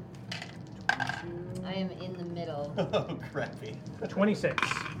three. I am in the middle. Oh, crappy. 26.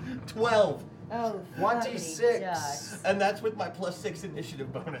 12. Oh, 26. And that's with my +6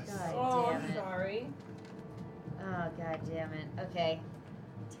 initiative bonus. God Oh, damn it. sorry. Oh, god damn it. Okay.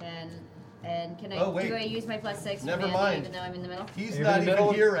 10. And can I Oh, wait. do I use my +6 for Never Mandy mind. even though I'm in the middle? He's You're not in the even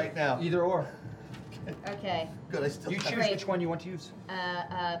middle. here right now. Either or. Okay. Good, I still You choose Great. which one you want to use.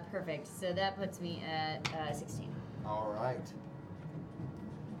 Perfect. So that puts me at 16. All right.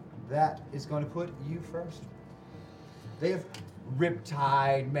 That is going to put you first. They have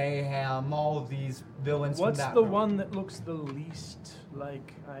Riptide, Mayhem, all of these villains What's from that the realm. one that looks the least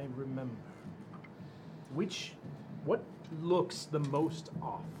like I remember? What looks the most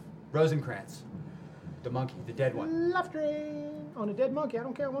off? Rosencrantz. The monkey, the dead one. Love train on a dead monkey. I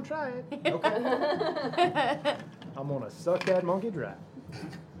don't care. I'm gonna try it. Okay. I'm gonna suck that monkey dry.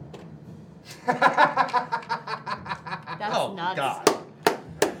 That's Oh, nuts. God.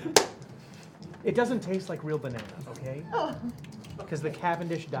 It doesn't taste like real banana, okay? Because the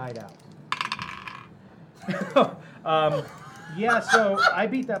Cavendish died out. Yeah, so I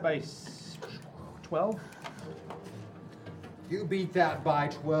beat that by 12. You beat that by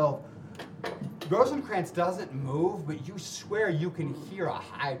 12. Rosencrantz doesn't move, but you swear you can hear a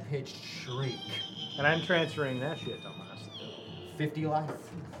high-pitched shriek. And I'm transferring that shit, dumbass. 50 life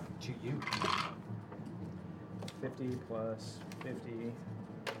to you. 50 plus 50.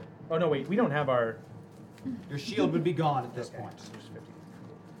 Oh, no, wait. We don't have our... Your shield would be gone at this Okay, point. so just 50.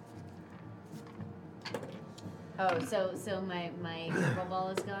 Oh, so my gerbil ball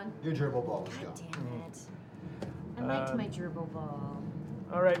is gone? Your gerbil ball is God gone. damn it. I liked my gerbil ball.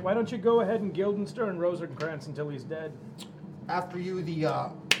 All right, why don't you go ahead and Guildenstern Rosencrantz until he's dead? After you, the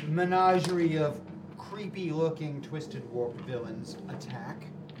menagerie of creepy-looking, twisted, warped villains attack.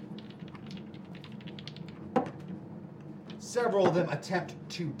 Several of them attempt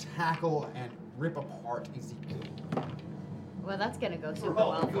to tackle and rip apart Ezekiel. Well, that's gonna go super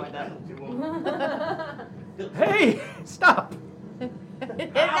well for them. Hey, stop!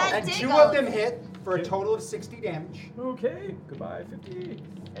 And two of them hit for a total of 60 damage. Okay, goodbye 50,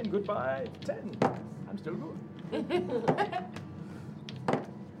 and goodbye 10. I'm still good.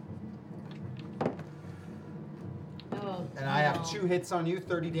 Oh, And I have 2 hits on you,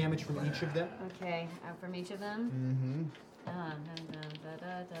 30 damage from each of them. Okay, from each of them.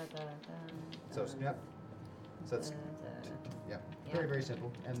 So, yep. So it's, yep. Very, very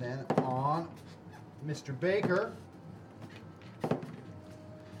simple. And then on Mr. Baker,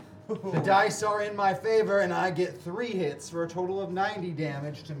 the dice are in my favor, and I get 3 hits for a total of 90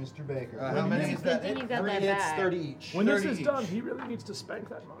 damage to Mr. Baker. How many is that? 3 hits, 30 each. When this 30 is each. done, he really needs to spank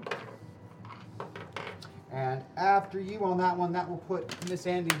that monk. And after you on that one, that will put Miss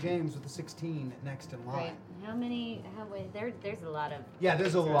Andy James with the 16 next in line. Great. How many? There's a lot of. Yeah,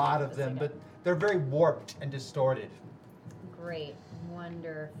 there's a lot of them, but they're very warped and distorted. Great.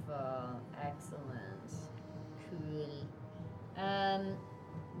 Wonderful. Excellent. Cool.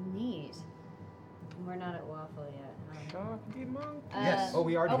 Neat. We're not at waffle yet. Shocking monk. Yes. Oh,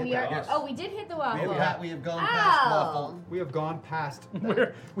 we already hit that. Yes. Oh, we did hit the waffle. We have gone past waffle. We have gone past.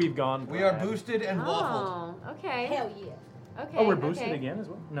 We've gone. We are boosted and waffled. Oh, okay. Hell yeah. Okay. Oh, we're boosted okay. again as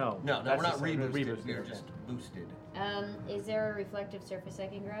well? No. No, that's we're not the same. reboosted. We are okay. just boosted. Is there a reflective surface I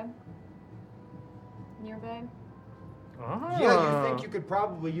can grab nearby? Yeah, you think you could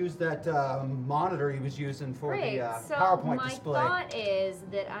probably use that monitor he was using for Great. the So PowerPoint my display. thought is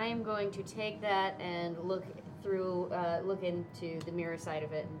that I am going to take that and look into the mirror side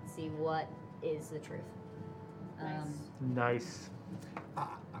of it and see what is the truth. Nice.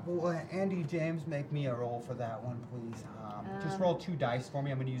 Well, Andy James, make me a roll for that one, please. Just roll 2 dice for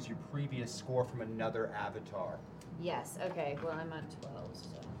me. I'm going to use your previous score from another avatar. Yes. Okay. Well, I'm at 12. So.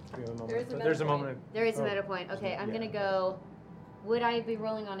 There's a moment. There is a meta point. Okay, I'm gonna go. Would I be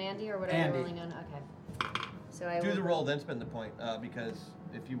rolling on Andy or would I Andy. be rolling on? Okay. So I Do will. the roll, then spend the point, because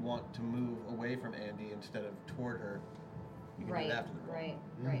if you want to move away from Andy instead of toward her, you can do it after the roll.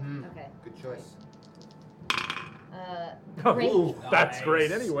 Right. Mhm. Okay. Good choice. Great. Ooh, that's Nice.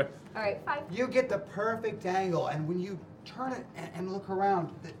 great anyway. All right. 5. You get the perfect angle, and when you turn it and look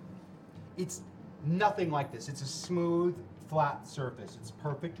around, it's nothing like this. It's a smooth, flat surface. It's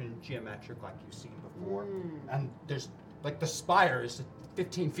perfect and geometric like you've seen before. And there's, like, the spire is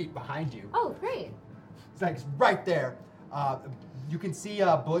 15 feet behind you. Oh, great. It's like right there. You can see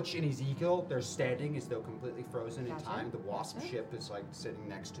Butch and Ezekiel. They're standing as though completely frozen in Gotcha. time. The Wasp ship is like sitting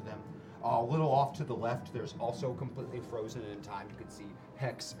next to them. A little off to the left, there's also completely frozen in time. You can see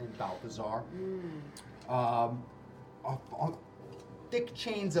Hex and Balthazar. Thick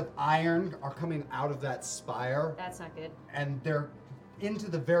chains of iron are coming out of that spire, That's not good. and they're into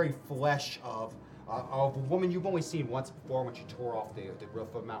the very flesh of a woman you've only seen once before when she tore off the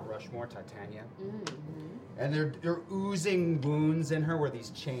roof of Mount Rushmore, Titania. And they're oozing wounds in her where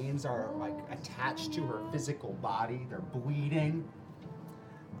these chains are like attached to her physical body. They're bleeding.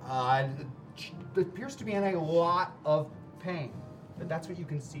 And there appears to be in a lot of pain. But that's what you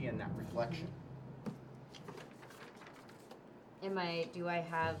can see in that reflection. Do I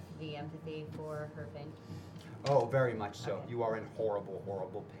have the empathy for her pain? Oh, very much so. Okay. You are in horrible,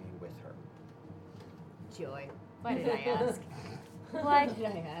 horrible pain with her. Joy. Why did I ask? Why did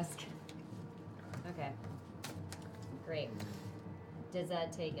I ask? Okay. Great. Does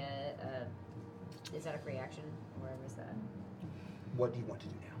that take is that a free action? Where was that? What do you want to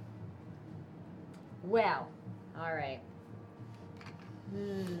do now? Well, all right.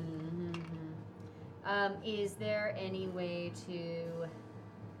 Is there any way to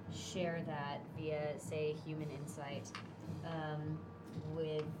share that via, say, human insight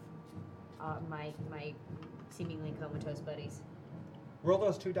with my seemingly comatose buddies? Roll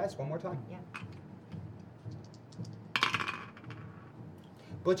those 2 dice one more time. Yeah.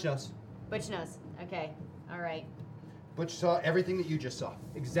 Butch knows. Butch knows. Okay. All right. Butch saw everything that you just saw,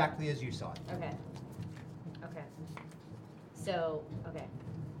 exactly as you saw it. Okay. Okay. So, okay.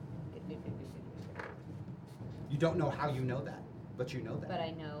 Good. You don't know how you know that, but you know that. But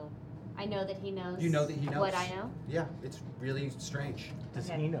I know that he knows. You know that he knows. What I know? Yeah, it's really strange. Does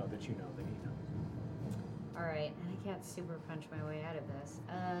Okay. he know that you know that he knows? All right, and I can't super punch my way out of this.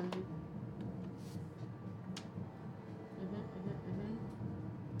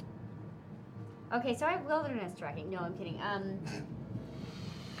 Okay, so I have wilderness tracking. No, I'm kidding.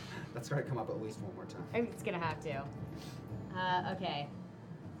 That's going to come up at least one more time. It's gonna have to. Okay.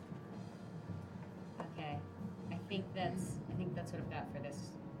 Okay. I think that's what I've got for this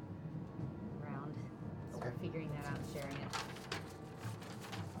round. Start figuring that out and sharing it.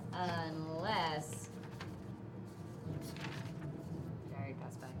 Unless I already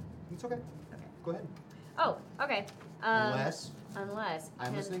passed by. It's okay. Okay. Go ahead. Oh, okay. Unless I'm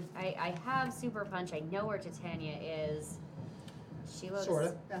can- listening. I have super punch. I know where Titania is. She looks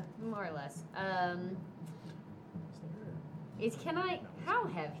Sorta, yeah. more or less.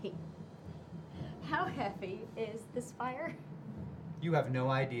 How heavy is this fire? You have no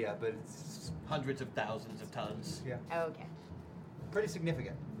idea, but it's Hundreds of thousands of tons. yeah, Oh, okay. pretty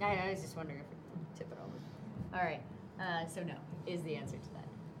significant. I was just wondering if we could tip it over. All right. So no is the answer to that.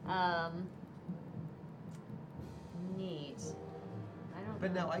 Neat. I don't.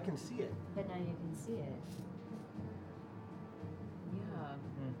 But know. now I can see it. But now you can see it. Yeah.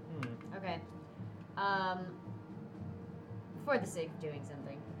 Mhm. Okay. For the sake of doing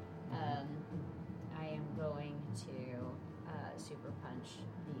something, I am going to super punch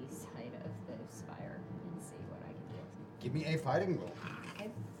the side of the spire and see what I can do. Give me a fighting roll. Okay.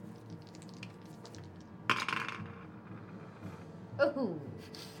 Oh.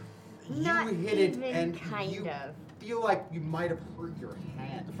 Not you hit it, even and kind you of. feel like you might have hurt your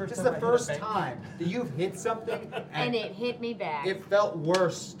hand. First This is time the I hit a first bank. time that you've hit something, And it hit me back. it felt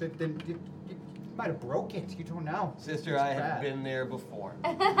worse than you might have broke it. You don't know. Sister, It's I have bad. been there before.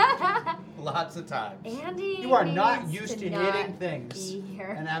 Lots of times. Andy You are not needs used to not hitting things be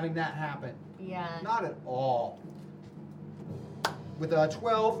here. and having that happen. Yeah. Not at all. With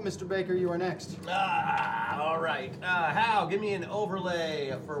 12, Mr. Baker, you are next. All right. Hal, give me an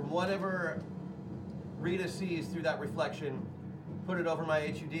overlay from whatever Rita sees through that reflection. Put it over my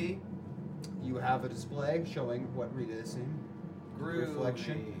HUD. You have a display showing what Rita is seeing. Groovy.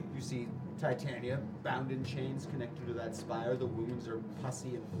 Reflection. You see Titania bound in chains connected to that spire. The wounds are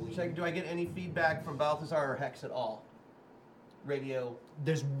pussy and bleeding. Check, do I get any feedback from Balthazar or Hex at all? Radio.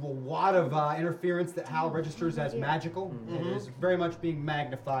 There's a lot of interference that Hal registers as magical. It is very much being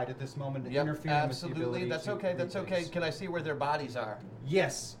magnified at this moment, interfering with the absolutely. ability That's to okay. read That's okay. things. Can I see where their bodies are?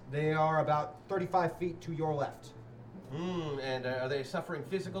 Yes, they are about 35 feet to your left. And are they suffering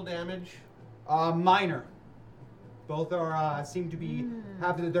physical damage? Minor. Both are seem to be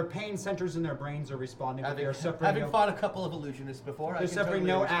have their pain centers in their brains are responding, but they are suffering. Having fought a couple of illusionists before, they're I can suffering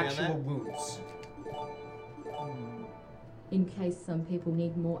totally no understand actual that. wounds. In case some people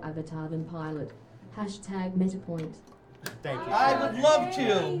need more avatar than pilot. Hashtag MetaPoint. Thank you. I would love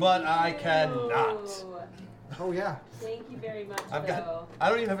to, but I cannot. Oh yeah. Thank you very much, I've got. I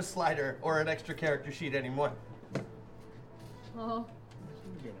don't even have a slider or an extra character sheet anymore. Oh.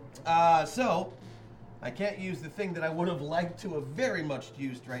 So I can't use the thing that I would have liked to have very much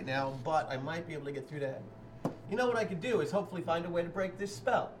used right now, but I might be able to get through that. You know what I could do is hopefully find a way to break this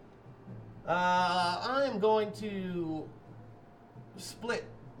spell. I am going to split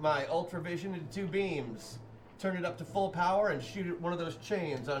my ultravision into two beams, turn it up to full power, and shoot at one of those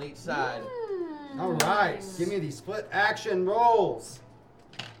chains on each side. All right, give me these split action rolls.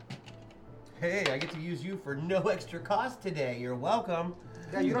 Hey, I get to use you for no extra cost today. You're welcome.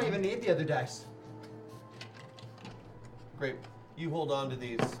 Yeah, you don't even need the other dice. Great. You hold on to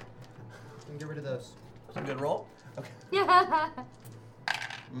these. And get rid of those. That's a good roll. Okay. That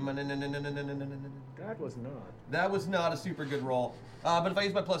was not. That was not a super good roll. But if I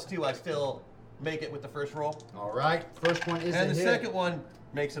use my +2, I still make it with the first roll. All right, first one is And a the hit. second one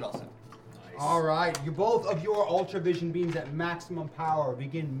makes it also. All right, you both of your ultravision beams at maximum power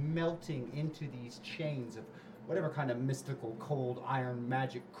begin melting into these chains of whatever kind of mystical cold iron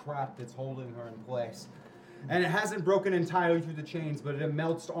magic crap that's holding her in place. And it hasn't broken entirely through the chains, but it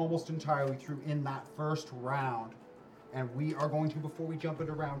melts almost entirely through in that first round. And we are going to, before we jump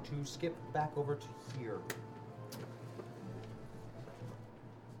into round 2, skip back over to here.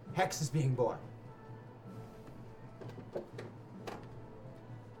 Hex is being born.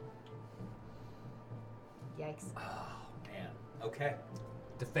 Yikes. Oh, man. Okay.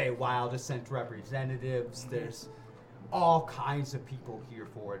 The Feywild Ascent representatives. There's all kinds of people here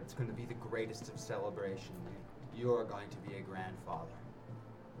for it. It's going to be the greatest of celebration. You're going to be a grandfather.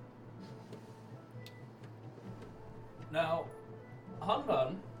 Now,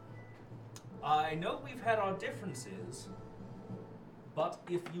 Hanban, I know we've had our differences, but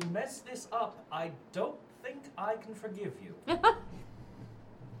if you mess this up, I don't think I can forgive you.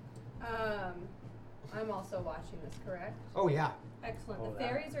 I'm also watching this, correct? Oh, yeah. Excellent. Oh, The that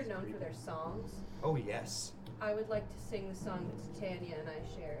fairies are known for their songs. Oh, yes. I would like to sing the song that Titania and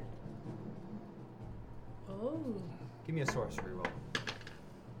I shared. Oh. Give me a sorcery roll.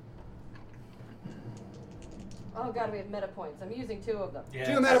 Oh god, we have meta points. I'm using 2 of them. Yes.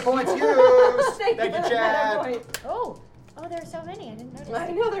 2 meta points used! Thank you, you, Chad! meta points. Oh. Oh, there are so many. I didn't notice.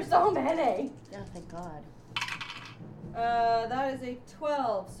 I know there's so many. Oh, thank God. That is a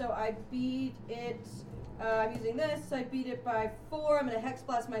 12, so I beat it. I'm using this. I beat it by 4. I'm gonna hex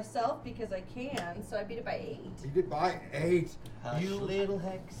blast myself because I can, so I beat it by 8. You did by 8. Hush, little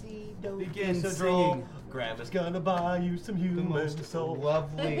Hexy, don't begin be so singing. droll. Grandma's gonna buy you some The human most soul.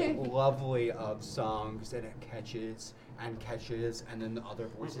 lovely, lovely of songs, and it catches and catches, and then the other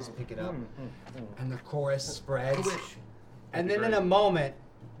voices pick it up, and the chorus spreads. And then in a moment,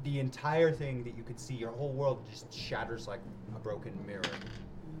 the entire thing that you could see, your whole world just shatters like a broken mirror.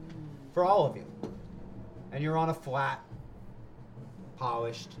 For all of you. And you're on a flat,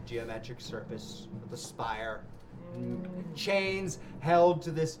 polished, geometric surface with a spire. Chains held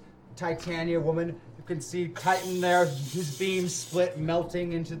to this Titania woman. You can see Titan there, his beams split,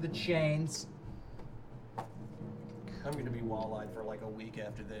 melting into the chains. I'm gonna be wall-eyed for like a week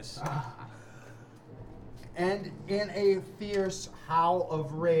after this. And in a fierce howl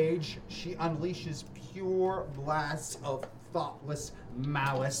of rage, she unleashes pure blasts of thoughtless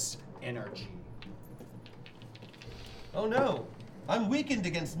malice energy. Oh no, I'm weakened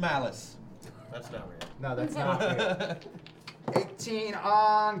against malice. That's not real. No, that's not real. 18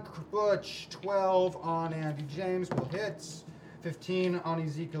 on Butch, 12 on Andy James will hit, 15 on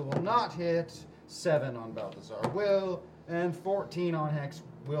Ezekiel will not hit, 7 on Balthazar will, and 14 on Hex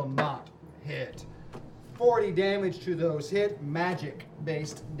will not hit. 40 damage to those hit,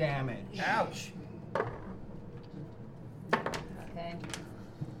 magic-based damage. Ouch. Okay.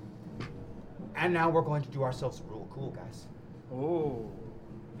 And now we're going to do ourselves real cool, guys. Oh.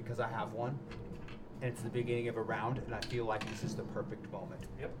 Because I have one, and it's the beginning of a round, and I feel like this is the perfect moment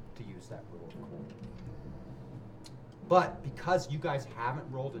to use that rule of cool. But because you guys haven't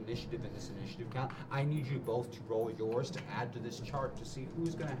rolled initiative in this initiative count, I need you both to roll yours to add to this chart to see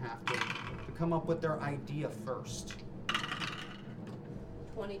who's going to have to come up with their idea first.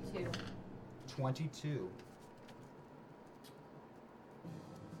 22. 22.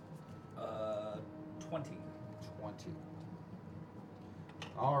 20. 20.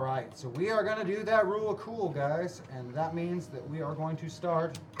 All right, so we are going to do that rule of cool, guys, and that means that we are going to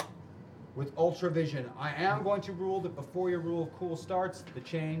start with Ultravision. I am going to rule that before your rule of cool starts, the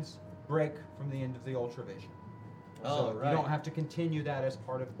chains break from the end of the Ultravision. So you don't have to continue that as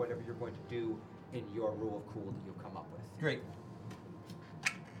part of whatever you're going to do in your rule of cool that you'll come up with. Great.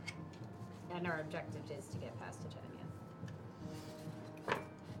 And our objective is to get past Titania.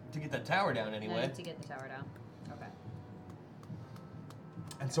 To get the tower down anyway. And to get the tower down. Okay.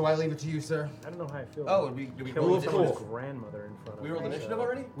 And so I leave it to you, sir. I don't know how I feel. Oh, do we killing roll someone's cool. grandmother in front of We me. rolled initiative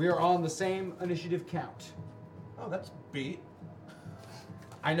already? We are on the same initiative count. Oh, that's beat.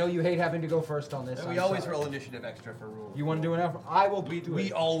 I know you hate having to go first on this. We I'm always sorry. roll initiative extra for rules. You want to do enough? I will do it.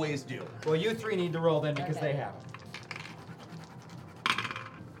 We always do. Well, you three need to roll then because they haven't.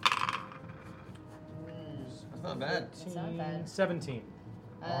 That's not bad. It's not bad. 17.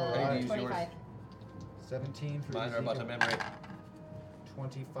 All right. 25. 17 for Mine are about to Ezekiel. memory.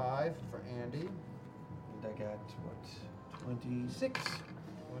 25 for Andy. And I got, what, 26?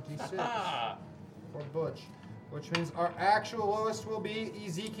 26 for Butch. Which means our actual lowest will be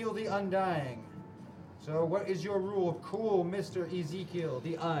Ezekiel the Undying. So what is your rule of cool, Mr. Ezekiel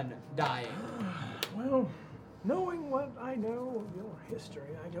the Undying? Well, knowing what I know of your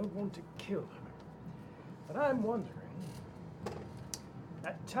history, I don't want to kill her. But I'm wondering,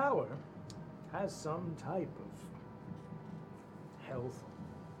 that tower has some type of health,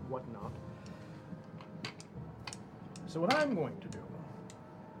 whatnot. So what I'm going to do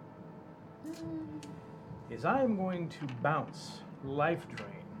is I'm going to bounce life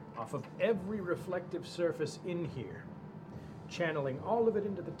drain off of every reflective surface in here, channeling all of it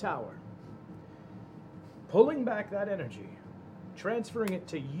into the tower, pulling back that energy, transferring it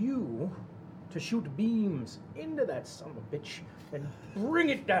to you to shoot beams into that son of a bitch and bring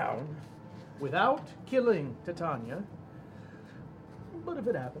it down without killing Titania. But if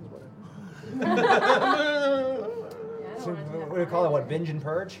it happens, whatever. So what do you call it? What, binge and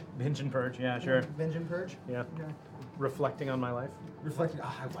purge? Binge and purge, yeah, sure. Binge and purge? Yeah. Okay. Reflecting on my life. Reflecting.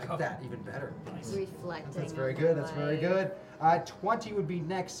 Oh, I like that even better. Reflecting. That's very good. That's very good. 20 would be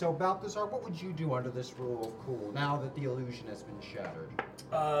next. So Balthazar, what would you do under this rule of cool now that the illusion has been shattered?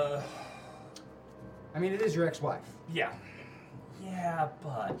 I mean, it is your ex-wife. Yeah. Yeah,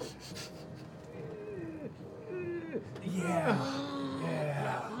 but. Yeah.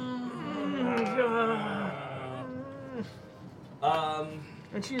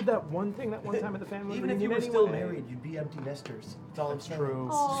 And she did that one thing that one time at the family Even if reunion you were still anyway. married, you'd be empty nesters. That's all I'm saying. True.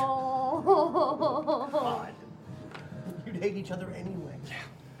 Oh. God. You'd hate each other anyway.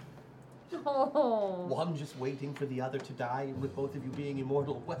 Oh. One just waiting for the other to die, and with both of you being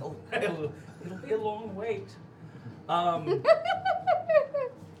immortal, well, It'll be a long wait.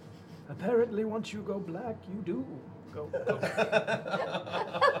 Apparently, once you go black, you do go.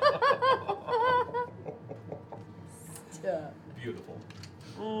 Stop. Beautiful.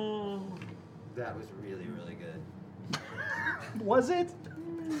 That was really, really good. Was it?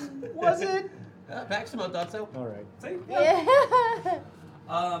 Was it? Maximo thought so. All right. See? Yeah.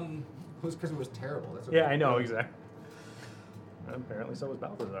 It was because it was terrible. That's Yeah, I know, exactly. Apparently so was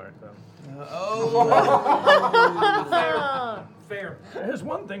Balthazar, so. Fair. There's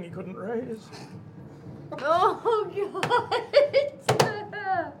one thing he couldn't raise. Oh God.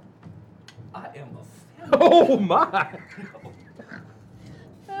 I am offended. Oh my!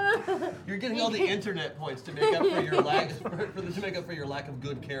 You're getting all the internet points to make up for your lack to make up for your lack of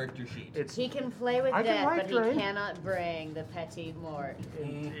good character sheet. He can play with I can death, life but he drain. cannot bring the petit mort.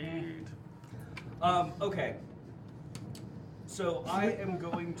 Indeed. Okay. So I am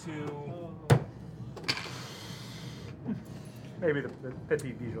going to. Maybe the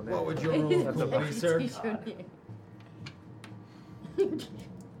petit déjeuner. What would your rule That's a be, sir?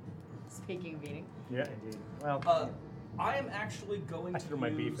 Speaking of eating. Yeah, indeed. Well, I am actually going I to threw my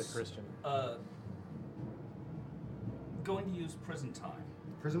beef use, at Christian. Going to use prison time.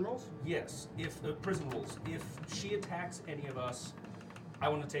 Prison rules? Yes, if prison rules. If she attacks any of us, I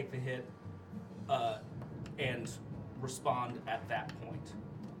want to take the hit and respond at that point.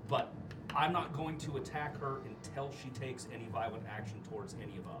 But I'm not going to attack her until she takes any violent action towards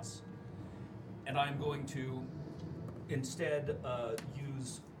any of us. And I'm going to instead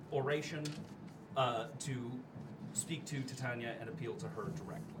use oration to speak to Titania and appeal to her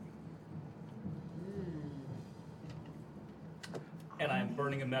directly. And I'm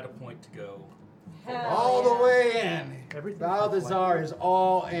burning a meta point to go. All the way in. Everything Balthazar is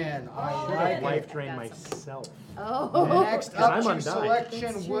all in. I like it. life drain myself. Oh. Next I'm up to undying.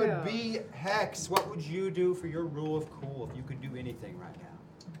 selection That's would true. be Hex. What would you do for your rule of cool if you could do anything right now?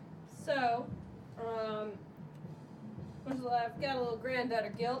 So, I've got a little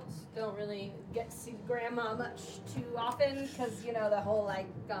granddaughter guilt. Don't really get to see the grandma much too often because, you know, the whole, like,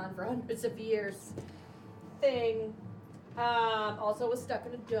 gone for hundreds of years thing. Also was stuck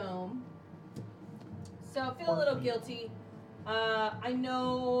in a dome. So I feel a little guilty. I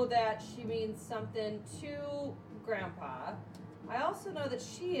know that she means something to Grandpa. I also know that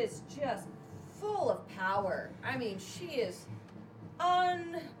she is just full of power. I mean, she is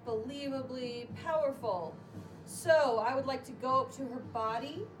unbelievably powerful. So I would like to go up to her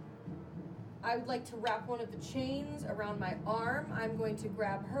body. I would like to wrap one of the chains around my arm. I'm going to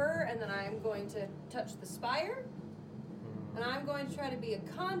grab her, and then I'm going to touch the spire. And I'm going to try to be a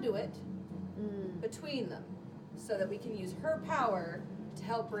conduit between them so that we can use her power to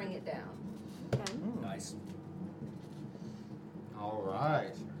help bring it down. Okay. Nice. All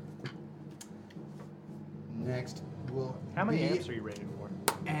right. Next will How many be amps are you rated for?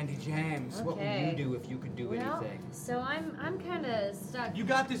 Andy James. What would Okay. you do if you could do Well, anything? so I'm kind of stuck. You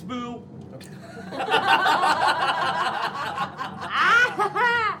got this, boo.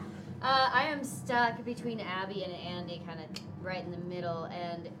 I am stuck between Abby and Andy, kind of right in the middle,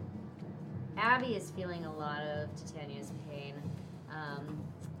 and Abby is feeling a lot of Titania's pain.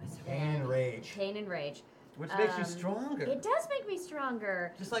 And rage. Pain and rage. Which makes you stronger. It does make me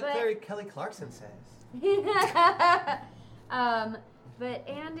stronger. Just like but, Clary Kelly Clarkson says. But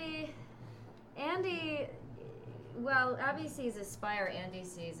Andy, well, Abby sees a spire, Andy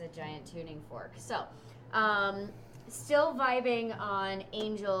sees a giant tuning fork. So, still vibing on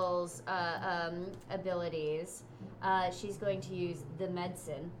Angel's abilities. She's going to use the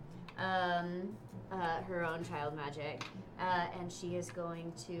medicine, her own child magic, and she is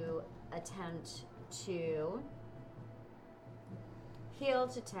going to attempt to heal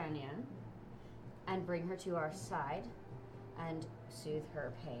Titania and bring her to our side and soothe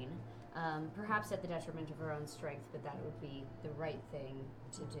her pain. Perhaps at the detriment of her own strength, but that would be the right thing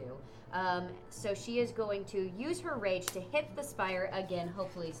to do. So she is going to use her rage to hit the spire again,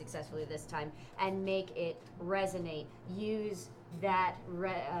 hopefully successfully this time, and make it resonate. Use that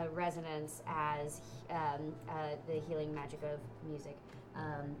resonance as the healing magic of music,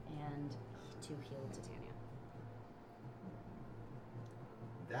 and to heal Titania.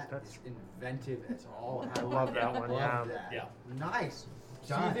 That's inventive as all. I love that one, yeah. Yeah. Nice.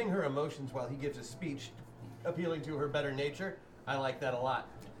 Soothing her emotions while he gives a speech, appealing to her better nature. I like that a lot.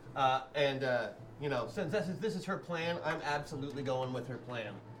 You know, since this is her plan, I'm absolutely going with her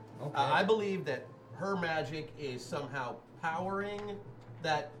plan. Okay. I believe that her magic is somehow powering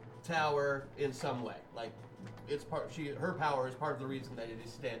that tower in some way. Like, it's her power is part of the reason that it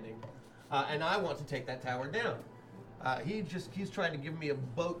is standing. And I want to take that tower down. He's trying to give me a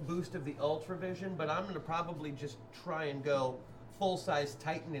boost of the Ultra Vision, but I'm going to probably just try and go full-size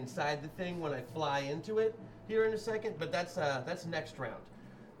Titan inside the thing when I fly into it here in a second, but that's next round.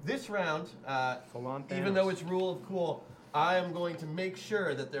 This round, even though it's rule of cool, I am going to make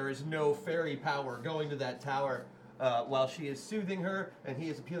sure that there is no fairy power going to that tower while she is soothing her and he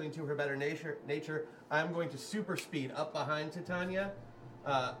is appealing to her better nature, I'm going to super speed up behind Titania,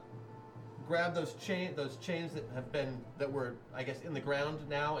 grab those chains that were, I guess, in the ground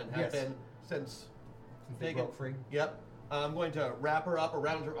now and have been since they broke free. Yep. I'm going to wrap her up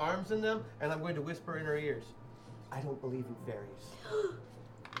around her arms in them, and I'm going to whisper in her ears, "I don't believe in fairies."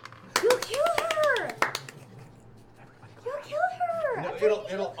 You kill her! You kill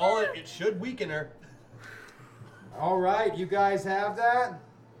her! No, it should weaken her. All right, you guys have that?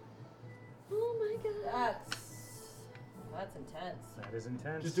 Oh my god. That's intense. That is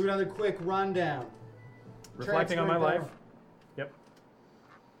intense. Just do another quick rundown. Reflecting on my life. Yep.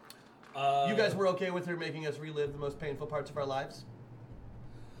 You guys were okay with her making us relive the most painful parts of our lives?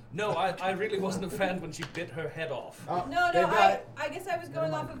 No, I really wasn't a fan when she bit her head off. I guess I was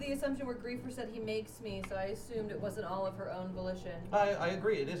going off of the assumption where Griefer said he makes me, so I assumed it wasn't all of her own volition. I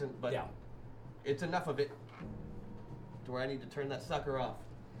agree, it isn't, but it's enough of it to where I need to turn that sucker off.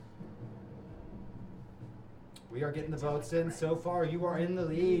 We are getting the votes in. So far, you are in the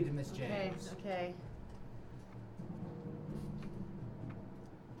lead, Miss James. Okay.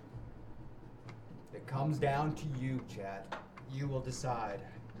 It comes down to you, Chad. You will decide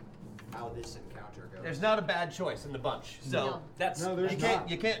how this encounter goes. There's not a bad choice in the bunch, so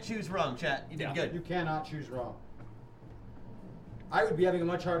you can't choose wrong, chat. You did good. You cannot choose wrong. I would be having a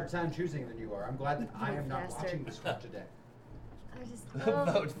much harder time choosing than you are. I'm glad that I am not watching this one today. I just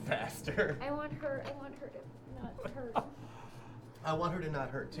vote faster. I want her to not hurt. I want her to not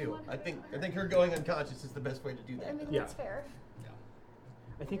hurt too. I think her going unconscious is the best way to do that. I mean, that's fair.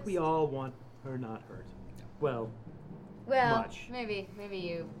 I think we all want her not hurt. Well, much. maybe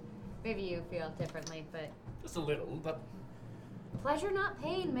you feel differently, but just a little, but pleasure not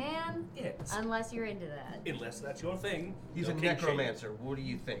pain, man. Yes. Unless you're into that. Unless that's your thing. He's a necromancer. What do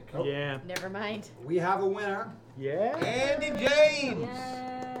you think? Oh. Yeah. Never mind. We have a winner. Yeah. Andy James.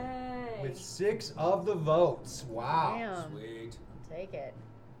 Yay. With 6 of the votes. Wow. Damn. Sweet. Take it.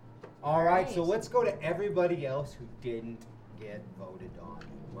 All right, so let's go to everybody else who didn't get voted on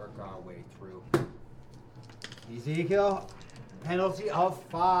and work our way through. Ezekiel, penalty of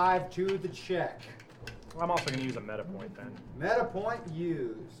 5 to the check. I'm also going to use a meta point then. Meta point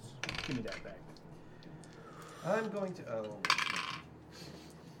used. Give me that back. I'm going to.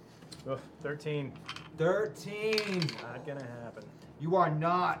 Ugh, 13. 13. Not going to happen. You are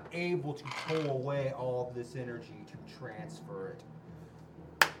not able to pull away all of this energy to transfer it.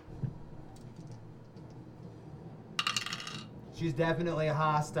 She's definitely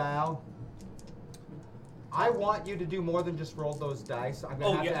hostile. I want you to do more than just roll those dice. I'm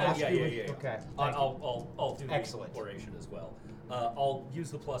gonna have to ask you. Yeah. Okay. I'll do Excellent. the oration as well. I'll use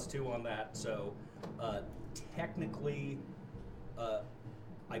the +2 on that. So technically,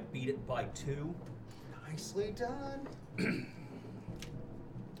 I beat it by 2. Nicely done.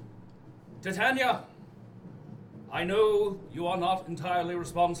 Titania, I know you are not entirely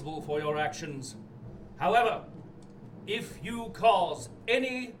responsible for your actions. However, if you cause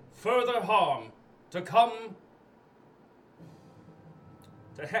any further harm to come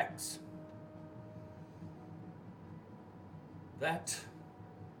to Hex, that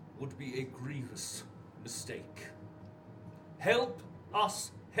would be a grievous mistake. Help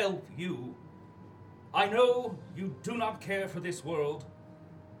us help you. I know you do not care for this world,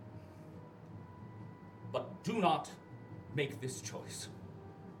 but do not make this choice.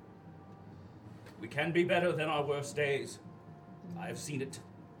 We can be better than our worst days. I have seen it.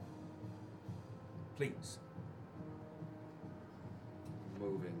 Please.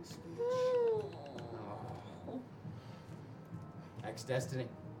 Moving speech. Next destiny.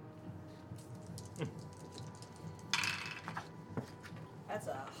 That's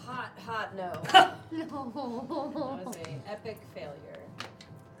a hot no. No. That was an epic failure.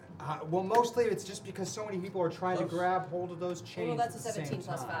 Well, mostly it's just because so many people are trying to grab hold of those chains. Well, that's at a the 17 same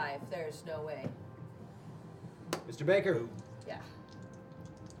plus time. 5. There's no way. Mr. Baker. Yeah.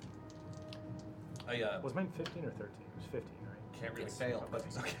 Was mine 15 or 13? It was 15, right? Can't really fail, but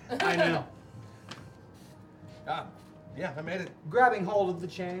okay. I know. Yeah, I made it. Grabbing hold of the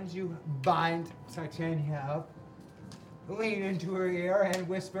chains, you bind Titania up, lean into her ear, and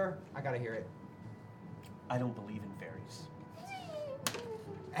whisper, I gotta hear it. I don't believe in fairies.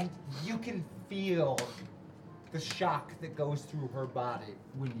 And you can feel the shock that goes through her body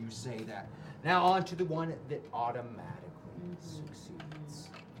when you say that. Now on to the one that automatically succeeds.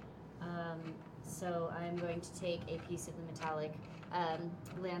 So I'm going to take a piece of the metallic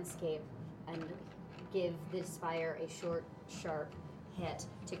landscape and give this spire a short, sharp hit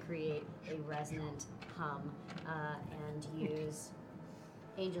to create a resonant hum, and use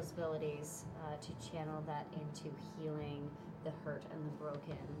Angel's abilities to channel that into healing the hurt and the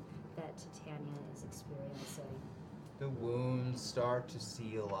broken that Titania is experiencing. The wounds start to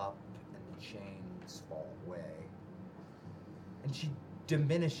seal up and the chains fall away. And she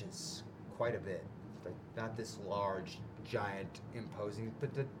diminishes quite a bit. Like, not this large, giant, imposing,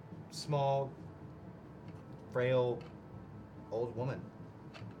 but the small, frail, old woman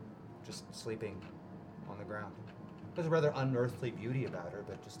just sleeping on the ground. There's a rather unearthly beauty about her,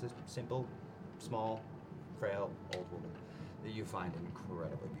 but just a simple, small, frail, old woman that you find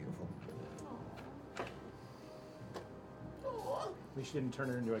incredibly beautiful. We didn't turn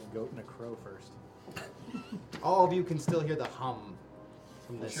her into a goat and a crow first. All of you can still hear the hum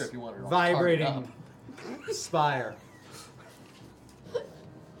from this Sure, if you want it all vibrating tarred spire.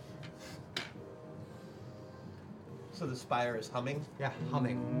 So the spire is humming? Yeah,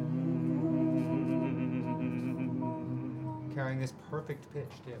 humming. Carrying this perfect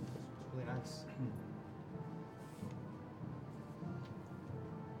pitch, too. It's really nice.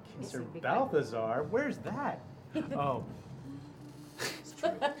 Sir Balthazar? Where's that? Oh.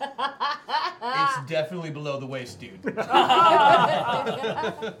 It's definitely below the waist, dude.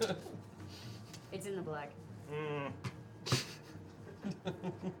 It's in the black.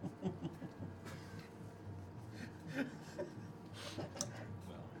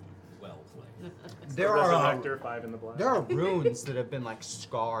 Well played. There Resurrector, 5 in the black. There are runes that have been like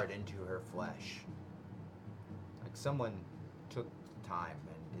scarred into her flesh. Like someone took time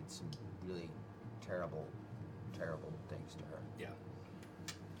and did some really terrible, terrible things to her. Yeah.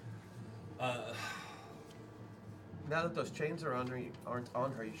 Now that those chains are aren't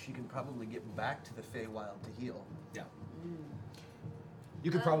on her, she can probably get back to the Feywild to heal. Yeah. You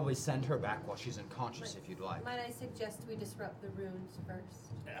could probably send her back while she's unconscious if you'd like. Might I suggest we disrupt the runes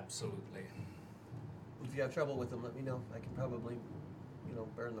first? Absolutely. If you have trouble with them, let me know. I can probably,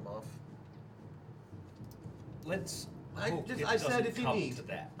 burn them off. Let's. I hope it said doesn't if you come need. to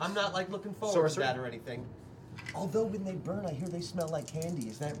that. I'm not like looking forward Sorcery? to that or anything. Although when they burn, I hear they smell like candy.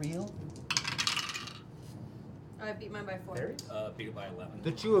 Is that real? I beat mine by 4. Beat it by 11. The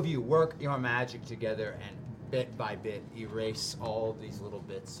two of you work your magic together and bit by bit erase all these little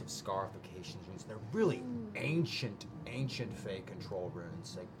bits of scarification runes. They're really ancient Fey control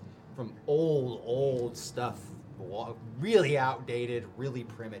runes. Like from old stuff. Really outdated, really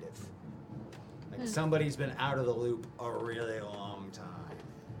primitive. Like somebody's been out of the loop a really long time.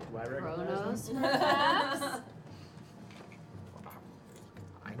 Do I recognize Chronos, them? perhaps?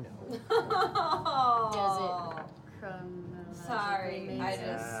 I know. Does it chronologically Sorry, make I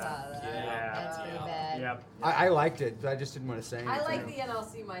sense? just saw that. Yeah. That's pretty bad. Yep. I liked it, but I just didn't want to say anything. I like the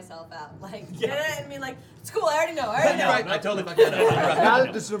NLC myself out. Like, Yeah. I mean, like, it's cool. I already know. I already know. Right, I totally fucked that up. Now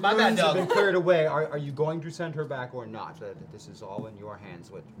that the My bad, runes have dog. been cleared away, are you going to send her back or not? This is all in your hands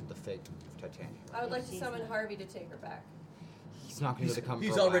with the fate of Titania. I would like to summon Harvey to take her back. He's not going to come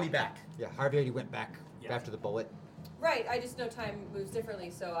He's for a while. already back. Yeah, Harvey already went back Yeah. after the bullet. Right. I just know time moves differently,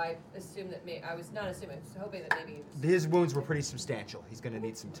 so I assumed that I was not assuming. I was hoping that maybe. It was, His wounds were pretty substantial. He's going to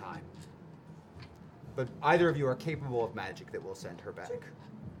need some time. But either of you are capable of magic that will send her back.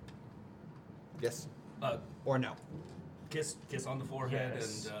 Yes? Or no? Kiss on the forehead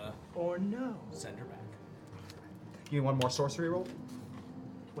Yes. and Or no. send her back. Give me one more sorcery roll.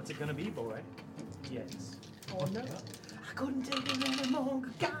 What's it gonna be, boy? Yes. Or no. I couldn't take it anymore.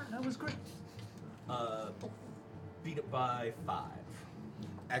 God, that was great. Beat it by 5.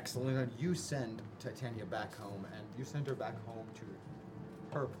 Excellent. And you send Titania back home, and you send her back home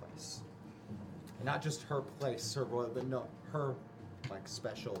to her place. And not just her place, her royal, but no, her like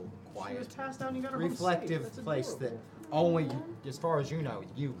special, She was quiet, passed down. You got her home safe. reflective That's place that adorable. only, as far as you know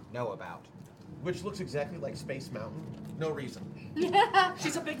about. Which looks exactly like Space Mountain. No reason.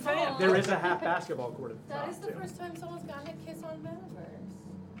 She's a big fan. There is a half basketball court at the that top is the too. first time someone's gotten a kiss on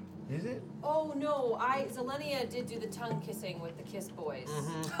Metaverse. Is it? Oh no! Zelenia did do the tongue kissing with the Kiss Boys.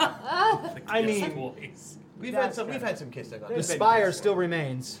 I mean, boys. We've That's had kinda- some kissing on The There's this. been spire kiss still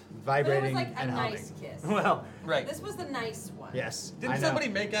remains, But it was vibrating like a and humming. nice kiss. Well, Right. This was the nice one. Yes. I Didn't know. somebody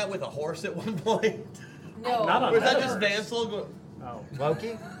make out with a horse at one point? No. Not on Or is that just Metaverse. Vansel? oh.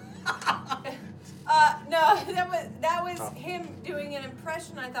 Loki? No, that was him doing an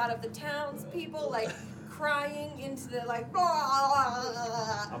impression. I thought of the townspeople like crying into the like. I'm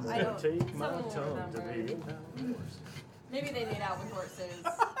I gonna don't. take my someone will tongue to remember. be a horse. Maybe they made out with horses.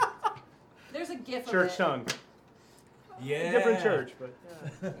 There's a gif of Church it. tongue. Yeah. Different church, but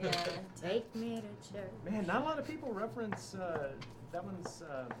Yeah. Take me to church. man, not a lot of people reference that one's.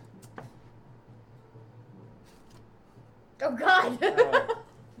 Oh God!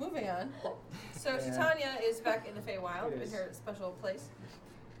 Moving on. So Titania is back in the Feywild in her special place.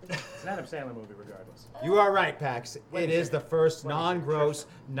 It's an Adam Sandler movie, regardless. You are right, Pax. It is the first non-gross,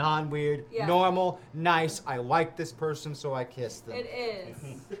 non-weird, Yeah. normal, nice. I like this person, so I kissed them. It is.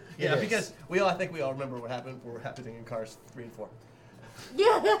 Yeah, It is. because I think we all remember what happening in Cars 3 and 4.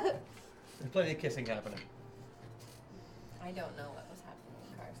 Yeah. There's plenty of kissing happening. I don't know what was happening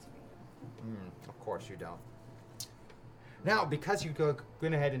in Cars 3. Of course you don't. Now, because you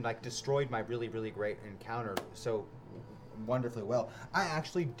went ahead and like destroyed my really, really great encounter so wonderfully well, I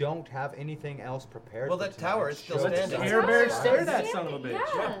actually don't have anything else prepared. Well, for that tower is still tonight's show. standing. Air Bear Tower stare is that standing, son of a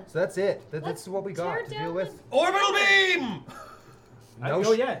bitch. yeah. So that's it. That's Let's what we got tear to deal down with. Orbital beam!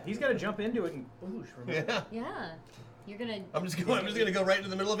 No yeah, he's got to jump into it and whoosh. Remember? Yeah. Yeah. You're gonna. I'm just gonna go right into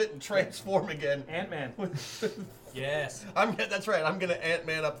the middle of it and transform again. Ant-Man. Yes. That's right. I'm gonna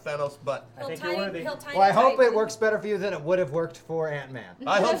Ant-Man up Thanos' butt. I think you're worthy. Well, I hope it works better for you than it would have worked for Ant-Man.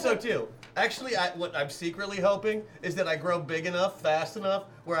 I hope so too. Actually, what I'm secretly hoping is that I grow big enough, fast enough,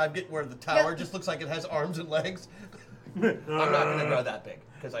 where the tower just looks like it has arms and legs. I'm not gonna grow that big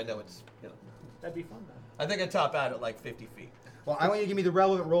because I know it's That'd be fun, though. I think I top out at like 50 feet. Well, I want you to give me the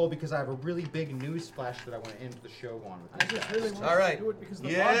relevant role because I have a really big news flash that I want to end the show on. I just really want All right. to do it because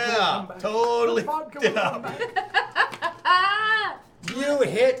the vodka Yeah, will come back. totally. The vodka will come back. You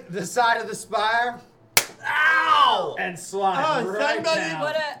hit the side of the spire Ow! and slide right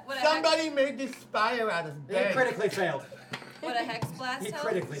down. Somebody made this spire out of He bank. critically failed. What a hex blast He help?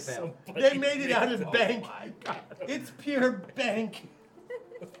 critically failed. They made it out of bank. It's pure bank.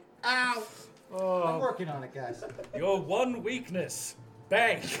 Ow! I'm working on it, guys. Your one weakness,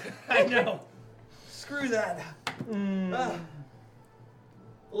 bank. I know. Screw that.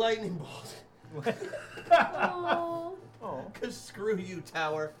 Lightning bolt. Oh. Cause screw you,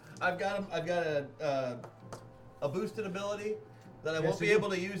 tower. I've got a boosted ability that I won't be able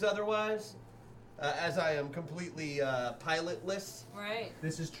to use otherwise, as I am completely pilotless. Right.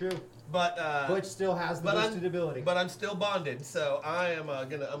 This is true. But Butch still has the boosted ability. But I'm still bonded, so I'm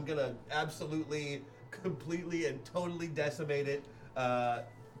gonna absolutely, completely, and totally decimate it.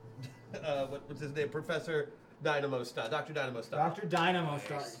 What's his name? Professor Dynamo style, Dr. Dynamo style. Dr. Dynamo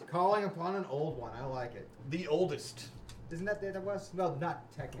starts calling upon an old one. I like it. The oldest. Isn't that that was? Well, not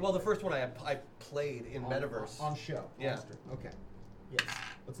technically. Well, the first one I played in Metaverse. On show. Yeah. On stream. Okay. Yes.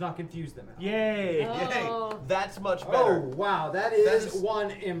 Let's not confuse them. Yay! Oh. Yay! That's much better. Oh wow, that is That's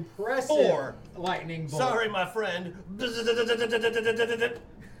one impressive 4. lightning bolt. Sorry, my friend.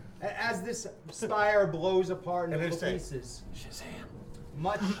 As this spire blows apart into And little they pieces, Shazam.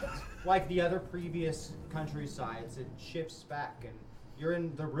 much like the other previous countrysides, it shifts back, and you're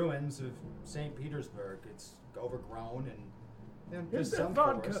in the ruins of St. Petersburg. It's overgrown, and there's Is there some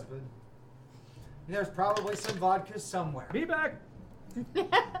vodka? forest, but there's probably some vodka somewhere. Be back.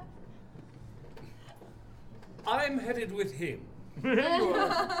 I'm headed with him.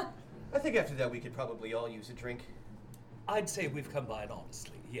 I think after that we could probably all use a drink. I'd say we've combined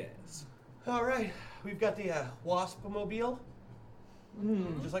honestly, yes. All right, we've got the Wasp-mobile.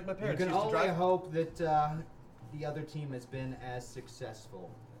 Just like my You parents can used to only drive. hope that the other team has been as successful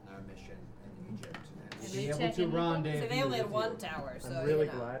in our mission in Egypt and Did be they able check to in with them? rendezvous. So they only had with one you. tower, so I'm really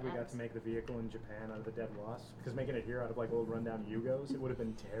you know. glad we got to make the vehicle in Japan out of the dead wasp, because making it here out of like old rundown Yugos, it would have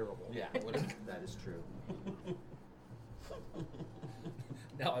been terrible. Yeah, That is true.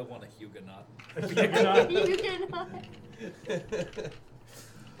 Now I want a Huguenot.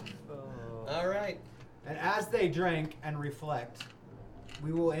 All right. And as they drink and reflect,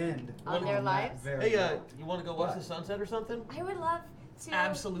 we will end On their that lives? very Hey, note. you want to go watch the sunset or something? I would love to.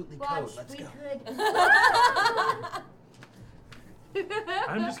 Absolutely watch. code. Let's we go. could.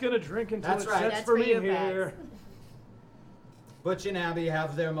 I'm just gonna drink until That's it right. sets That's for for me you, here. Butch and Abby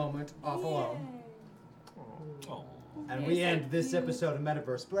have their moment off alone. Oh. And we end this episode of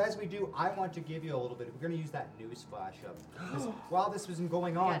Metaverse. But as we do, I want to give you a little bit. We're going to use that news flash up. 'Cause while this was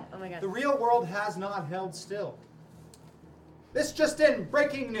going on, Oh my God. the real world has not held still. This just in,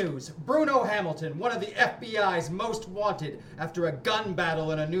 breaking news. Bruno Hamilton, one of the FBI's most wanted after a gun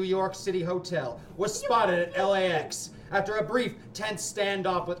battle in a New York City hotel, was spotted at LAX. After a brief, tense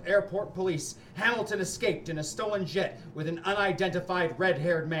standoff with airport police, Hamilton escaped in a stolen jet with an unidentified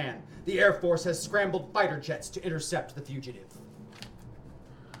red-haired man. The Air Force has scrambled fighter jets to intercept the fugitive.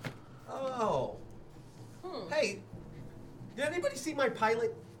 Oh. Hey, did anybody see my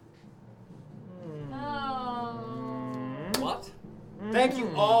pilot? What? Thank you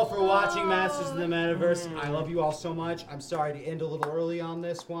all for watching Masters of the Metaverse. I love you all so much. I'm sorry to end a little early on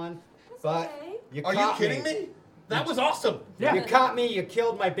this one, but you Are you caught kidding me? That was awesome. You caught me. You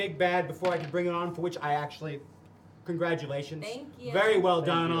killed my big bad before I could bring it on, for which I actually Congratulations. Thank you. Very well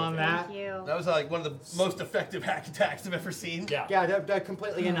done on that. Thank you. That was like one of the most effective hack attacks I've ever seen. Yeah, that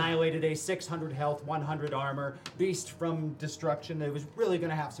completely annihilated a 600 health, 100 armor beast from destruction. That was really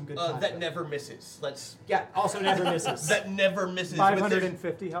going to have some good time. That never misses. Let's. Yeah, also never misses. That never misses.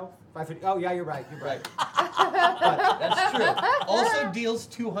 550 health. 550. Oh yeah, you're right. You're right. That's true. Also deals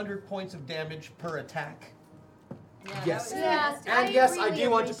 200 points of damage per attack. Yes. Yeah, And yes, I do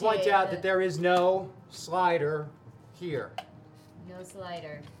want to point out that there is no slider here. No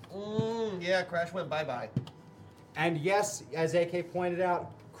slider. Yeah, Crash went bye-bye. And yes, as AK pointed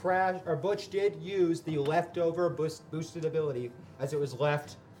out, Butch did use the leftover boosted ability as it was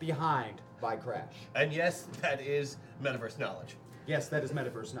left behind by Crash. And yes, that is metaverse knowledge. Yes, that is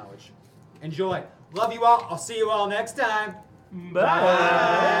metaverse knowledge. Enjoy. Love you all. I'll see you all next time.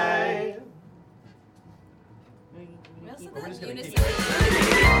 Bye. We also We're just got gonna Unison.